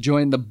 To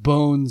join the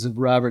bones of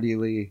Robert E.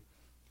 Lee.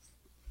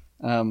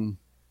 And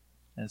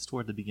it's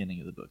toward the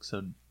beginning of the book,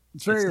 so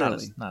it's very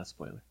early. Not a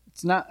spoiler.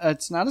 It's not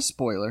a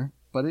spoiler,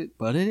 but it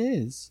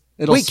is.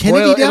 Kennedy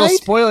died? It'll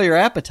spoil your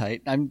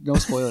appetite. No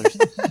spoilers.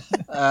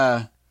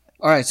 All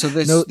right, so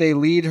they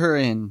lead her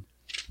in.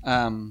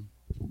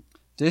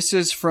 This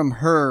is from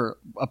her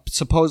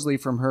supposedly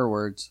from her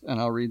words, and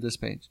I'll read this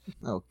page.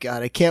 Oh,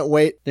 God, I can't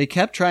wait. They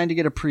kept trying to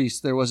get a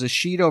priest. There was a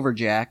sheet over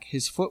Jack.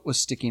 His foot was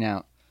sticking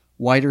out,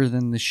 whiter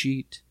than the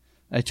sheet.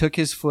 I took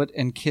his foot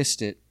and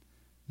kissed it.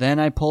 Then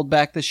I pulled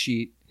back the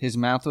sheet. His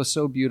mouth was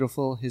so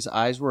beautiful. His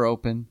eyes were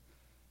open.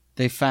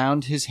 They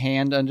found his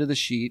hand under the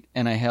sheet,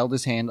 and I held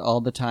his hand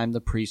all the time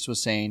the priest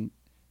was saying,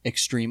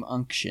 extreme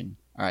unction.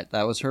 All right,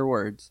 that was her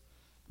words.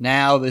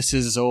 Now this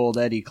is old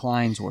Eddie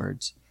Klein's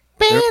words.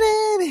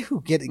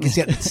 It's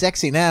getting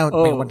sexy now.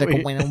 Oh,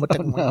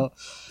 no.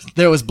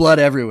 There was blood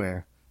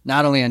everywhere,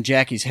 not only on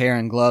Jackie's hair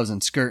and gloves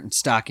and skirt and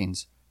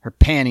stockings. Her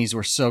panties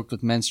were soaked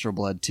with menstrual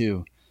blood,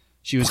 too.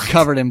 She was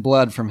covered in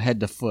blood from head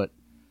to foot.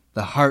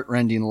 The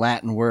heart-rending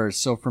Latin words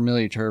so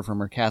familiar to her from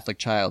her Catholic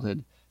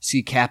childhood,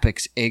 si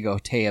capix ego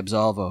te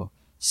absolvo,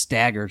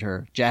 staggered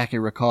her. Jackie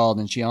recalled,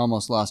 and she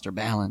almost lost her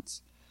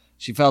balance.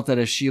 She felt that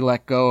if she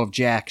let go of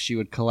Jack, she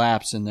would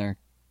collapse in their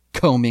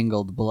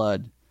commingled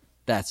blood.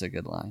 That's a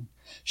good line.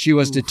 She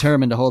was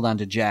determined to hold on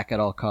to Jack at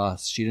all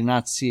costs. She did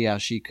not see how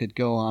she could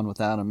go on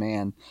without a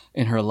man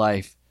in her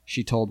life.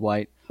 She told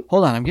White,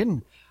 hold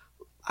on,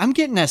 I'm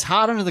getting as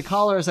hot under the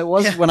collar as I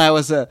was when I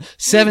was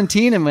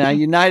 17 in my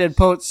United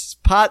Pot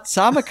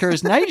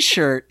Samaker's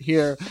nightshirt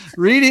here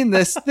reading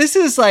this. This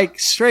is like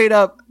straight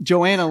up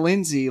Joanna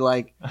Lindsay.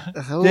 Like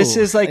this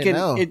is like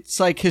it's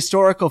like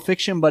historical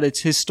fiction, but it's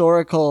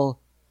historical.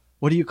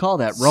 What do you call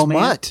that?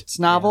 Romance? It's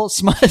novel? Yeah.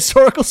 Smut,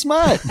 historical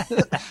smut.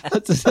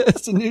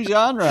 It's a new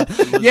genre.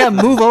 Yeah,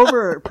 move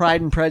over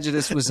Pride and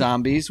Prejudice with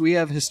zombies. We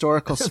have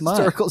historical smut.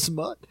 Historical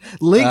smut.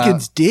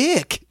 Lincoln's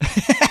dick.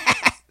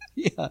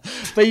 Yeah.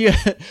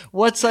 But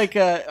what's like,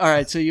 all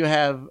right, so you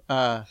have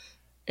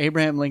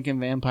Abraham Lincoln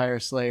Vampire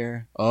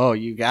Slayer. Oh,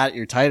 you got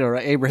your title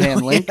right.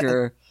 Abraham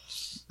Linker.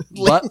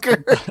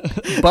 Linker.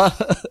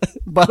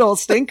 Butthole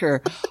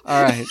Stinker.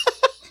 All right.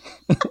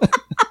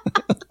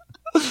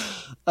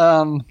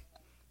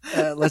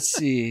 Let's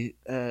see.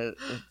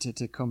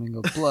 To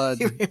commingle blood.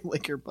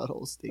 Liquor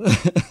butthole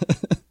stinker.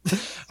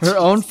 Her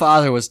own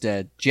father was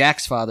dead.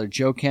 Jack's father,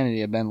 Joe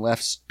Kennedy, had been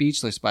left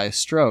speechless by a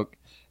stroke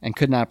and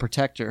could not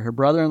protect her. Her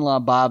brother-in-law,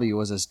 Bobby,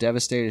 was as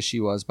devastated as she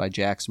was by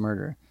Jack's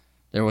murder.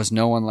 There was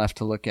no one left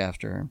to look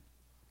after her.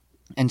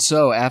 And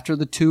so, after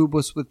the tube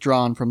was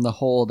withdrawn from the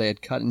hole they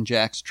had cut in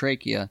Jack's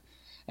trachea,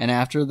 and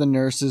after the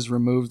nurses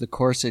removed the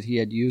corset he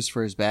had used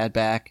for his bad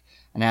back,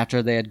 and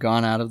after they had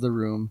gone out of the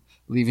room,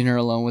 leaving her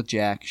alone with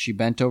Jack, she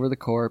bent over the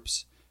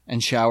corpse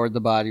and showered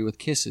the body with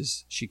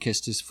kisses. She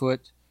kissed his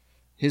foot,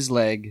 his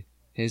leg,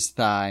 his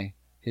thigh,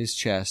 his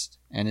chest,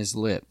 and his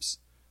lips.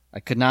 I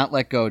could not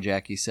let go,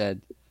 Jackie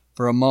said.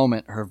 For a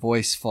moment, her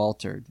voice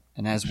faltered,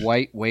 and as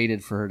White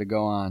waited for her to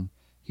go on,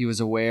 he was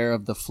aware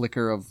of the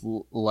flicker of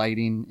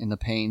lighting in the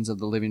panes of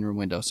the living room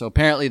window. So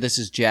apparently this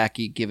is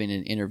Jackie giving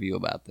an interview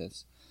about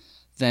this.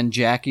 Then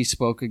Jackie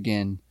spoke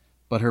again,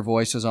 but her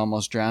voice was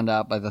almost drowned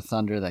out by the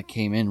thunder that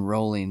came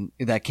rolling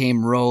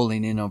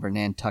in over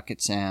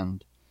Nantucket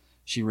Sound.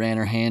 She ran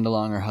her hand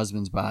along her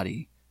husband's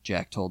body,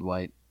 Jack told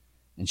White,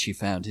 and she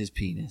found his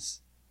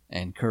penis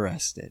and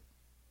caressed it.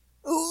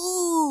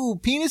 Ooh,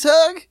 penis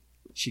hug?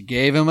 She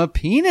gave him a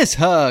penis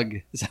hug.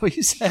 Is that what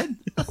you said?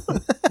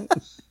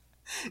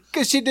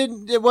 Because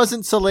it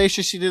wasn't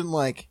salacious. She didn't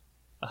like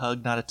a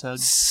hug, not a tug.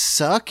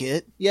 Suck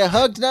it. Yeah,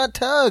 hugs, not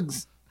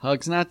tugs.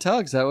 Hugs, not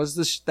tugs. That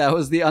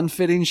was the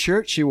unfitting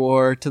shirt she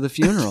wore to the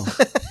funeral.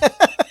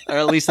 Or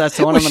at least that's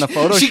the one I'm going to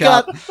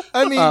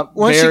Photoshop.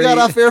 Once she got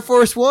off Air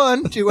Force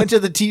One, she went to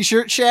the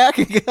T-shirt shack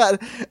and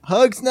got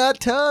hugs,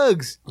 not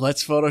tugs.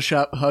 Let's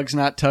Photoshop hugs,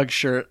 not tugs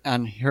shirt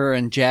on her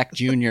and Jack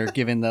Jr.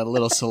 giving the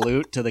little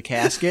salute to the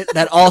casket.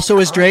 That also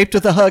is draped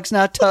with a hugs,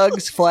 not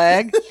tugs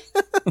flag.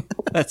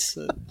 That's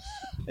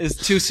is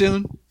too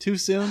soon. Too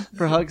soon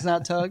for hugs,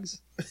 not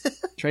tugs.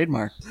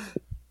 Trademark.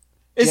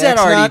 Is Jack's that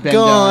already not been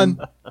gone.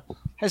 done?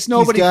 Has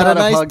nobody He's got thought a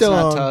of nice hugs, not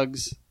dong.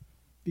 tugs?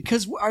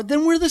 Because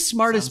then we're the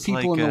smartest Sounds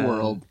people like in the a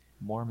world.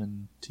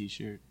 Mormon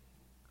T-shirt.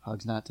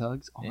 Hugs, not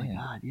tugs. Oh my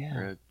God, yeah.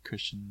 Or a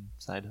Christian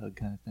side hug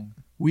kind of thing.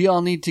 We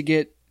all need to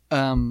get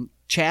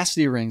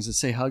chastity rings that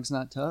say hugs,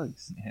 not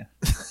tugs. Yeah.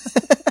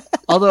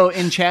 Although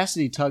in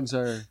chastity, tugs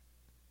are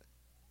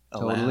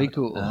totally Allowed.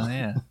 cool. Oh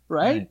yeah.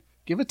 Right?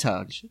 Give a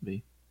tug. It should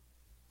be.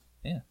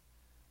 Yeah.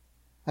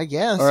 I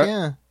guess, Or-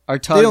 yeah. Our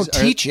tugs They don't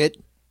teach it.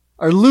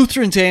 Are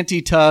Lutherans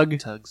anti-tug?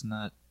 Tugs,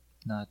 not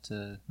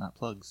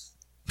plugs.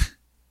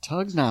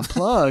 Tugs, not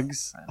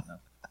plugs. I don't know.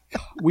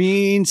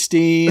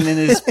 Weinstein and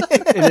his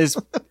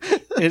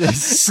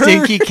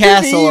stinky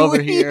castle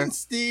over here.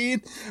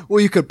 Weinstein.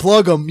 Well, you could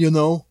plug them, you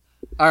know.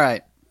 All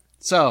right.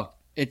 So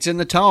it's in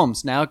the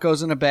tomes. Now it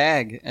goes in a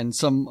bag, and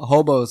some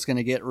hobo's going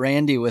to get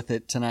randy with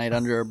it tonight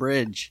under a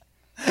bridge.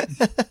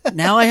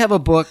 Now I have a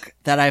book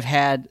that I've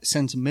had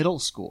since middle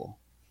school.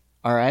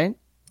 All right?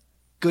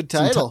 Good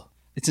title.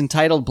 It's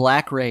entitled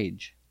Black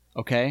Rage.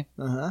 Okay?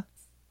 Uh-huh.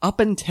 Up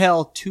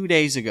until 2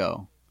 days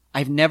ago,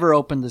 I've never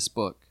opened this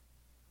book,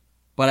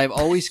 but I've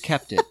always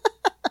kept it,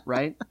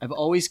 right? I've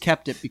always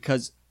kept it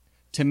because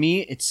to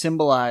me it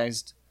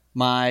symbolized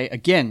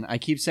again, I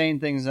keep saying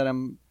things that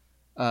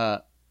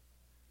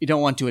you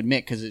don't want to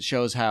admit because it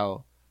shows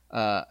how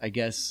I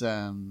guess,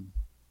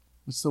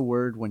 what's the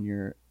word when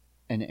you're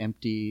an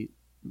empty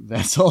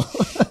vessel?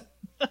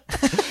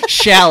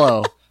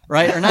 Shallow,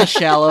 right? Or not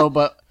shallow,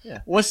 but Yeah.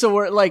 what's the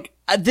word? Like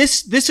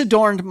this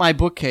adorned my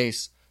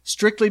bookcase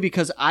strictly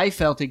because I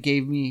felt it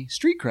gave me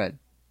street cred.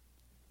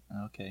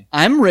 Okay.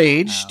 I'm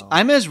raged. Wow.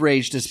 I'm as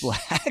raged as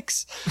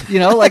blacks.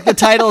 Like the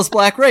title is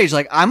Black Rage.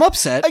 Like I'm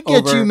upset. I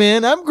get over, you,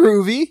 man. I'm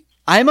groovy.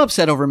 I'm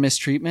upset over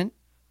mistreatment.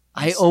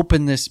 I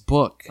open this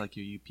book. It's like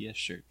your UPS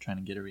shirt trying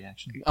to get a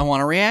reaction. I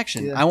want a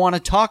reaction. Yeah. I want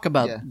to talk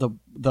about Yeah.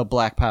 the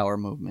Black Power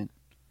movement,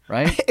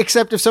 right?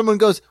 Except if someone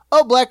goes,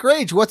 "Oh, Black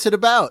Rage, what's it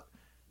about?"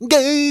 And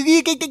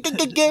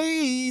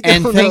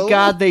And thank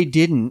God they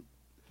didn't,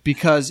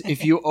 because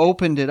if you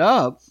opened it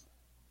up,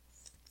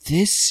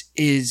 this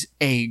is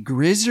a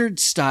Grizzard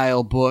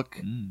style book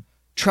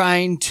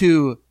trying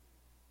to,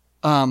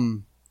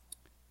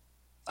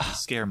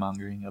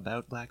 Scaremongering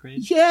about Black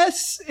Rage.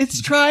 yes,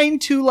 it's trying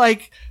to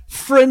like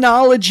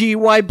phrenology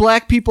why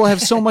black people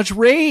have so much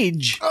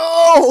rage.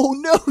 Oh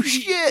no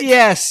shit!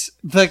 Yes,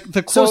 the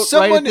So quote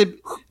someone- right at the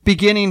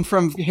beginning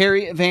from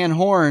Harry Van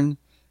Horn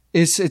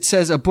is it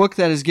says a book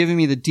that has given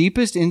me the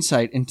deepest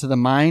insight into the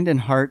mind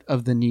and heart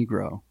of the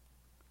Negro.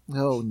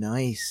 Oh,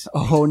 nice.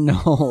 Oh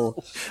no!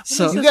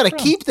 So You got to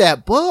keep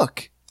that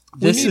book.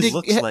 This We need is- It to-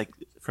 looks like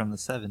from the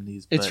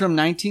 70s. it's but from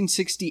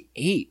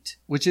 1968,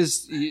 which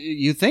is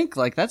you think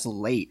like that's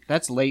late.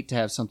 That's late to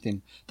have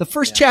something. The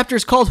first chapter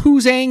is called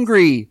 "Who's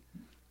Angry."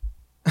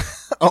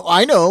 Oh,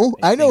 I know.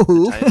 I know think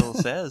who. The title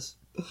says.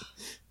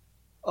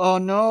 Oh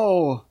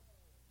no,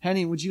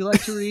 Henny, would you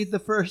like to read the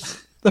first?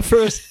 The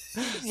first.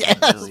 Yes,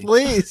 Really?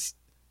 please.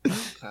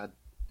 God.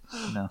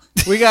 No.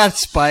 We got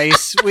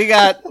spice. We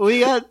got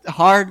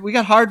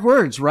hard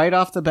words right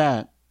off the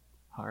bat.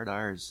 Hard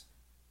R's.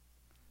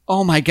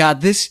 Oh my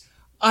god, this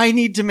I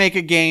need to make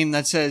a game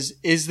that says,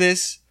 is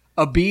this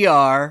a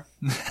BR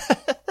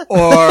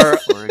or Or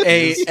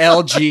a is.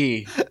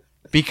 LG?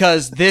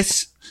 Because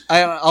this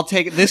I'll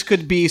take it. This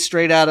could be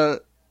straight out of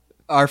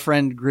our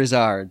friend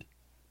Grizzard.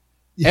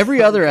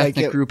 Every other I ethnic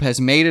get- group has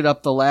made it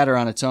up the ladder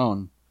on its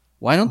own.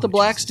 Why don't the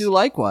blacks Jesus. do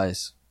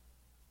likewise?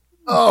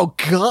 Oh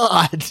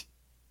God.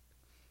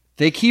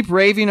 They keep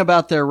raving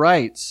about their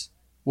rights.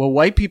 Well,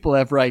 white people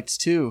have rights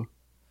too.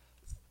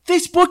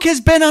 This book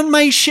has been on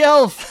my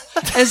shelf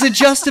as a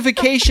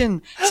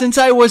justification since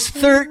I was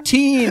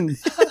 13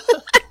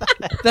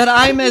 that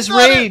I'm as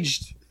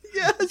raged.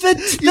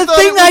 The thought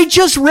thing it was- I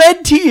just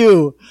read to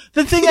you.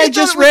 The thing I thought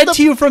just it was read the-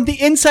 to you from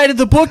the inside of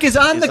the book is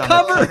on Is the on the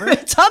cover. cover?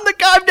 It's on the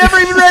cover. I've never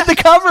even read the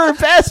cover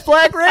past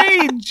Black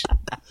Rage.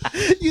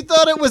 You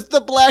thought it was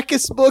the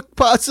blackest book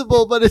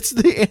possible, but it's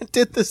the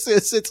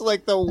antithesis. It's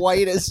like the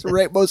whitest,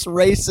 most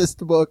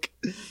racist book.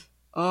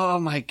 Oh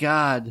my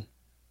God.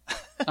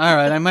 All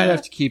right, I might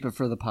have to keep it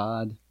for the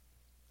pod.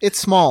 It's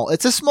small.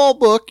 It's a small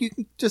book. You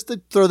can just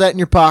throw that in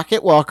your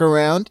pocket, walk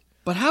around.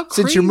 But how Since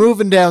crazy. you're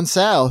moving down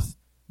south.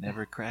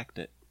 Never cracked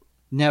it.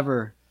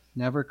 Never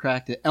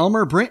cracked it.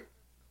 Elmer Brint.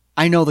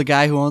 I know the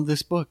guy who owned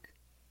this book.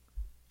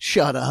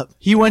 Shut up.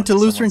 He went to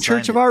Someone Lutheran signed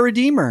Church of it. Our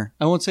Redeemer.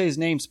 I won't say his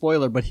name,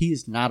 spoiler, but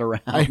he's not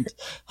around.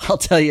 I'll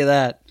tell you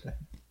that.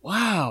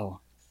 Wow.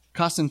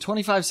 Cost him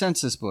 25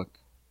 cents this book.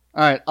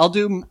 All right, I'll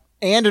do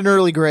And an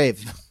early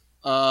grave.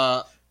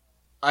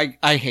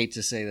 I hate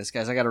to say this,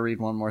 guys. I got to read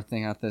one more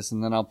thing out this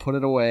and then I'll put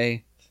it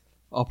away.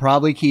 I'll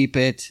probably keep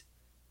it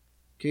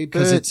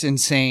because it's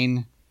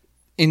insane.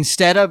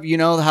 Instead of, you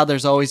know how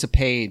there's always a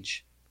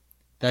page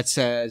that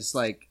says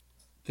like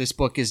this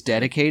book is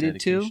dedicated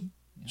Dedication.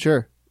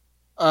 Sure.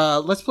 to.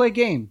 Let's play a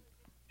game.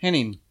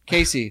 Henning,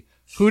 Casey,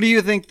 who do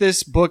you think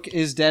this book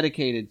is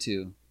dedicated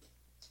to?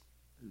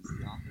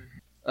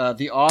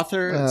 The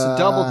author. It's a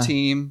double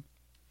team.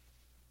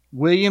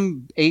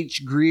 William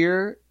H.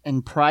 Greer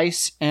and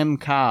Price M.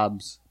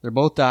 Cobbs. They're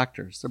both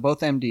doctors. They're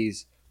both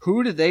MDs.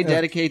 Who did they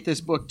dedicate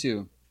this book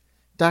to?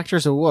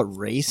 Doctors of what?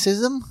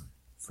 Racism?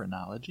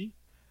 Phrenology.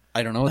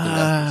 I don't know what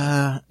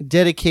they're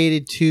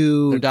Dedicated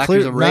to... They're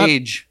Doctors of not-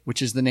 Rage,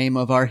 which is the name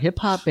of our hip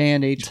hop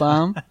band,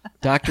 H-Bomb.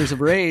 Doctors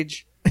of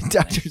Rage.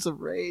 Doctors of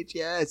Rage,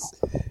 yes.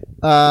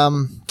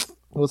 Well,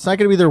 it's not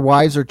going to be their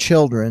wives or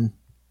children.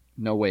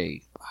 No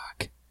way.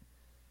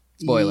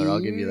 Spoiler, I'll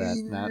give you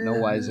that. No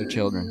wives or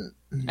children.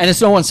 And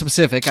it's no one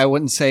specific. I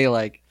wouldn't say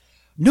like,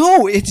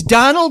 no, it's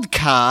Donald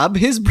Cobb,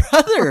 his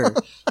brother.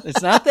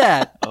 It's not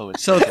that. Oh,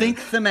 it's So like think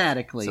it's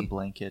thematically. a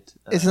blanket.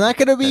 It's not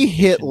going to be dedication.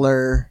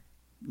 Hitler.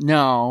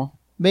 No.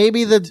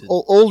 Maybe the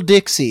old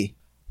Dixie.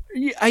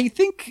 I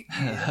think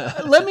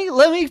let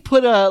me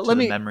put a To let the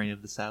me memory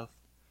of the South.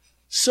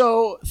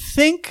 so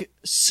think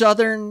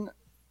southern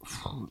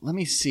let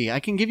me see. I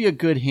can give you a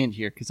good hint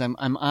here cuz I'm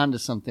onto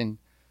something.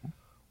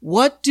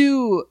 What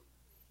do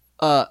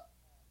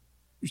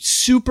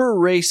super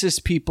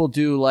racist people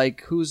do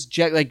like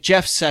like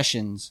Jeff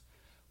Sessions?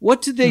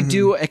 What do they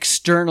do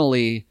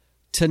externally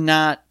to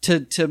not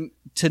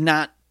to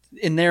not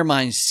in their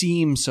minds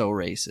seem so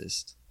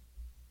racist?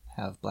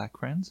 Have black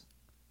friends.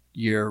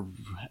 You're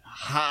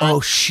hot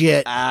Oh,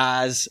 shit.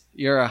 as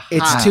you're a hot.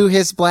 It's to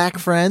his black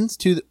friends,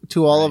 to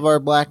all of our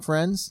black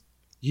friends.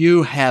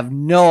 You have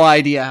no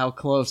idea how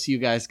close you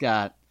guys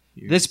got.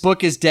 This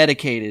book is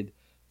dedicated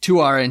to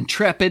our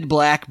intrepid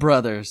black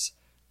brothers.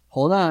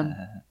 Hold on.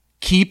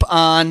 Keep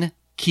on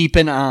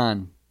keeping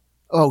on.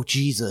 Oh,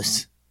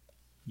 Jesus.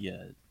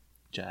 Yeah,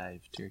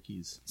 jive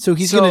turkeys. So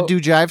he's going to do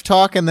jive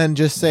talk and then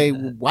just say,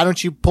 why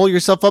don't you pull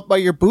yourself up by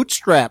your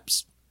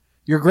bootstraps?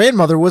 Your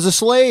grandmother was a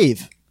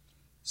slave.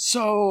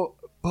 So,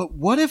 but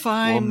what if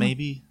I'm... Well,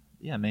 maybe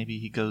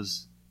he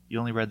goes... You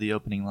only read the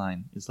opening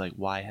line. It's like,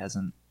 why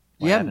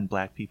haven't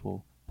black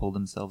people pulled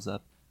themselves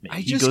up?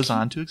 Maybe he goes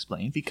on to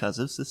explain because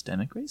of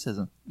systemic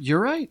racism. You're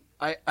right.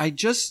 I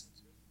just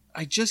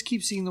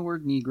keep seeing the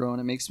word Negro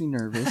and it makes me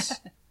nervous.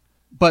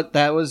 But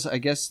that was, I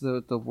guess,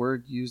 the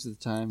word used at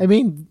the time. I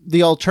mean,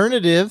 the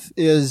alternative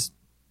is,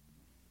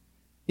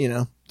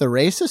 the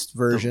racist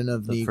version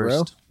of the Negro.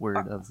 First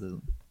word of the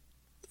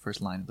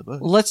first line of the book.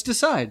 Well, let's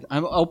decide.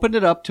 I'm opened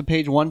it up to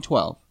page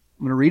 112.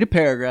 I'm going to read a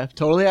paragraph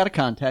totally out of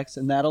context,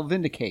 and that'll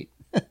vindicate.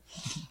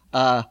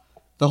 The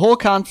whole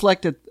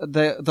conflict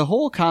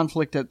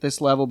at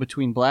this level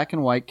between black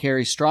and white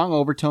carries strong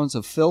overtones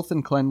of filth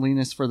and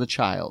cleanliness for the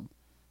child.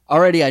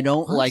 Already, I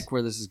don't like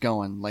where this is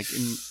going.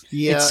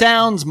 It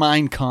sounds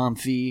Mein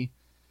Kampf-y.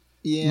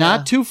 Yeah.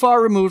 Not too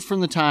far removed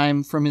from the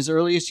time from his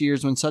earliest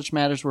years when such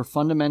matters were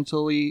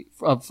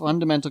of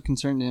fundamental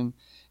concern to him.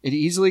 It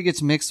easily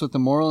gets mixed with the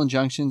moral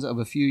injunctions of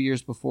a few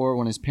years before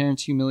when his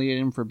parents humiliated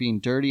him for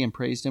being dirty and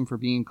praised him for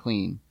being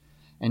clean.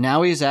 And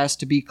now he is asked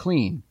to be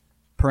clean,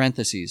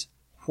 parentheses,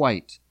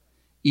 white,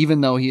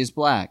 even though he is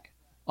black.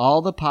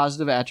 All the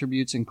positive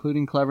attributes,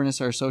 including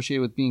cleverness, are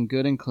associated with being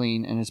good and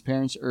clean, and his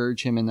parents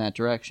urge him in that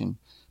direction.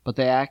 But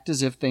they act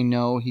as if they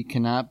know he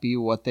cannot be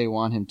what they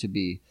want him to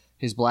be.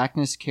 His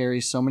blackness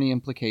carries so many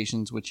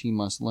implications which he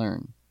must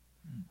learn.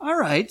 All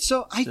right,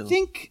 so I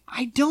think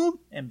I don't...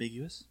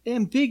 Ambiguous,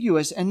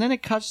 and then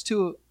it cuts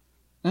to...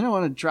 I don't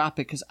want to drop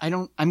it because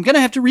I'm going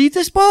to have to read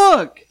this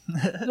book.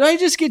 Did I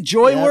just get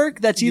joy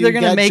work? That's either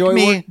going to make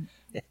me...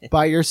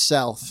 by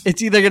yourself.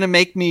 It's either going to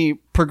make me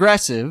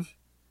progressive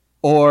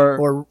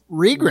or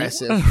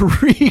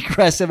regressive.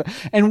 Regressive.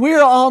 And we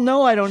all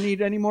know I don't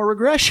need any more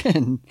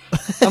regression.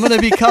 I'm going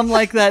to become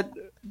like that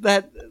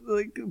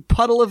like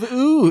puddle of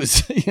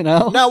ooze,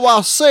 Now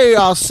I'll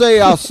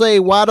say,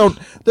 why don't...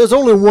 There's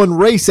only one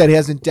race that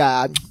hasn't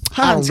died.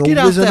 Hans, I don't know, get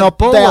out that up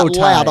bolo that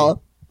tie. ladder.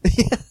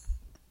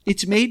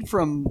 It's made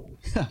from...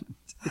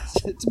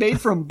 It's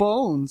made from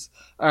bones.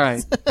 All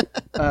right.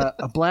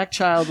 A black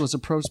child was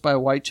approached by a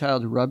white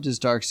child who rubbed his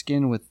dark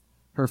skin with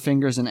her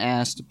fingers and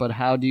asked, "But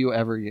how do you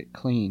ever get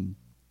clean?"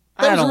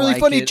 That was a really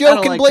funny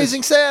joke in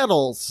Blazing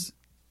Saddles.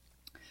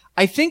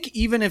 I think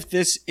even if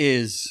this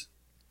is...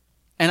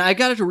 And I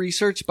got it to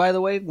research, by the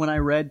way, when I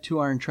read To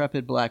Our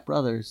Intrepid Black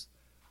Brothers.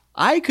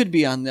 I could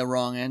be on the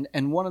wrong end,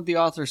 and one of the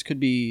authors could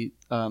be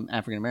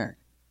African-American.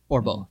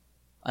 Or both.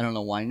 I don't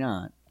know why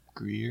not.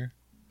 Greer.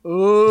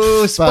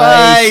 Ooh,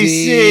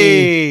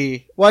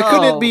 spicy. Why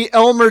couldn't it be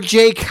Elmer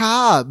J.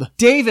 Cobb?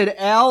 David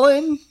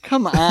Allen?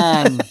 Come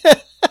on.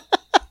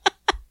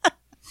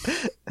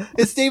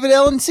 It's David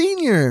Allen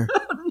Sr.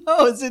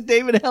 No, is it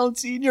David Allen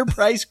Sr.,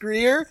 Price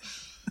Greer?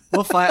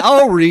 We'll find.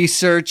 I'll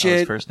research it.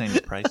 His first name is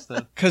Price,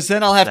 though. Because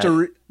then I'll have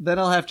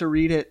to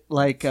read it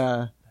like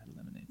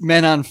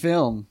Men on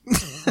Film.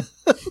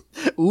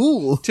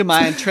 Ooh, To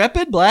My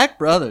Intrepid Black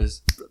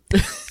Brothers.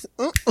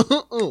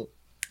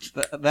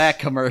 That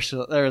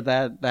commercial or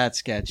that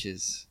sketch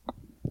is.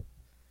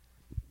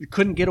 You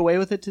couldn't get away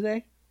with it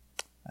today?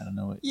 I don't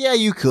know what. Yeah,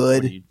 you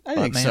could. I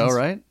think so,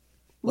 right?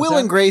 Will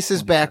and Grace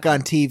is back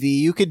on TV.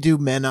 You could do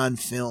Men on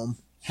Film.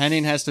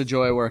 Henning has to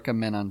joy work on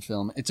Men on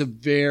Film. It's a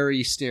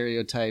very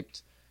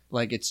stereotyped,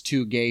 like it's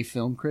two gay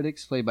film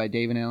critics played by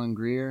David Allen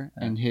Greer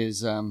and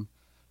his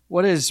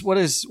what are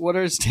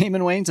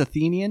Damon Wayans?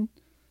 Athenian?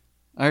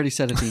 I already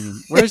said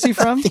Athenian. Where is he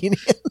from? Athenian.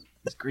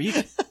 He's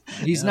Greek.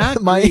 He's not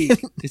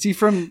Greek. Is he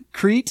from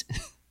Crete?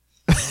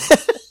 He's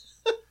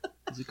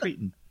a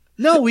Cretan.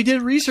 No, we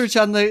did research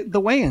on the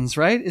Wayans,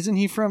 right? Isn't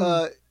he from?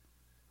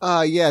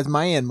 Yeah, it's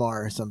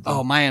Myanmar or something.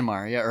 Oh,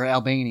 Myanmar, yeah, or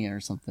Albania or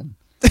something.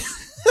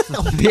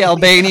 The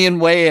Albanian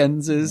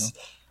Wayans is.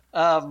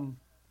 I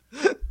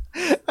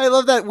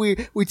love that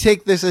we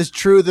take this as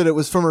true that it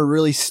was from a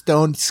really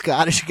stoned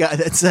Scottish guy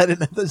that said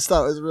it. I just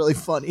thought it was really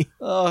funny.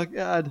 Oh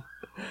God.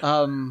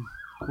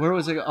 Where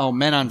was it? Oh,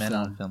 Men on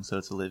Film. So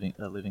it's a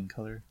living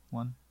color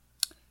one.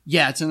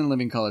 Yeah, it's in a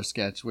living color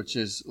sketch, which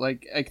is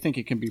like I think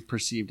it can be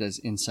perceived as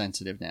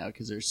insensitive now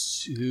because they're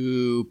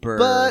super.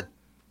 But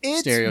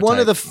it's one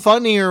of the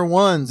funnier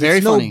ones. Very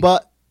funny.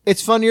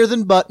 It's funnier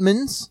than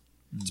Buttman's.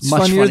 It's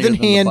much funnier than the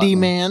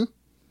Handyman.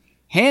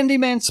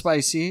 Handyman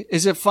spicy.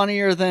 Is it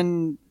funnier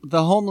than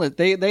the homeless?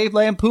 They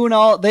lampoon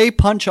they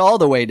punch all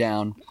the way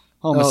down.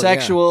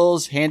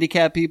 Homosexuals,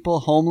 handicapped people,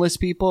 homeless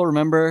people.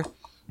 Remember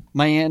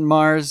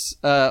Myanmar's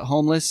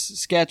homeless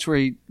sketch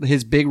where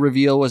his big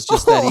reveal was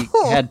just that he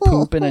had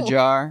poop in a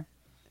jar?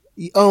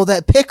 Oh,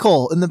 that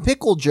pickle in the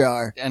pickle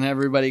jar. And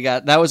everybody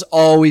that was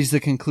always the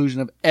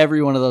conclusion of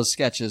every one of those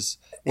sketches.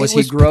 Was It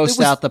was- he grossed it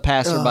was- out the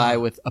passerby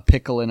with a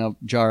pickle in a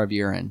jar of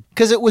urine?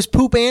 Because it was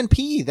poop and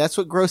pee. That's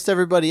what grossed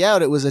everybody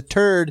out. It was a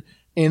turd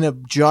in a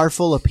jar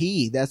full of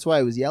pee. That's why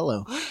it was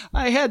yellow.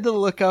 I had to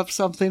look up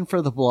something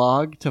for the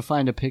blog to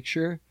find a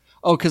picture.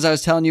 Oh, because I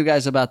was telling you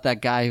guys about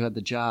that guy who had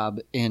the job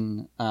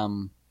in,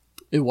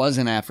 it was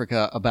in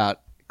Africa,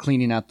 about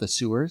cleaning out the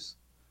sewers,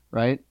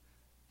 right?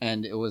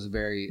 And it was a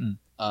very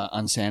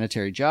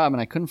unsanitary job,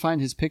 and I couldn't find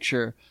his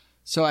picture.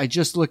 So I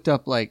just looked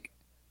up like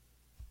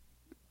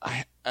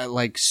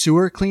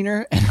sewer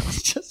cleaner, and it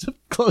was just a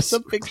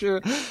close-up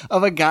picture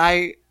of a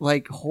guy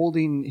like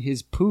holding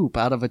his poop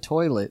out of a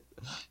toilet.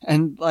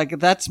 And like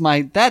that's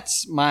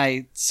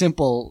my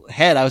simple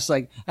head. I was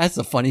like, that's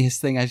the funniest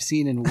thing I've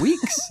seen in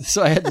weeks.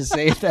 So I had to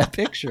save that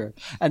picture.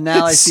 And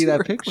now I see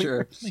that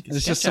picture. Make a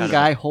It's just sketch out some of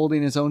guy it.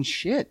 holding his own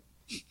shit.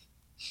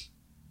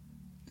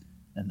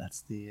 And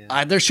that's the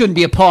There shouldn't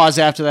be a pause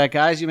after that,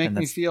 guys. You make And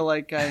me that's- feel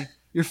like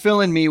you're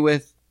filling me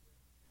with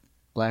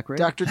Black Ray.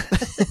 Doctor.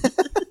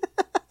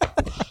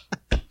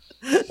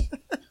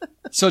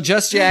 So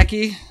just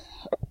Jackie,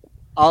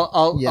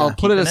 I'll Yeah. I'll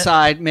put it Keeping it.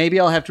 aside. Maybe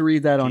I'll have to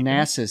read that Keeping it.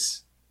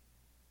 Onassis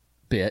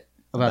bit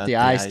about About the the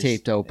eyes eyes,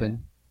 taped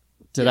open.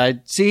 Did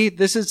I see?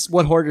 This is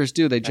what hoarders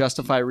do. They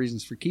justify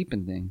reasons for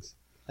keeping things.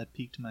 that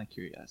piqued my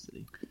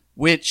curiosity.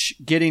 Which,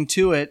 getting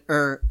to it,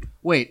 or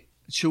wait,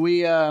 should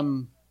we?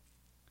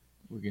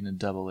 We're gonna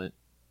double it,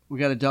 We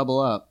got to double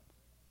up.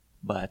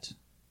 but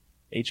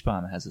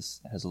H-Bomb has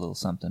a little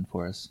something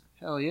for us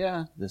Hell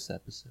yeah! this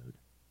episode.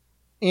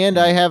 And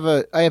I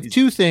have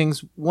two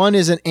things. One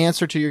is an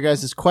answer to your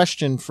guys'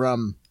 question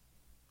from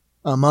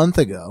a month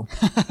ago.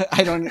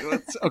 I don't.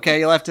 Okay,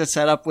 you'll have to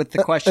set up with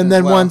the question. And then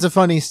as well.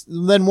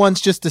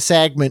 one's just a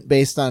segment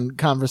based on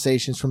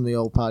conversations from the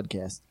old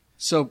podcast.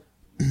 So,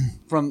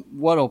 from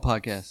what old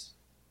podcast?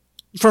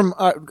 From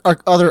our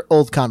other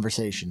old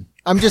conversation.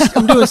 I'm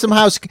doing some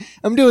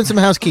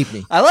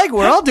housekeeping. I like.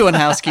 We're all doing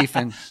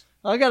housekeeping.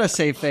 I got a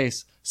safe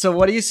face. So,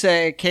 what do you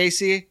say,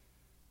 Casey?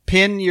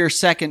 Pin your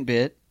second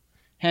bit.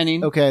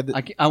 Henning. Okay.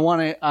 I want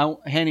to,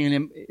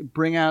 Henning,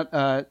 bring out,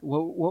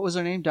 what was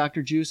her name?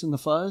 Dr. Juice and the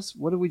Fuzz?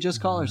 What did we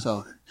just call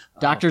ourselves?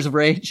 Doctors of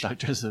Rage?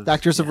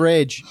 Doctors of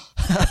Rage.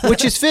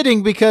 Which is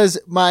fitting because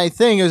my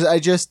thing is I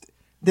just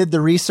did the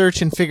research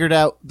and figured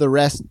out the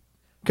rest.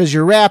 Because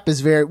your rap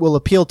will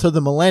appeal to the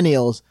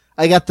millennials.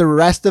 I got the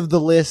rest of the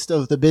list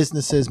of the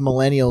businesses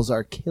millennials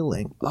are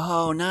killing.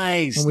 Oh,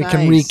 nice. And we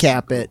can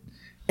recap it.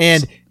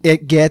 And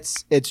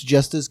it's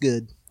just as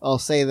good. I'll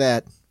say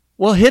that.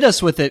 Well, hit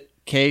us with it,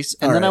 Case.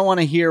 And All then I right. want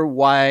to hear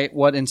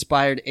what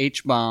inspired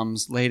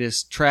H-Bomb's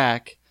latest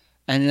track.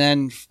 And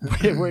then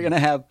we're going to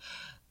have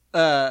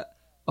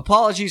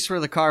apologies for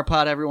the car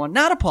pod, everyone.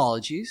 Not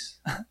apologies.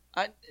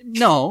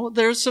 No,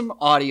 there's some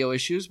audio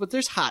issues, but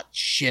there's hot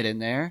shit in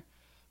there.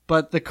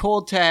 But the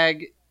cold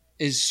tag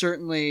is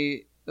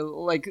certainly,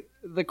 like,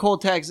 the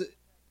cold tags,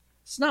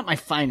 it's not my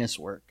finest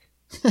work.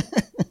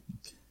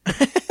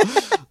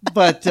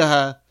 But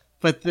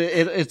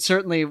it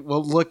certainly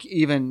will look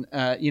even,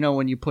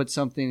 when you put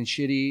something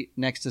shitty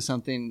next to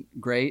something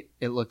great,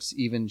 it looks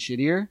even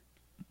shittier.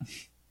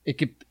 It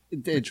could,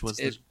 Which was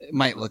it the,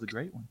 might was look, the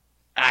great one.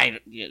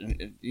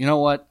 you know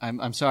what?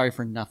 I'm sorry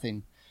for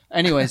nothing.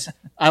 Anyways,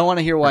 I want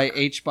to hear why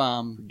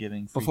H-Bomb,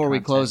 Forgiving free before we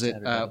content close to it,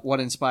 everybody. what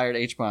inspired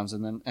H-Bombs,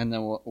 and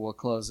then we'll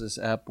close this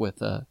up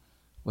with a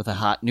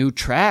hot new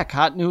track,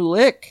 hot new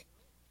lick.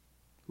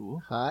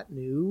 Cool. Hot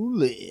new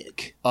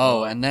lick.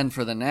 Oh, and then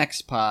for the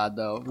next pod,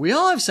 though, we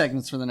all have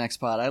segments for the next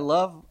pod. I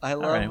love. All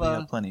right, we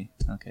got plenty.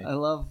 Okay. I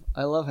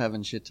love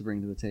having shit to bring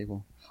to the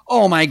table.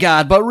 Oh my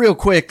god, but real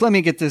quick, let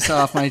me get this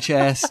off my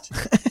chest.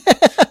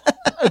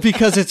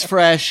 Because it's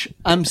fresh.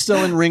 I'm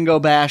still in Ringo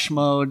Bash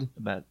mode.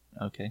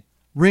 Okay.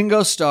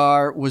 Ringo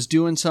Starr was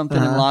doing something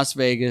in Uh-huh. Las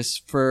Vegas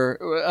for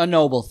a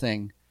noble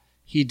thing.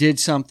 He did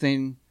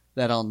something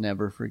that I'll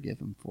never forgive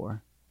him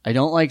for. I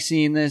don't like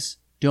seeing this.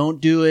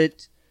 Don't do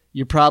it.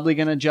 You're probably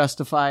going to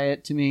justify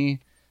it to me.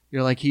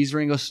 You're like, he's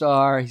Ringo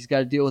Starr. He's got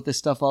to deal with this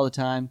stuff all the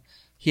time.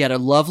 He had a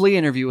lovely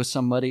interview with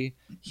somebody.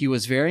 He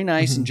was very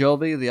nice and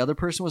jovial. The other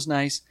person was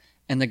nice.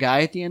 And the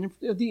guy at the end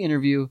of the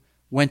interview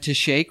went to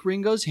shake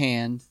Ringo's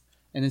hand.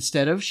 And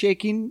instead of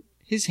shaking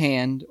his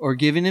hand or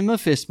giving him a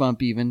fist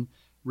bump even,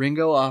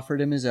 Ringo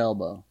offered him his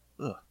elbow.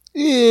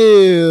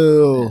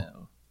 Ew.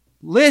 No.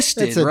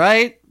 Listed, That's a-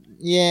 right?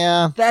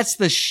 Yeah. That's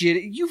the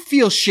shit. You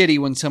feel shitty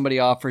when somebody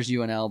offers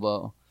you an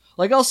elbow.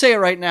 Like, I'll say it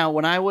right now.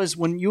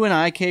 When you and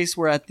I, Case,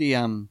 were at the,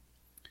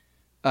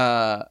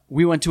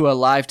 we went to a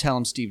live Tell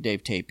 'em Steve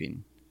Dave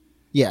taping.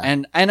 Yeah.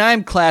 And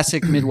I'm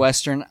classic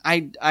Midwestern.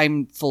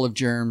 I'm full of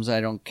germs.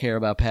 I don't care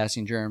about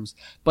passing germs.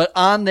 But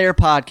on their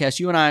podcast,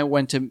 you and I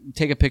went to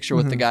take a picture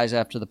with the guys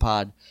after the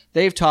pod.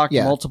 They've talked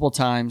Yeah. multiple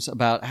times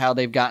about how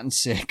they've gotten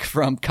sick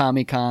from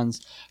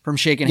Comic-Cons, from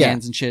shaking Yeah.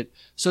 hands and shit.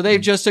 So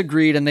they've just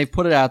agreed and they've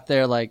put it out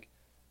there like,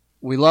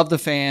 we love the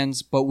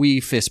fans, but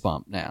we fist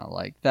bump now.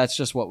 Like, that's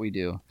just what we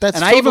do. That's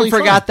and I even totally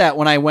forgot fine. that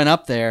when I went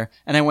up there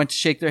and I went to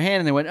shake their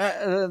hand and they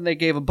went, they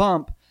gave a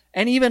bump.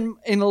 And even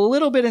in a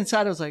little bit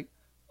inside, I was like,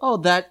 oh,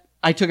 that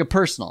I took it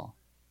personal.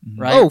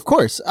 right? Oh, of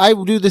course. I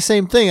would do the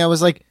same thing. I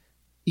was like,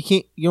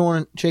 you don't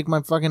want to shake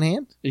my fucking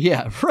hand?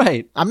 Yeah,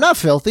 right. I'm not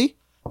filthy.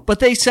 But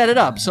they set it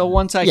up. So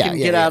once I Yeah, can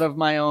yeah, get yeah. out of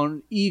my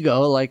own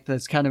ego, like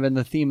that's kind of in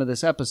the theme of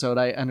this episode,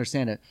 I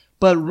understand it.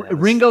 But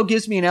Ringo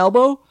gives me an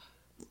elbow,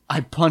 I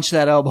punch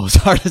that elbow as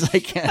hard as I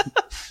can.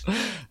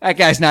 That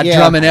guy's not Yeah.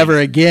 drumming ever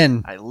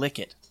again. I lick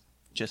it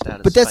just out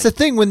of But that's the spite.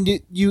 thing, when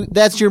you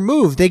that's your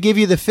move. They give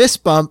you the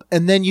fist bump,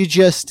 and then you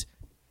just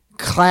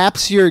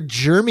claps your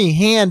germy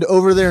hand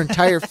over their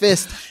entire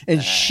fist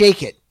and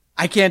shake it.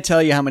 I can't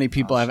tell you how many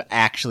people have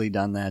actually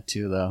done that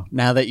too, though.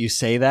 Now that you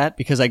say that,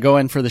 because I go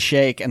in for the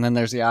shake and then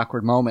there's the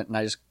awkward moment and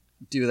I just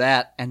do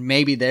that, and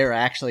maybe they're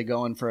actually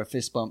going for a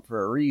fist bump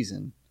for a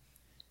reason.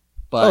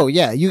 But, Oh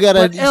yeah, you gotta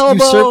but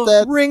elbow, usurp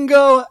that.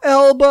 Ringo,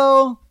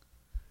 elbow.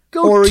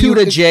 Go Or toot you a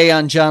could- J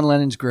on John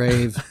Lennon's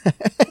grave.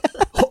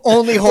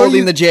 Only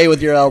holding the J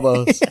with your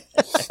elbows.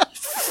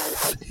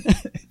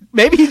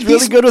 Maybe he's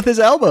really good with his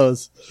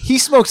elbows. He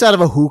smokes out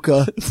of a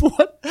hookah.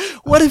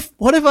 What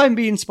if I'm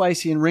being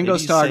spicy and Ringo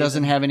Maybe Starr say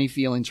doesn't that. have any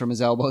feelings from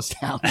his elbows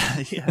down?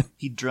 Yeah,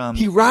 he drummed.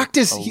 He rocked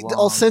for a all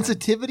long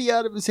sensitivity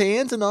out of his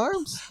hands and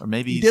arms. time. Or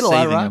maybe He he's did a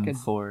lot of saving rocking. him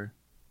for,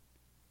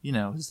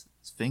 his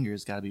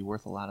fingers got to be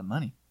worth a lot of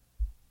money.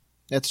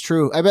 That's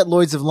true. I bet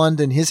Lloyd's of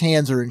London, his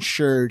hands are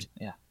insured.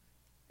 Yeah.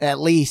 At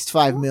least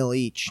 5 mil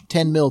each.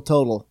 10 mil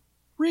total.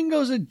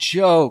 Ringo's a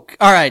joke.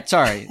 All right,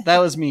 sorry. That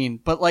was mean.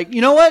 But like, you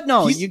know what?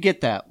 No, He's- you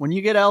get that. When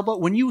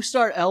you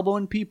start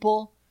elbowing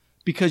people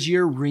because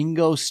you're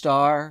Ringo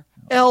Starr,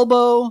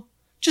 elbow,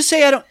 just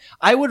say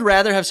I would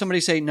rather have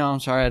somebody say, "No, I'm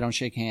sorry, I don't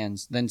shake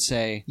hands," than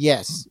say,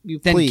 Yes. You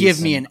then please. give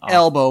me an Offer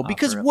elbow up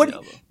because the what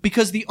elbow.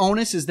 because the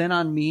onus is then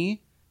on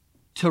me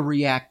to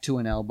react to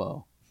an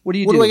elbow. What do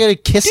you What do? do I gotta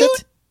kiss Dude.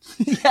 it?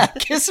 Yeah,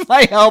 kiss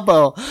my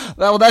elbow.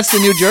 Well, that's the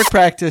new jerk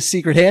practice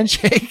secret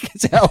handshake.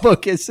 It's elbow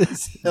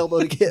kisses.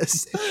 Elbow to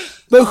kiss.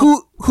 But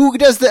who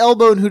does the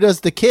elbow and who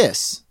does the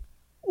kiss?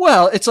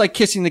 Well, it's like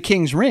kissing the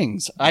king's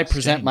rings. I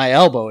present my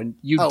elbow, and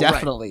you Oh, right.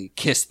 definitely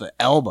kiss the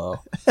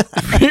elbow.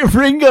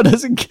 Ringo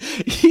doesn't.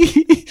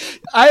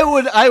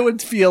 I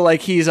would feel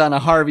like he's on a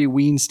Harvey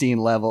Weinstein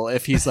level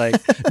if he's like,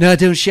 "No,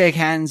 don't shake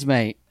hands,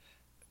 mate.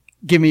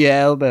 Give me your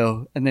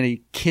elbow," and then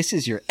he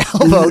kisses your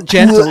elbow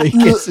gently.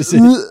 Kisses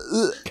it.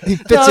 He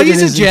fits No, it in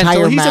he's a his gentle.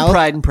 entire He's mouth. a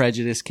Pride and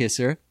Prejudice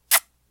kisser.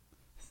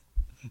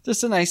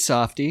 Just a nice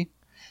softie.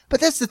 But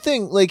that's the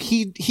thing. Like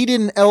he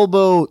didn't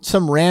elbow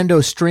some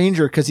rando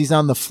stranger because he's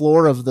on the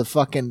floor of the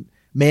fucking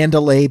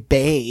Mandalay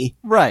Bay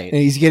Right.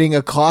 and he's getting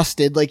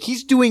accosted. Like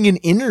he's doing an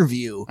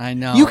interview. I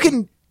know. You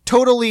can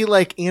totally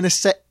like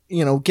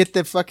get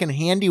the fucking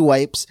handy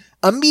wipes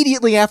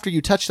immediately after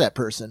you touch that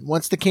person.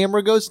 Once the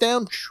camera goes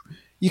down,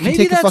 you can Maybe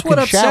take a that's fucking what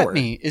upset shower.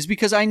 me is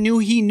because I knew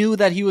he knew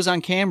that he was on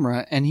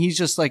camera and he's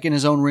just like in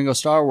his own Ringo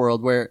Starr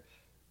world where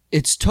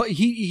it's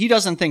he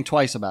doesn't think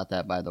twice about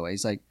that. By the way,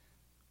 he's like,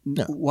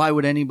 No. why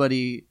would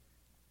anybody?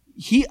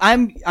 He's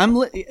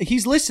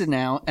listed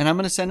now, and I'm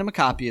going to send him a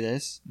copy of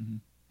this,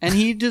 and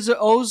he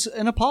owes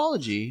an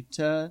apology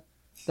to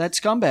that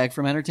scumbag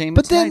from Entertainment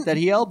But then Tonight that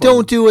he elbowed.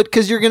 don't do it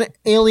because you're going to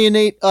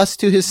alienate us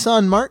to his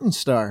son, Martin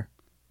Starr.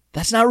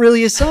 That's not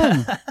really his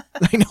son.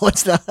 I know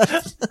it's not.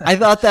 I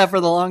thought that for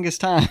the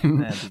longest time,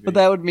 That'd be great. but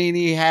that would mean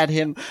he had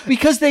him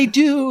because they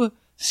do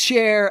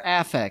share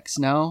affects.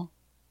 No,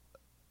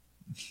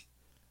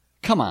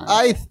 come on.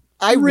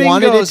 I Ringo's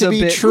wanted it to a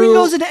be bit- true.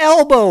 Ringo's an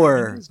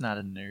elbower. He's not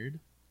a nerd.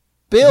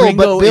 Bill, Ringo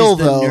but Bill is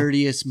the though.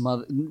 nerdiest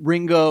mother.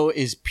 Ringo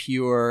is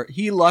pure.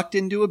 He lucked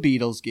into a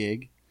Beatles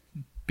gig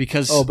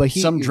because but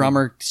some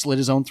drummer slit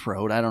his own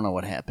throat. I don't know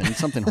what happened.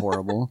 Something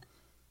horrible.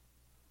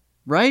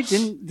 Right?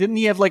 Didn't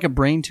he have like a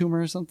brain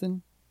tumor or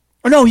something?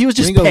 Or no, he was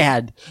just Ringo-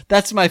 bad.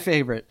 That's my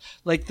favorite.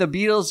 Like the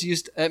Beatles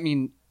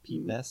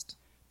Pete Best.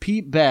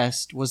 Pete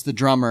Best was the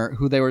drummer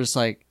who they were just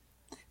like,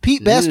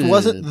 Pete Best Ugh.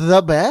 wasn't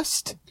the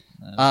best.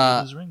 It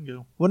was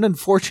Ringo. What an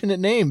unfortunate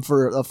name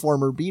for a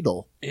former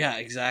Beatle. yeah,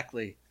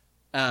 exactly.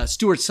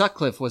 Stuart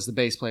Sutcliffe was the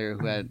bass player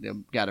who had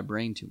got a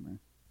brain tumor,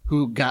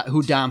 who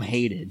Dom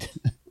hated.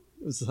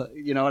 It was,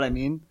 you know what I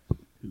mean?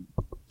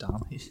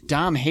 Dom.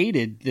 Dom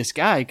hated this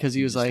guy because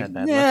he was just like, had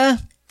bad "Yeah,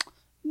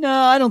 no,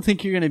 I don't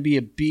think you're gonna be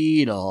a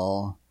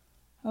Beatle.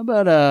 How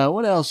about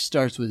what else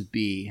starts with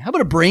B? How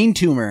about a brain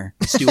tumor,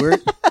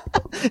 Stuart?"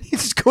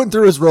 He's just going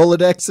through his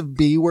Rolodex of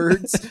B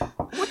words.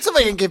 What's if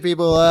I can give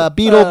people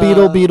beetle?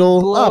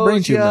 Oh,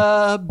 brain tumor.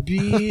 Blowja,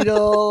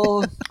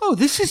 Beetle. Oh,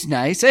 this is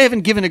nice. I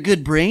haven't given a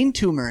good brain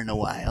tumor in a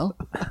while.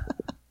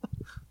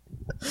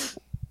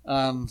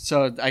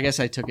 So I guess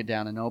I took it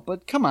down a note.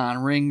 But come on,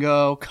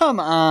 Ringo. Come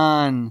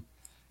on.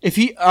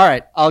 All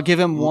right, I'll give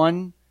him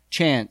one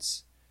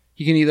chance.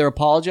 He can either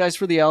apologize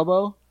for the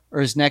elbow,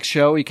 or his next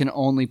show he can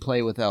only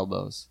play with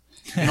elbows.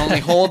 He can only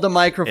hold the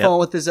microphone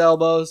with his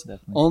elbows.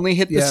 Definitely. Only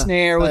hit the Yeah,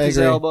 snare with I his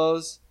agree.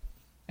 elbows.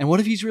 And what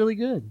if he's really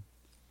good?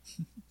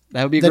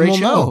 That would be a Then great we'll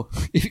show. know.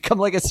 You become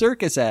like a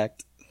circus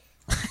act.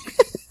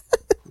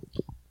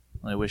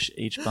 I wish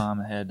H-Bomb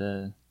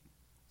had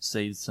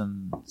saved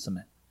some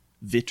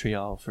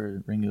vitriol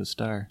for Ringo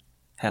Starr.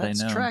 Had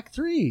That's I known. track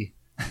 3.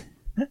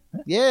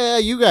 Yeah,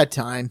 you got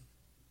time.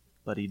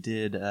 but he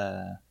did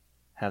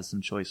have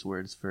some choice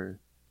words for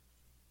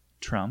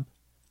Trump.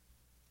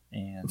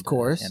 And, Of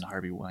course. And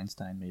Harvey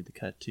Weinstein made the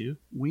cut too.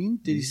 Did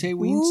he say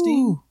Weinstein?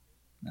 Ooh.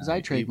 Because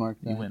I trademarked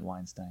He that. went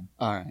Weinstein.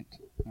 All right.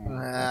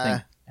 I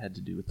think it had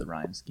to do with the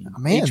rhyme scheme.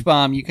 Man,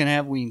 H-bomb, you can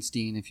have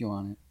Weinstein if you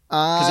want it.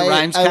 Because it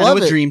rhymes I kind of love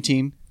with it. Dream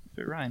Team. If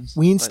it rhymes.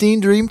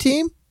 Weinstein Dream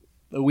Team?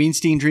 The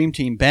Weinstein Dream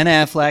Team. Ben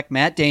Affleck,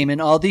 Matt Damon,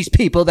 all these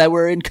people that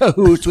were in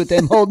cahoots with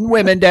them holding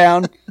women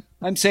down.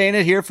 I'm saying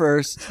it here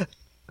first.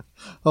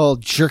 Oh,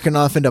 jerking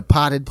off into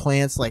potted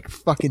plants like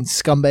fucking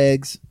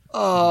scumbags.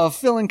 Oh,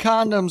 filling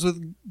condoms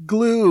with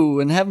glue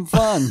and having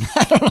fun.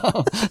 I don't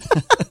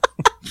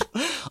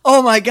know.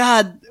 Oh my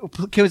God.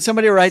 Can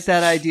somebody write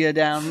that idea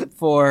down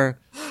for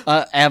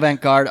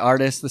avant-garde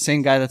artist, the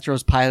same guy that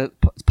throws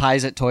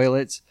pies at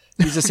toilets?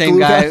 He's the same Glue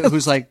guy guns.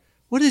 who's like,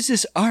 what is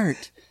this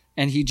art?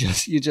 And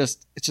it's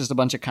just a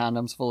bunch of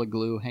condoms full of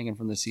glue hanging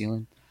from the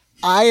ceiling.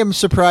 I am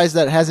surprised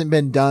that hasn't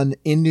been done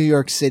in New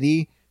York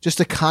City. Just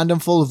a condom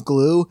full of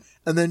glue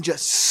and then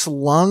just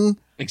slung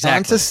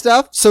onto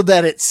stuff so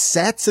that it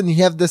sets and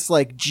you have this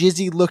like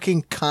jizzy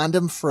looking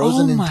condom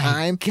frozen in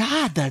time.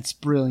 God, that's The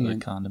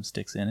brilliant. condom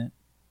sticks in it.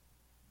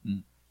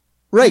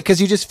 Right,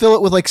 because you just fill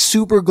it with like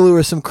super glue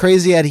or some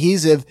crazy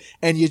adhesive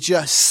and you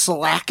just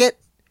slack it.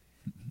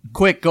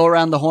 Quick, go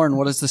around the horn.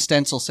 What does the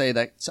stencil say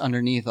that's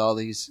underneath all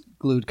these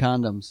glued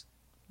condoms?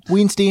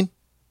 Weinstein.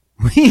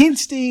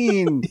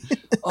 Weinstein.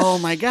 Oh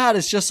my God,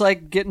 it's just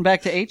like getting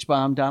back to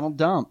H-bomb, Donald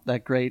Dump,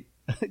 that great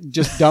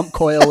just dump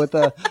coil with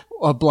a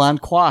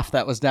blonde coif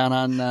that was down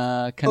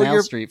on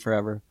Canal Street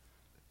forever.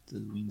 The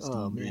Weinstein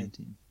Oh, Dream man.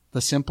 Team.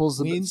 The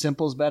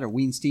simple's better.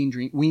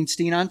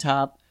 Weinstein on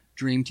top,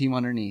 Dream Team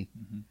underneath.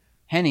 Mm-hmm.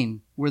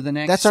 Henning, we're the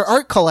next. That's our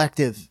art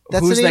collective.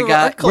 That's Who's the name that of our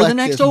guy? art We're the collective.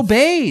 next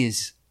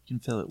Obeys. You can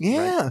fill it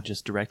Yeah.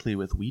 just directly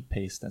with wheat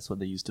paste. That's what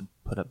they used to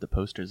put up the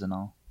posters and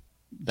all.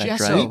 That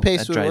Gesso. Wheat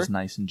paste that would dries work.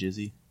 nice and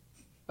jizzy.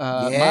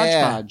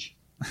 Yeah. Mod Podge.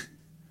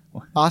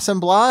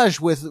 Assemblage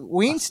with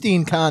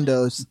Weinstein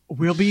condos.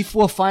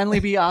 We'll finally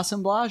be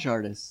assemblage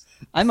artists.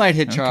 I might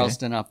hit Okay.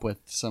 Charleston up with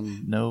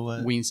some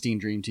No, Weinstein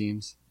Dream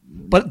Teams.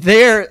 But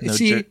there,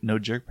 no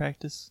jerk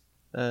practice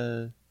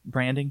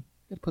branding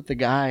put the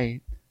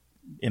guy.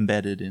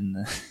 embedded in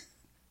the.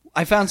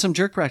 I found some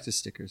jerk practice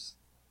stickers.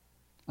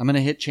 I'm going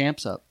to hit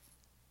Champs up.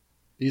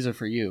 These are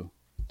for you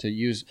to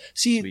use.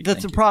 See, Sweet, the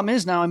thank you. problem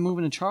is now I'm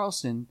moving to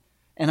Charleston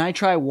and I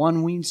try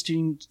one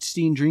Weinstein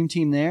Dream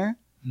Team there.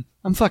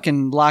 I'm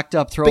fucking locked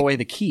up, throw away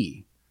the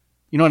key.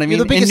 You know what I mean?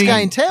 You're the biggest In New- guy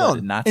in But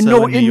town. not In, so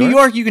no, in New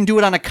York, you can do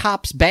it on a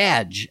cop's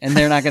badge, and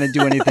they're not going to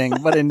do anything.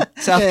 But in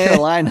South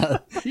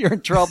Carolina, you're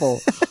in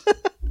trouble.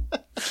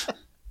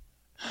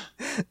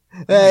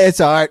 Hey, it's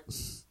art.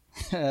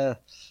 Yeah,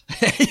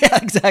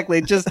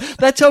 exactly. Just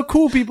that's how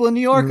cool people in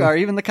New York are.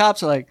 Even the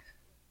cops are like,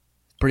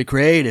 pretty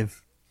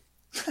creative.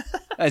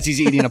 As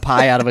he's eating a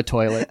pie out of a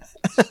toilet.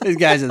 These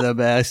guys are the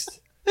best.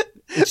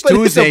 It's But it's a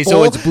Tuesday, so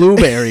bowl. it's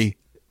blueberry.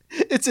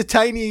 It's a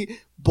tiny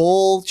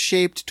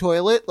bowl-shaped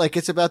toilet, like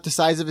it's about the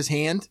size of his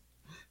hand.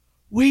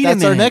 Wait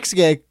That's a our minute. next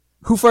gig.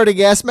 Who farted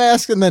gas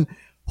mask and then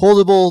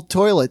holdable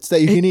toilets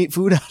that you can eat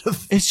food out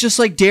of. It's just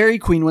like Dairy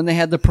Queen when they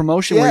had the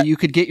promotion Yeah. where you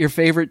could get your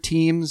favorite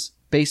team's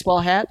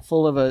baseball hat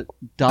full of a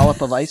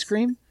dollop of ice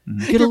cream.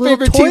 Get a Your little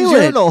favorite team's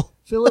toilet. urinal.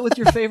 Fill it with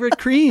your favorite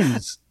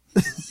creams.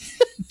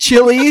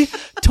 Chili,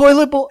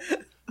 toilet bowl.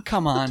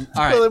 Come on.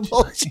 All right. Toilet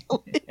bowl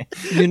chili.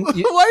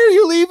 You- Why are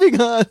you leaving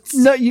us?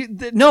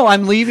 No,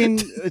 I'm leaving.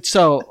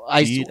 So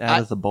Do you eat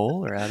out of the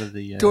bowl or out of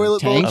the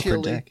Toilet bowl upper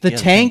chili. deck? the Yeah,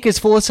 tank is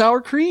full of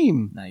sour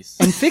cream Nice.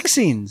 and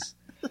fixings.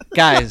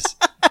 Guys,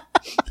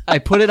 I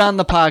put it on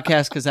the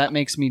podcast because that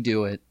makes me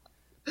do it.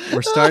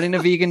 We're starting a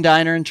vegan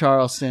diner in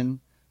Charleston.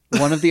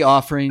 One of the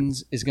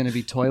offerings is going to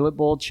be toilet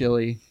bowl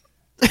chili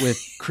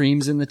with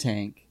creams in the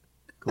tank.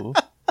 Cool.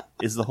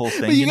 Is the whole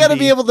thing? But you gonna gotta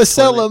be able to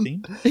sell toilet 'em.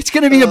 themed? It's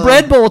going to be a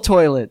bread bowl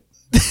toilet.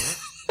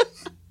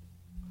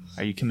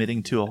 Are you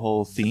committing to a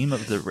whole theme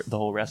of the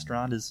whole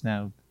restaurant is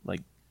now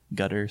like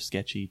gutter,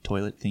 sketchy,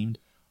 toilet themed?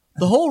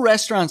 The whole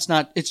restaurant's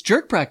not, it's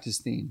jerk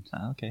practice themed.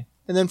 Ah, okay.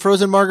 And then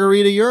frozen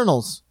margarita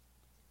urinals.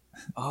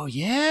 Oh,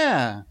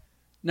 yeah.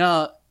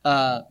 No,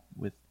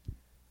 With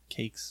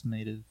cakes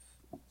made of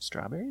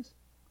strawberries?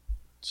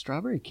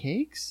 strawberry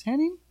cakes,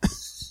 Henning?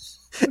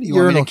 What do you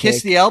want me Urinal to kiss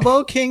cake. the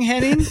elbow, King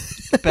Henning?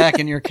 Back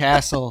in your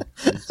castle.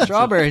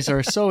 Strawberries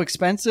are so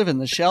expensive and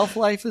the shelf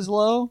life is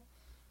low.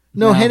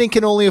 No, Wow. Henning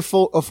can only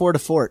afford a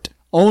fort.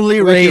 Only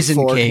Wreck your raisin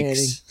fork,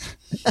 cakes.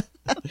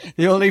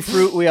 The only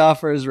fruit we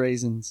offer is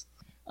raisins.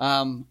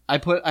 I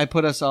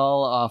put us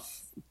all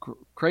off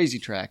crazy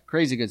track,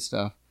 crazy good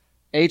stuff.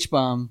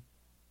 H-bomb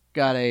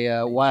got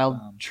a wild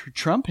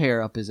Trump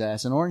hair up his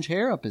ass, an orange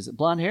hair up his,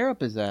 blonde hair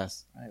up his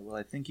ass. All right. Well,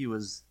 I think he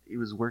was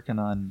working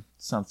on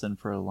something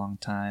for a long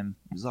time.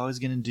 He was always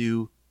going to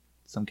do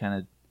some kind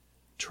of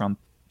Trump,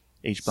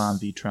 H-bomb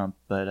v Trump,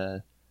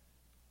 but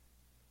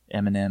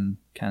Eminem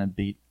kind of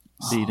beat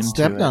him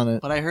Stepped to on it.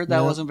 But I heard that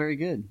Yeah. wasn't very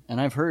good, and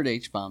I've heard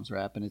H-bomb's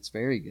rap, and it's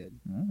very good.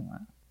 Oh, wow.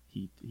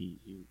 He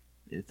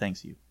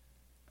thanks you.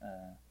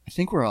 I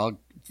think we're all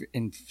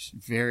in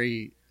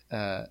very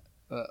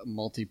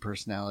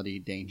multi-personality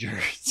danger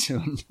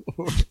soon.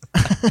 I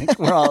think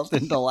we're all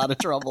into a lot of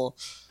trouble.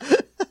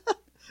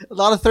 A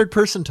lot of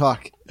third-person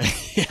talk.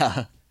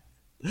 Yeah.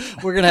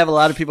 We're going to have a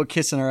lot of people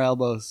kissing our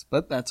elbows,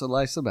 but that's what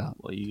life's about.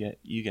 Well,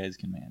 you guys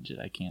can manage it.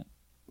 I can't.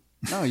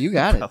 No, you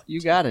got it.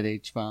 You got it,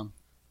 H-Bomb.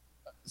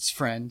 It's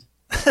friend.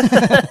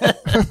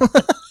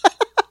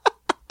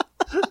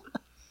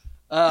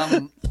 All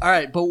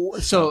right,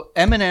 but so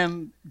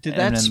Eminem, did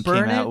that Eminem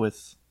spurn came it? out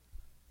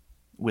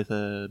with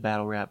a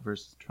battle rap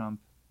versus Trump,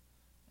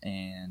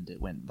 and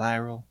it went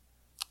viral,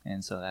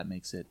 and so that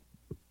makes it.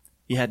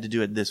 He had to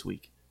do it this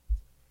week,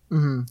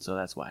 so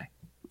that's why.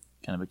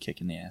 Kind of a kick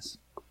in the ass.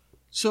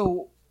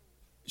 So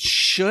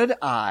should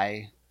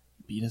I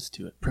Beat us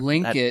to it.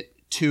 link That- it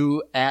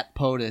to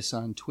 @POTUS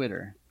on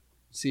Twitter?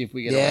 See if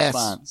we get Yes. a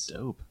response.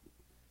 Dope.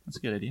 That's a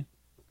good idea.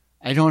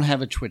 I don't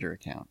have a Twitter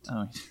account.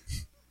 Oh,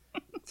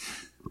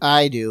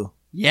 I do.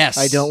 Yes.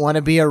 I don't want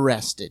to be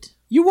arrested.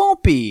 You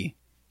won't be.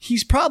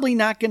 He's probably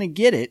not going to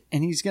get it,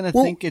 and he's going to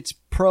Well- think it's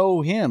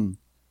pro him.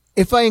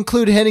 If I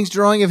include Henning's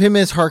drawing of him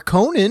as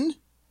Harkonnen,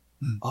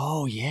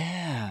 Oh,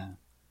 yeah.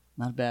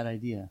 Not a bad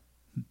idea.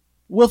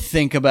 We'll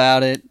think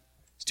about it.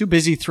 He's too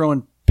busy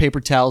throwing paper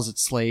towels at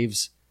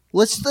slaves.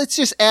 let's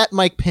just at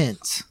Mike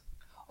Pence,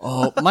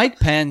 Oh, Mike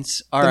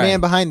Pence. All the right. man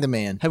behind the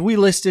man. Have we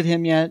listed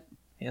him yet?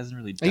 he hasn't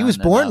really. Done He was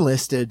born enough.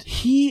 listed.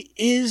 He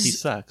is He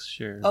sucks,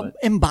 sure. But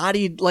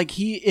embodied. Like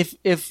if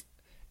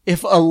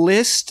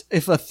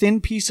a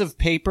thin piece of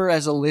paper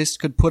as a list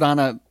could put on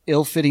a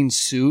ill-fitting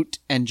suit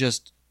and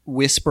just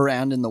wisp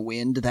around in the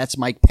wind, that's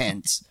Mike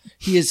Pence.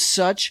 He is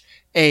such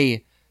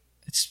a.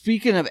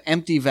 Speaking of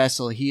empty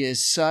vessel, he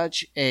is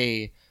such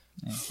a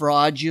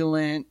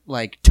fraudulent,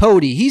 like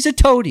toady. He's a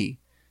toady.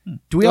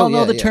 Do we Oh, all know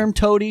yeah, the yeah. term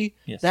toady?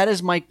 Yes. That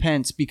is Mike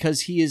Pence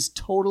because he is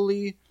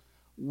totally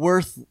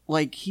worth,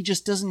 like, he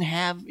just doesn't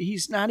have,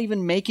 he's not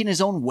even making his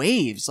own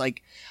waves.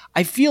 Like,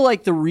 I feel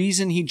like the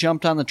reason he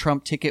jumped on the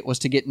Trump ticket was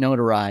to get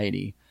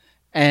notoriety.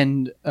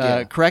 And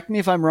Yeah. correct me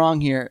if I'm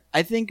wrong here.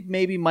 I think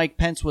maybe Mike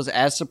Pence was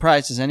as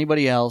surprised as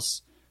anybody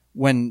else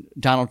when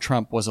Donald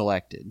Trump was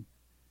elected.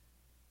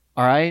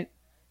 All right?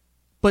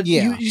 But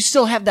Yeah. you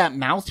still have that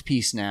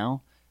mouthpiece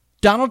now.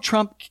 Donald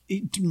Trump,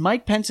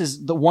 Mike Pence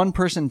is the one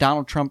person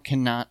Donald Trump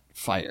cannot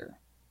fire.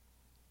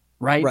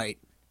 Right? Right.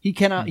 He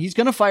cannot. He's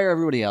going to fire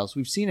everybody else.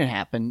 We've seen it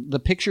happen. The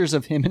pictures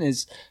of him and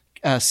his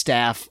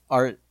staff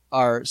are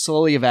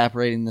slowly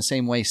evaporating the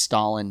same way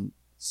Stalin's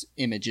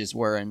images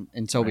were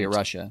in Soviet Right.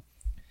 Russia.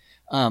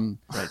 Right,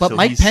 But so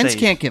Mike he's Pence safe.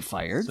 can't get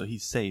fired. So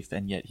he's safe,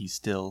 and yet he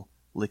still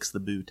licks the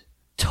boot.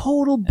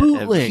 Total at every-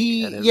 bootlick.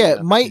 He- at every yeah,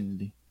 Mike-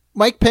 opportunity.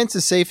 Mike Pence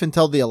is safe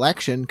until the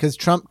election because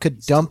Trump could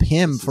dump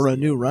him for a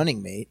new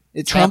running mate.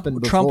 It's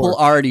happened before. Trump will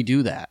already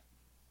do that.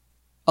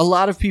 A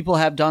lot of people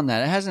have done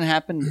that. It hasn't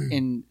happened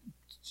in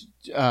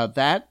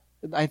that.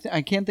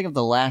 I can't think of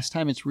the last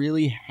time it's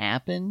really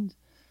happened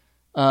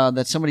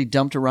that somebody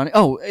dumped a running.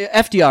 Oh,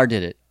 FDR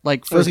did it.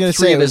 Like for I was going to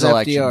three say of it was his FDR.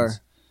 elections.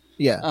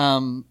 Yeah.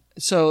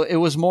 So it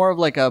was more of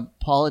like a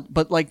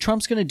but like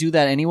Trump's going to do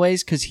that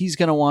anyways because he's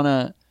going to want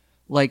to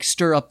like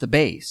stir up the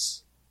base.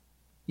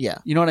 Yeah.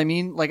 You know what I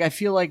mean? Like I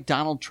feel like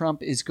Donald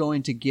Trump is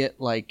going to get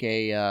like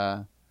a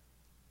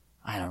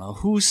I don't know,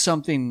 who's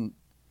something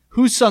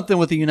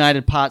with a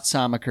United Pot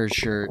Somaker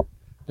shirt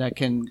that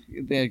can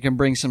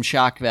bring some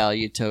shock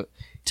value to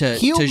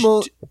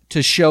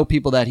show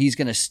people that he's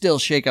going to still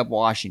shake up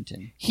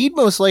Washington. He'd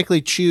most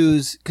likely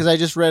choose, because I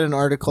just read an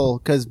article,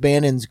 because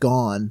Bannon's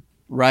gone,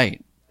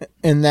 Right.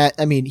 and that,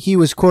 I mean, he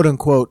was quote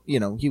unquote,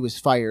 he was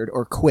fired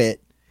or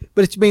quit,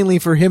 but it's mainly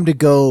for him to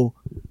go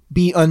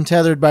be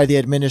untethered by the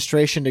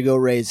administration to go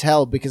raise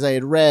hell, because I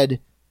had read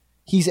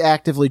he's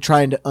actively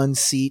trying to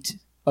unseat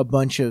a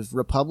bunch of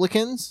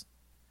Republicans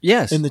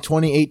Yes. in the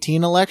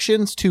 2018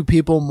 elections to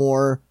people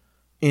more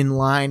in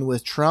line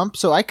with Trump.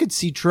 So I could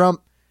see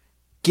Trump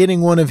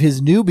getting one of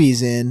his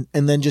newbies in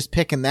and then just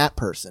picking that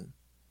person.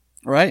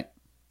 Right.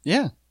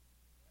 Yeah.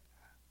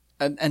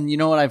 And you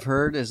know what I've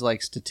heard is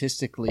like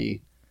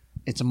statistically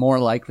it's more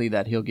likely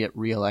that he'll get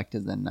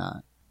reelected than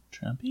not.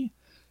 Trumpy?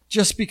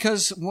 Just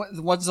because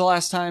when's the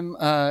last time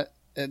out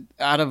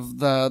of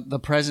the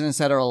presidents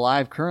that are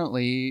alive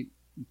currently,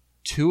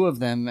 two of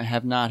them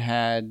have not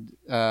had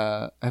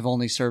have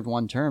only served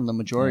one term. The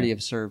majority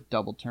have served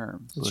double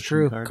terms. It's Bush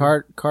true. and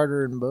Carter?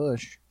 Carter and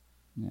Bush.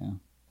 Yeah.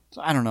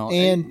 So I don't know.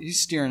 And-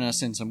 He's steering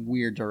us in some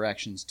weird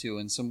directions too,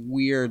 and some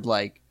weird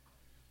like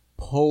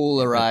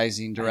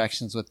polarizing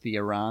directions with the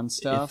Iran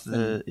stuff.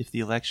 If the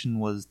election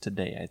was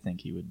today, I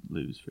think he would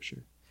lose for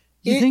sure.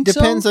 You It think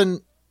depends so?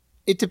 on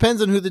it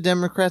depends on who the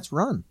Democrats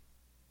run.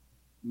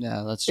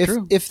 Yeah, that's If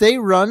true. if they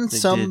run They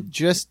some did.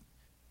 just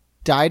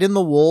dyed in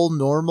the wool,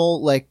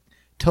 normal, like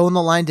toe in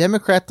the line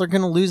Democrat, they're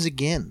going to lose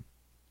again.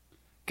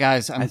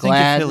 Guys, I'm I think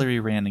glad. if Hillary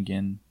ran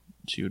again,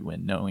 she would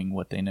win, knowing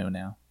what they know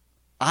now.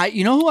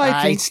 You know who I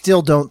I think?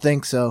 still don't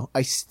think so.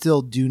 I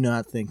still do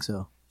not think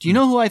so. Do you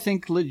know who I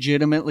think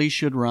legitimately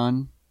should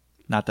run?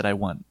 Not that I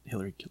want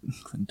Hillary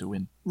Clinton to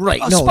win.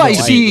 Right. A no,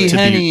 spicy I agree.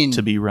 Henning.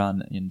 To be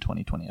run in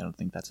 2020. I don't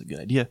think that's a good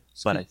idea,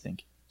 but I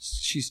think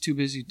She's too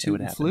busy would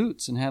tooting happen.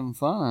 flutes and having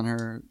fun on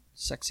her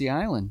sexy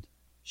island.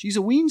 She's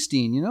a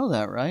Weinstein, you know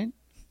that, right?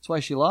 That's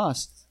why she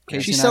lost.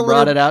 Casey She's and I selling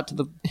brought her- it out to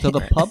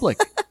the public.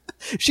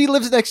 She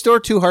lives next door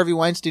to Harvey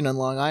Weinstein on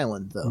Long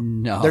Island, though.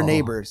 No. They're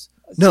neighbors.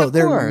 No, Of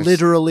they're course.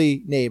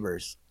 literally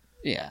neighbors.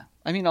 Yeah.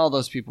 I mean, all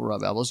those people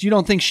rub elbows. You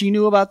don't think she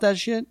knew about that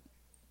shit?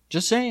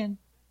 Just saying.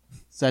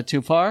 Is that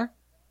too far?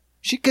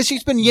 Because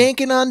she's been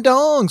yanking on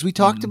dongs. We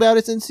talked about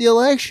it since the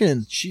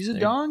election. She's a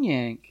dong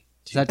yank.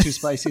 Is that too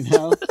spicy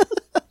now?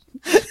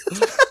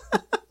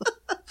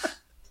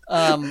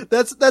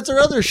 That's her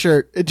other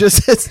shirt. It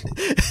just says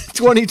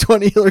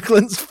 2020 Hillary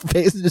Clinton's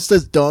face. It just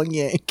says dong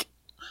yank.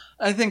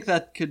 I think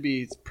that could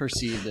be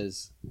perceived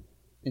as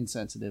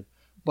insensitive.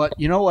 But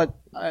you know what?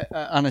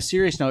 On a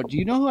serious note, do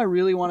you know who I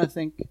really want to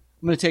think?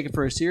 I'm going to take it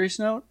for a serious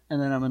note,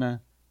 and then I'm going to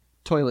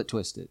toilet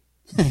twist it.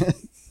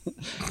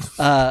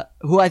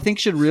 Who I think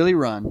should really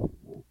run,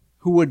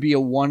 who would be a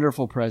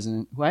wonderful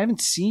president, who I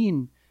haven't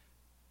seen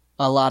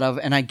a lot of,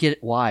 and I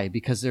get why,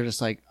 because they're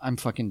just like, I'm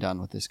fucking done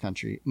with this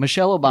country.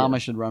 Michelle Obama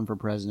should run for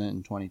president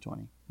in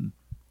 2020.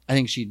 I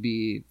think she'd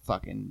be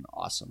fucking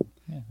awesome.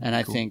 And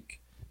I think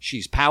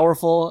she's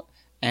powerful,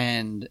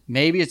 and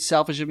maybe it's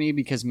selfish of me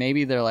because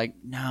maybe they're like,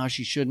 no,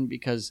 she shouldn't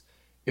because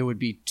it would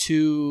be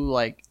too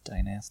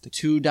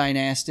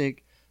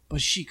dynastic.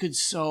 But she could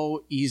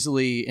so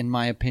easily, in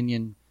my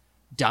opinion,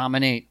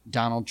 dominate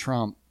Donald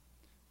Trump,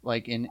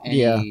 like in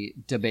any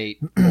debate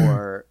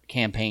or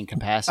campaign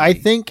capacity. I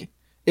think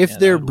if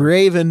they're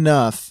brave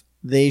enough,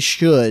 they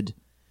should.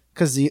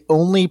 Because the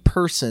only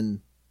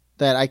person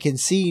that I can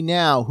see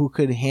now who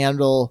could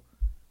handle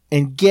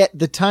and get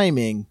the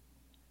timing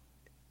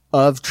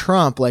of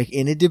Trump, like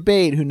in a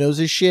debate, who knows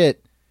his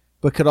shit,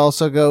 but could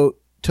also go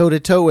toe to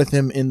toe with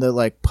him in the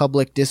like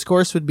public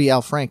discourse, would be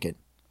Al Franken.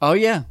 Oh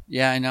yeah,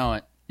 I know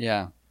it.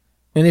 Yeah.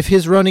 And if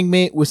his running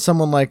mate was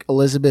someone like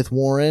Elizabeth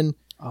Warren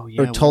or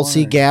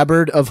Tulsi Warren.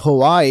 Gabbard of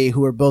Hawaii,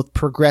 who are both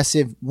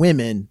progressive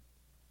women,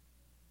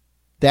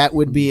 that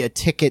would be a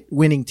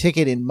winning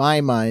ticket in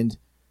my mind.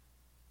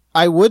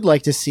 I would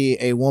like to see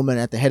a woman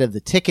at the head of the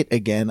ticket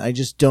again. I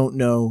just don't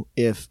know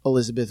if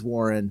Elizabeth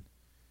Warren,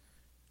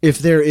 if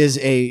there is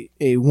a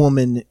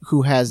woman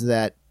who has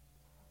that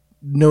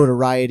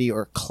notoriety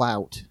or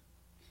clout.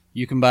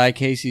 You can buy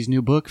Casey's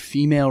new book,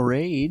 Female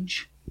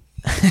Rage.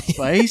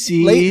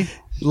 Spicy.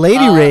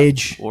 Lady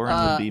Rage.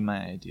 Warren would be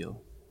my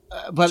ideal.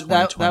 But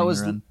that 2020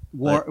 was run.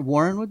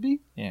 Warren would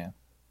be? Yeah,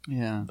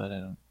 Yeah. but I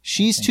don't.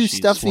 She's think too she's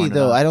stuffy, sworn it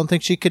though. up. I don't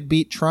think she could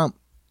beat Trump.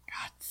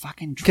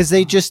 Fucking Because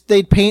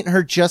they'd paint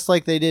her just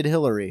like they did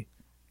Hillary.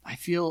 I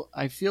feel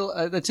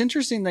that's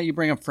interesting that you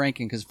bring up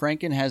Franken, because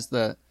Franken has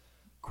the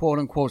quote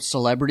unquote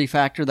celebrity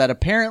factor that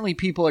apparently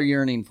people are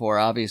yearning for,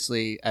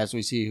 obviously, as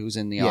we see who's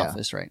in the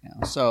office right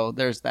now. So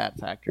there's that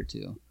factor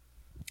too.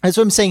 That's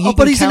what I'm saying.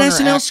 But he's an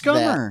SNL counteract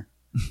scummer.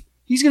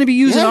 He's going to be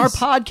using our Yes.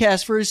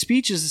 podcast for his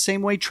speeches the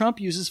same way Trump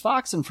uses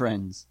Fox and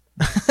Friends.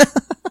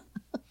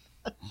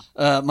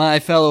 My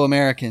fellow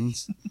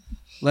Americans,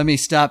 let me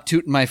stop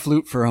tooting my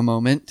flute for a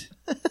moment.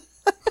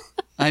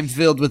 I'm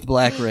filled with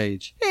black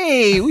rage.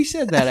 Hey, we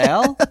said that,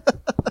 Al.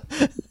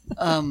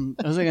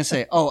 What was I going to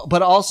say? Oh,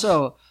 but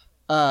also,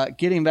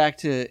 getting back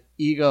to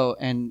ego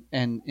and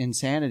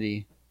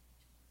insanity,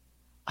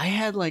 I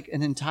had like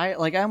an entire,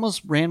 like I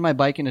almost ran my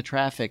bike into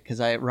traffic because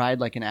I ride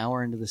like an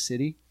hour into the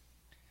city.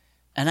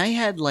 And I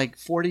had like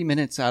 40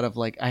 minutes out of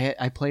like,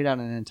 I played out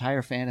an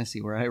entire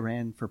fantasy where I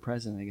ran for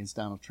president against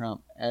Donald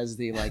Trump as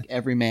the like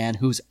every man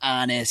who's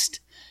honest.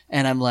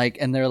 And I'm like,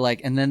 and they're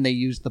like, and then they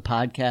used the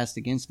podcast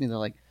against me. They're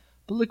like,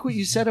 but look what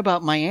you said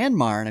about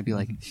Myanmar. And I'd be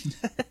like,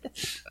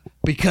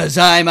 because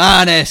I'm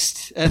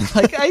honest. And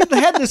like, I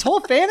had this whole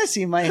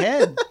fantasy in my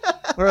head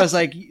where I was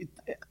like,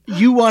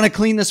 you want to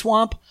clean the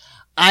swamp?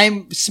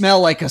 I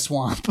smell like a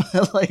swamp.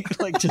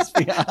 like just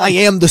be honest. I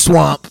am the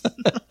swamp.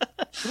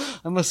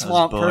 I'm a I was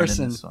swamp born in the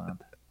person.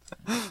 swamp.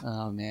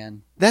 Oh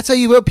man. That's how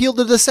you appeal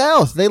to the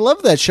South. They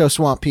love that show,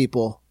 Swamp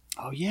People.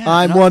 Oh yeah.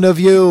 I'm one of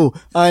you.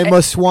 I'm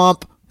a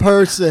swamp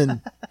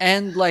person.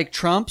 And like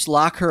Trump's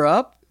lock her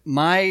up.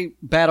 My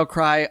battle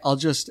cry, I'll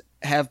just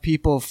have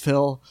people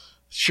fill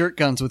shirt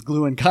guns with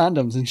glue and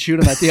condoms and shoot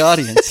them at the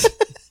audience.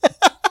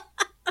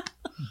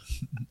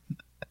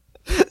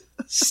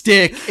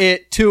 Stick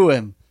it to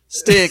him.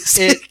 Stick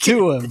it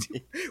to him.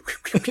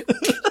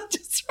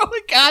 Just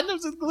throwing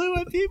condoms with glue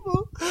at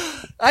people.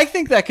 I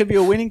think that could be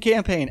a winning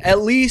campaign. At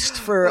least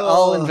for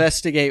I'll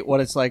investigate what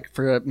it's like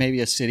for maybe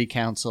a city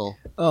council.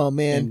 Oh,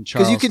 man. In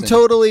Because you can Charleston.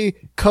 totally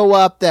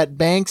co-opt that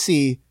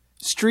Banksy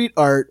street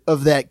art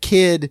of that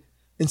kid.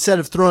 Instead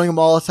of throwing a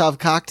Molotov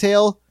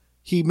cocktail,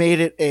 he made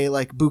it a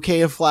like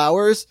bouquet of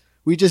flowers.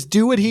 We just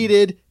do what he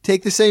did,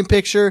 take the same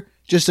picture,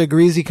 just a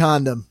greasy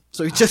condom.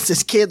 So he's just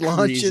this kid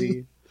launching.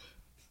 Greasy.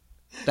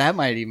 That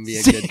might even be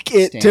a good Stick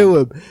it stamp. to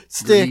him.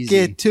 Stick Greasy.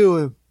 it to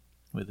him.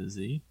 With a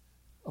Z?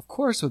 Of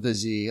course with a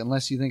Z,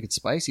 unless you think it's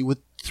spicy. With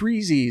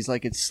 3 Z's,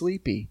 like it's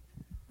sleepy.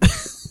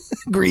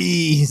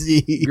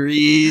 Greasy.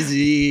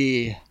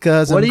 Greasy.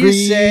 Cause What I'm do you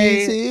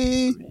say-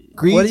 greasy.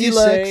 Greasy what do you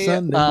like say,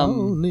 Sunday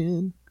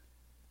morning.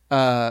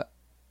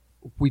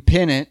 We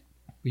pin it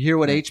We hear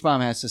what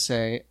H-Bomb has to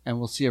say, and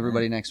we'll see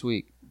everybody next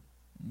week.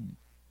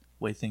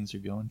 Way things are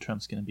going,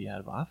 Trump's going to be out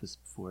of office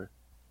before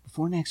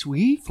Next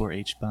week? Before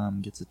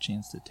H-Bomb gets a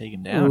chance to take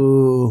him down.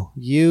 Ooh,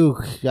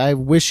 I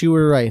wish you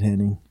were right,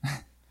 Henning.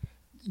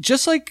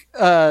 Just like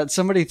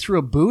somebody threw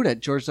a boot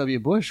at George W.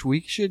 Bush,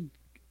 do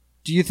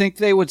you think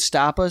they would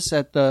stop us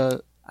at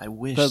the... I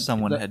wish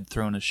someone had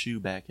thrown a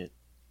shoe back at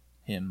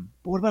him.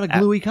 But what about a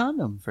gluey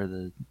condom? For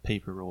the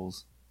paper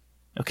rolls.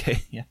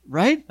 Okay, yeah.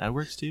 Right? That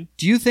works too.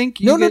 Do you think...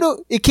 No.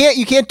 You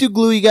can't do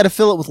glue. You got to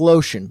fill it with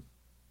lotion.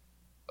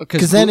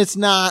 Because then it's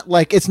not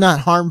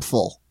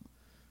harmful.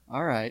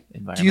 All right.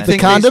 Do you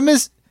think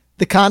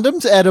the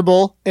condom's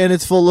edible and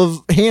it's full of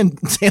hand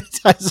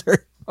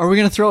sanitizer? Are we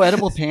going to throw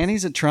edible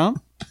panties at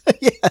Trump?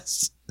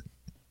 Yes.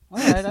 All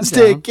right, I'm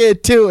Stick down.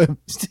 it to him.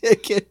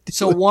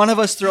 So one of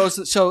us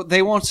throws. So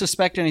they won't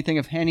suspect anything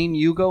if Henning,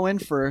 you go in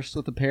first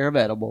with a pair of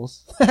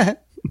edibles.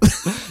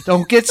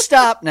 Don't get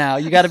stopped now.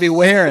 You got to be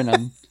wearing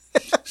them.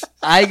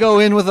 I go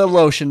in with a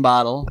lotion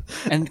bottle,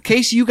 and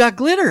Casey, you got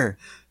glitter.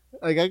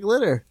 I got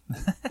glitter.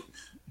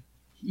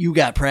 You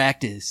got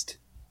practiced.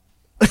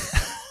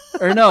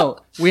 Or no,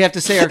 we have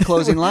to say our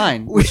closing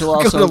line, which will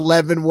also go to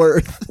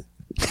Leavenworth.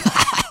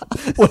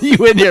 What are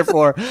you in here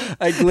for?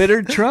 I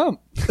glittered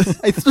Trump.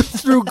 I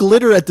threw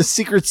glitter at the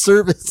Secret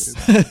Service.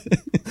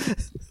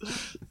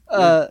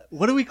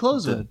 What do we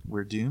close with?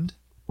 We're doomed.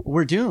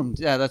 We're doomed.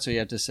 Yeah, that's what you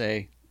have to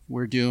say.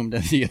 We're doomed,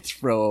 and you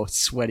throw a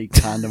sweaty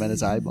condom at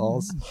his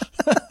eyeballs.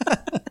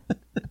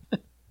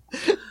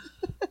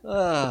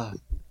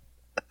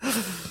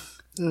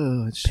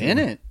 Pin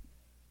it.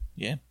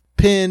 Yeah.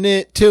 Pin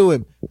it to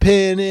him.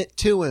 Pin it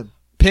to him.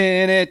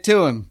 Pin it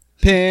to him.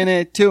 Pin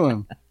it to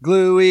him.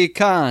 Gluey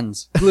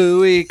cons.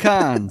 Gluey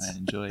cons. I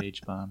enjoy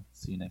H-Bomb.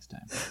 See you next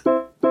time.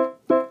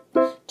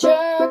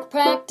 Jerk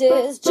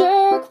practice,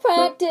 jerk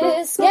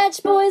practice.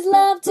 Sketch boys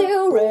love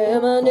to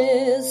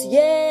reminisce,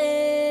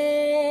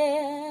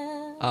 yeah.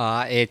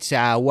 It's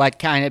what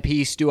kind of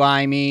piece do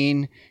I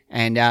mean?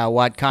 And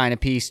what kind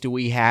of piece do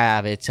we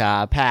have? It's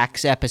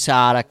Pax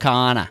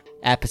Episodicana.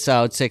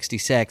 Episode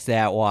 66,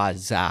 that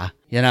was. I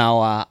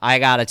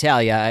gotta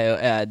tell you,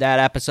 that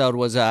episode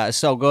was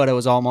so good, it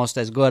was almost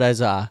as good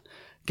as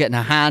getting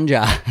a hand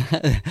job.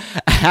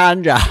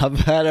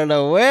 I don't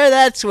know where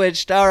that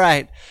switched. All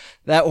right.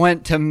 That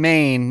went to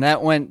Maine.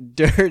 That went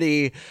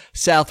dirty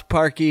South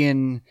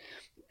Parkian,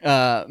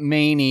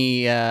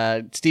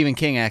 Maine-y, Stephen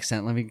King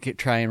accent. Let me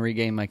try and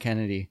regain my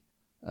Kennedy.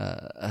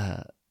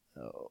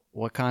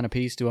 What kind of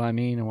piece do I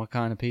mean, and what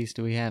kind of piece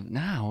do we have?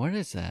 No, what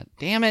is that?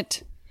 Damn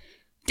it.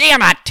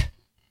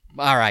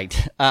 All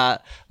right.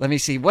 Let me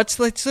see. What's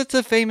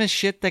the famous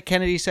shit that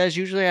Kennedy says?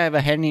 Usually I have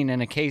a Henning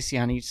and a Casey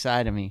on each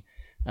side of me.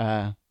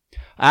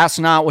 Ask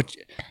not what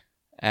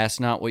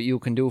you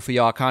can do for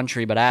your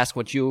country, but ask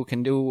what you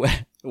can do.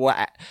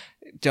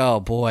 Oh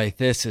boy,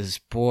 this has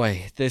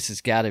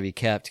got to be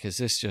kept, because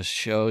this just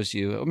shows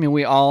you. I mean,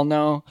 we all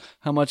know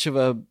how much of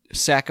a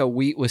sack of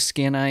wheat with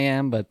skin I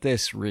am, but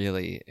this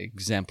really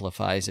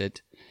exemplifies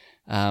it.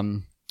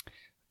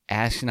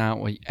 Ask not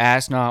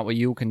what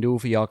you can do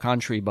for your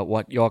country, but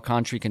what your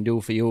country can do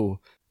for you.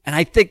 And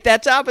I think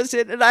that's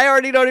opposite, and I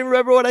already don't even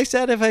remember what I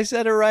said, if I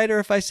said it right or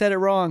if I said it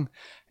wrong.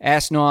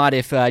 Ask not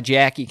if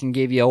Jackie can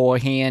give you a old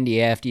handy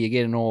after you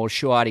get an old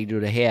shorty to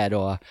the head,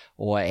 or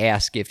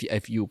ask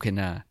if you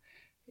can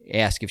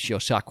ask if she'll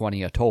suck one of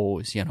your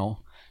toes, you know.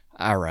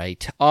 All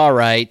right.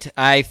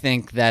 I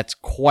think that's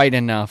quite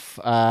enough.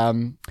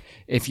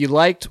 If you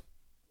liked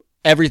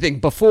everything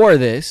before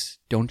this,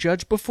 don't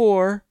judge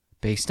before.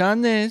 Based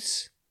on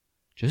this,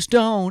 just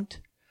don't.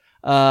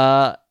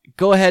 Go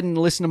ahead and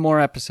listen to more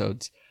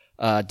episodes.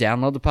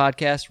 Download the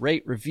podcast,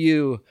 rate,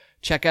 review,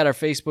 check out our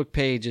Facebook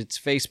page. It's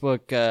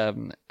Facebook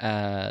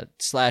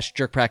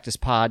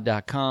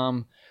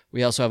 /jerkpracticepod.com.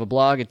 We also have a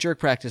blog at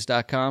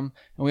jerkpractice.com.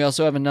 And we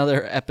also have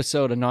another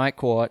episode of Night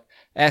Court.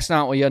 Ask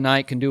not what your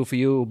night can do for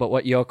you, but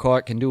what your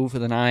court can do for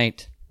the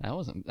night. That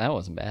wasn't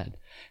bad.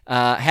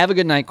 Have a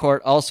good Night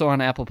Court, also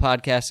on Apple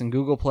Podcasts and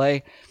Google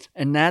Play.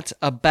 And that's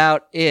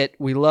about it.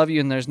 We love you,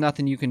 and there's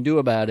nothing you can do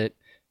about it.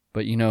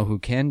 But you know who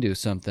can do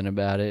something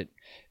about it?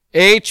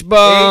 H-Bomb!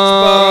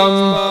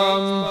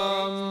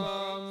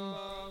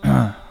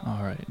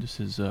 All right,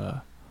 this is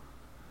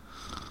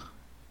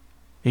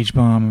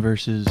H-Bomb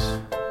versus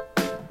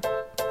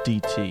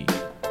DT,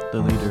 the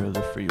leader of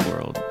the free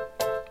world.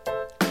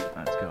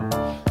 Let's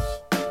go.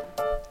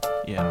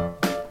 Yeah.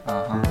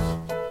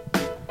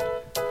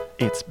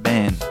 It's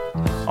been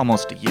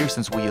almost a year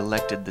since we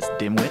elected this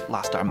dimwit,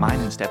 lost our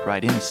mind and stepped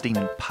right in a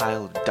steaming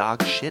pile of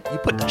dog shit. You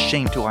put the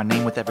shame to our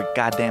name with every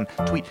goddamn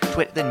tweet,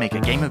 then make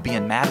a game of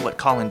being mad what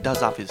Colin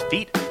does off his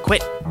feet.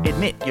 Quit,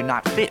 admit you're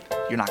not fit,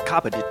 you're not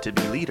competent to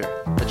be leader.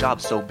 The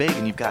job's so big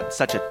and you've got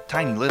such a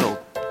tiny little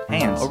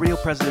hands. A real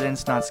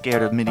president's not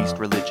scared of Mideast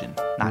religion,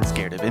 not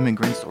scared of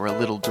immigrants or a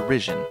little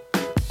derision,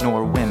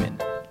 nor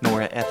women, nor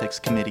an ethics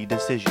committee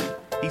decision.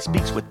 He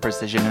speaks with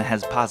precision and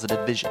has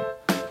positive vision.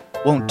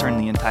 Won't turn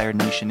the entire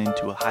nation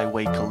into a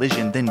highway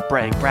collision, then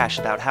brag brash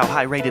about how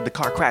high-rated the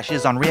car crash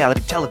is on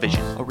reality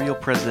television. A real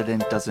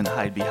president doesn't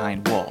hide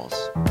behind walls.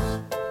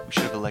 We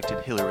should have elected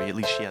Hillary, at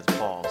least she has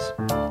balls.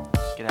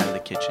 Get out of the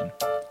kitchen.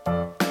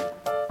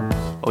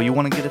 Oh, you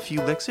want to get a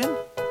few licks in?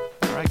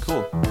 Alright,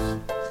 cool.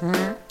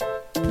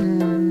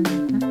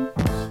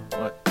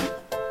 What?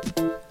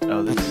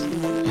 Oh, this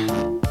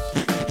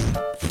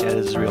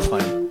is real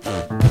funny.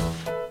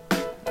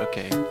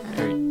 Okay,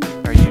 are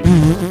you...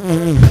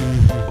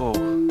 Oh,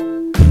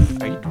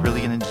 are you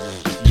really gonna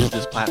just use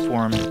this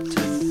platform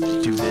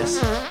to do this?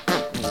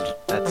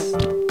 That's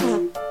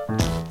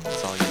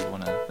all you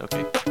wanna...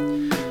 Okay.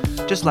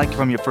 Just like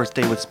from your first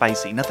day with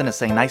Spicy, nothing to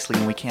say nicely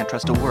and we can't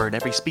trust a word.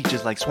 Every speech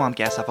is like swamp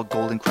gas off a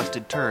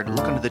gold-encrusted turd.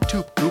 Look under the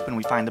toop goop and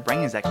we find the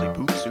brain is actually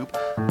poop soup.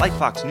 Like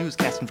Fox News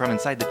casting from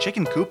inside the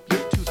chicken coop,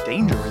 you're too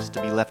dangerous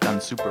to be left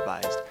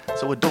unsupervised.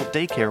 So adult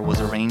daycare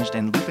was arranged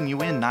and looping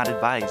you in not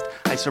advised.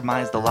 I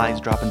surmise the lies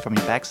dropping from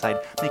your backside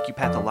make you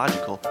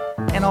pathological.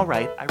 And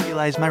alright, I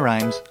realize my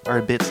rhymes are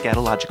a bit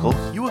scatological.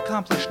 You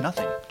accomplish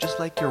nothing, just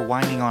like your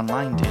whining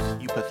online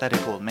did. You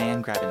pathetic old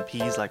man grabbing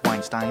peas like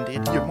Weinstein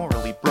did. You're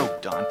morally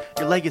broke, Don.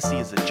 Your legacy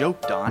is a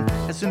joke, Don.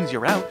 As soon as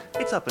you're out,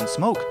 it's up in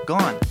smoke,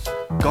 gone.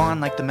 Gone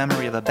like the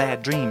memory of a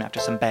bad dream after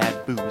some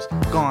bad booze.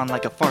 Gone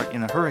like a fart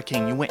in a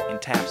hurricane you went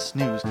and tapped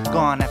snooze.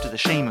 Gone after the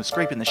shame of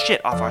scraping the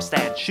shit off our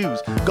sad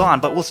shoes. Gone,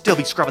 but we'll still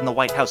be scrubbing the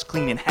White House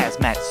clean in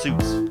hazmat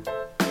suits.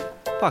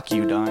 Fuck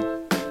you, Don.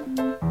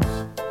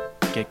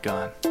 Get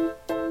gone.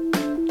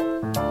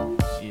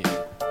 Yeah.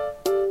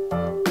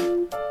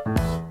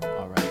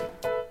 Alright.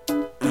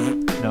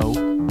 No.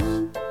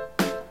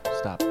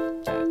 Stop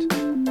that.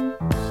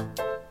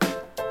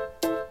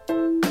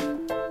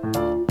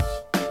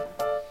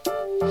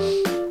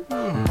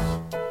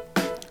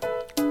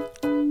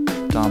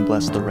 Don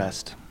bless the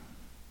rest.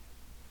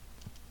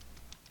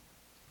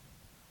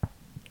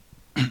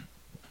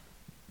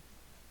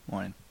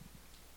 Morning.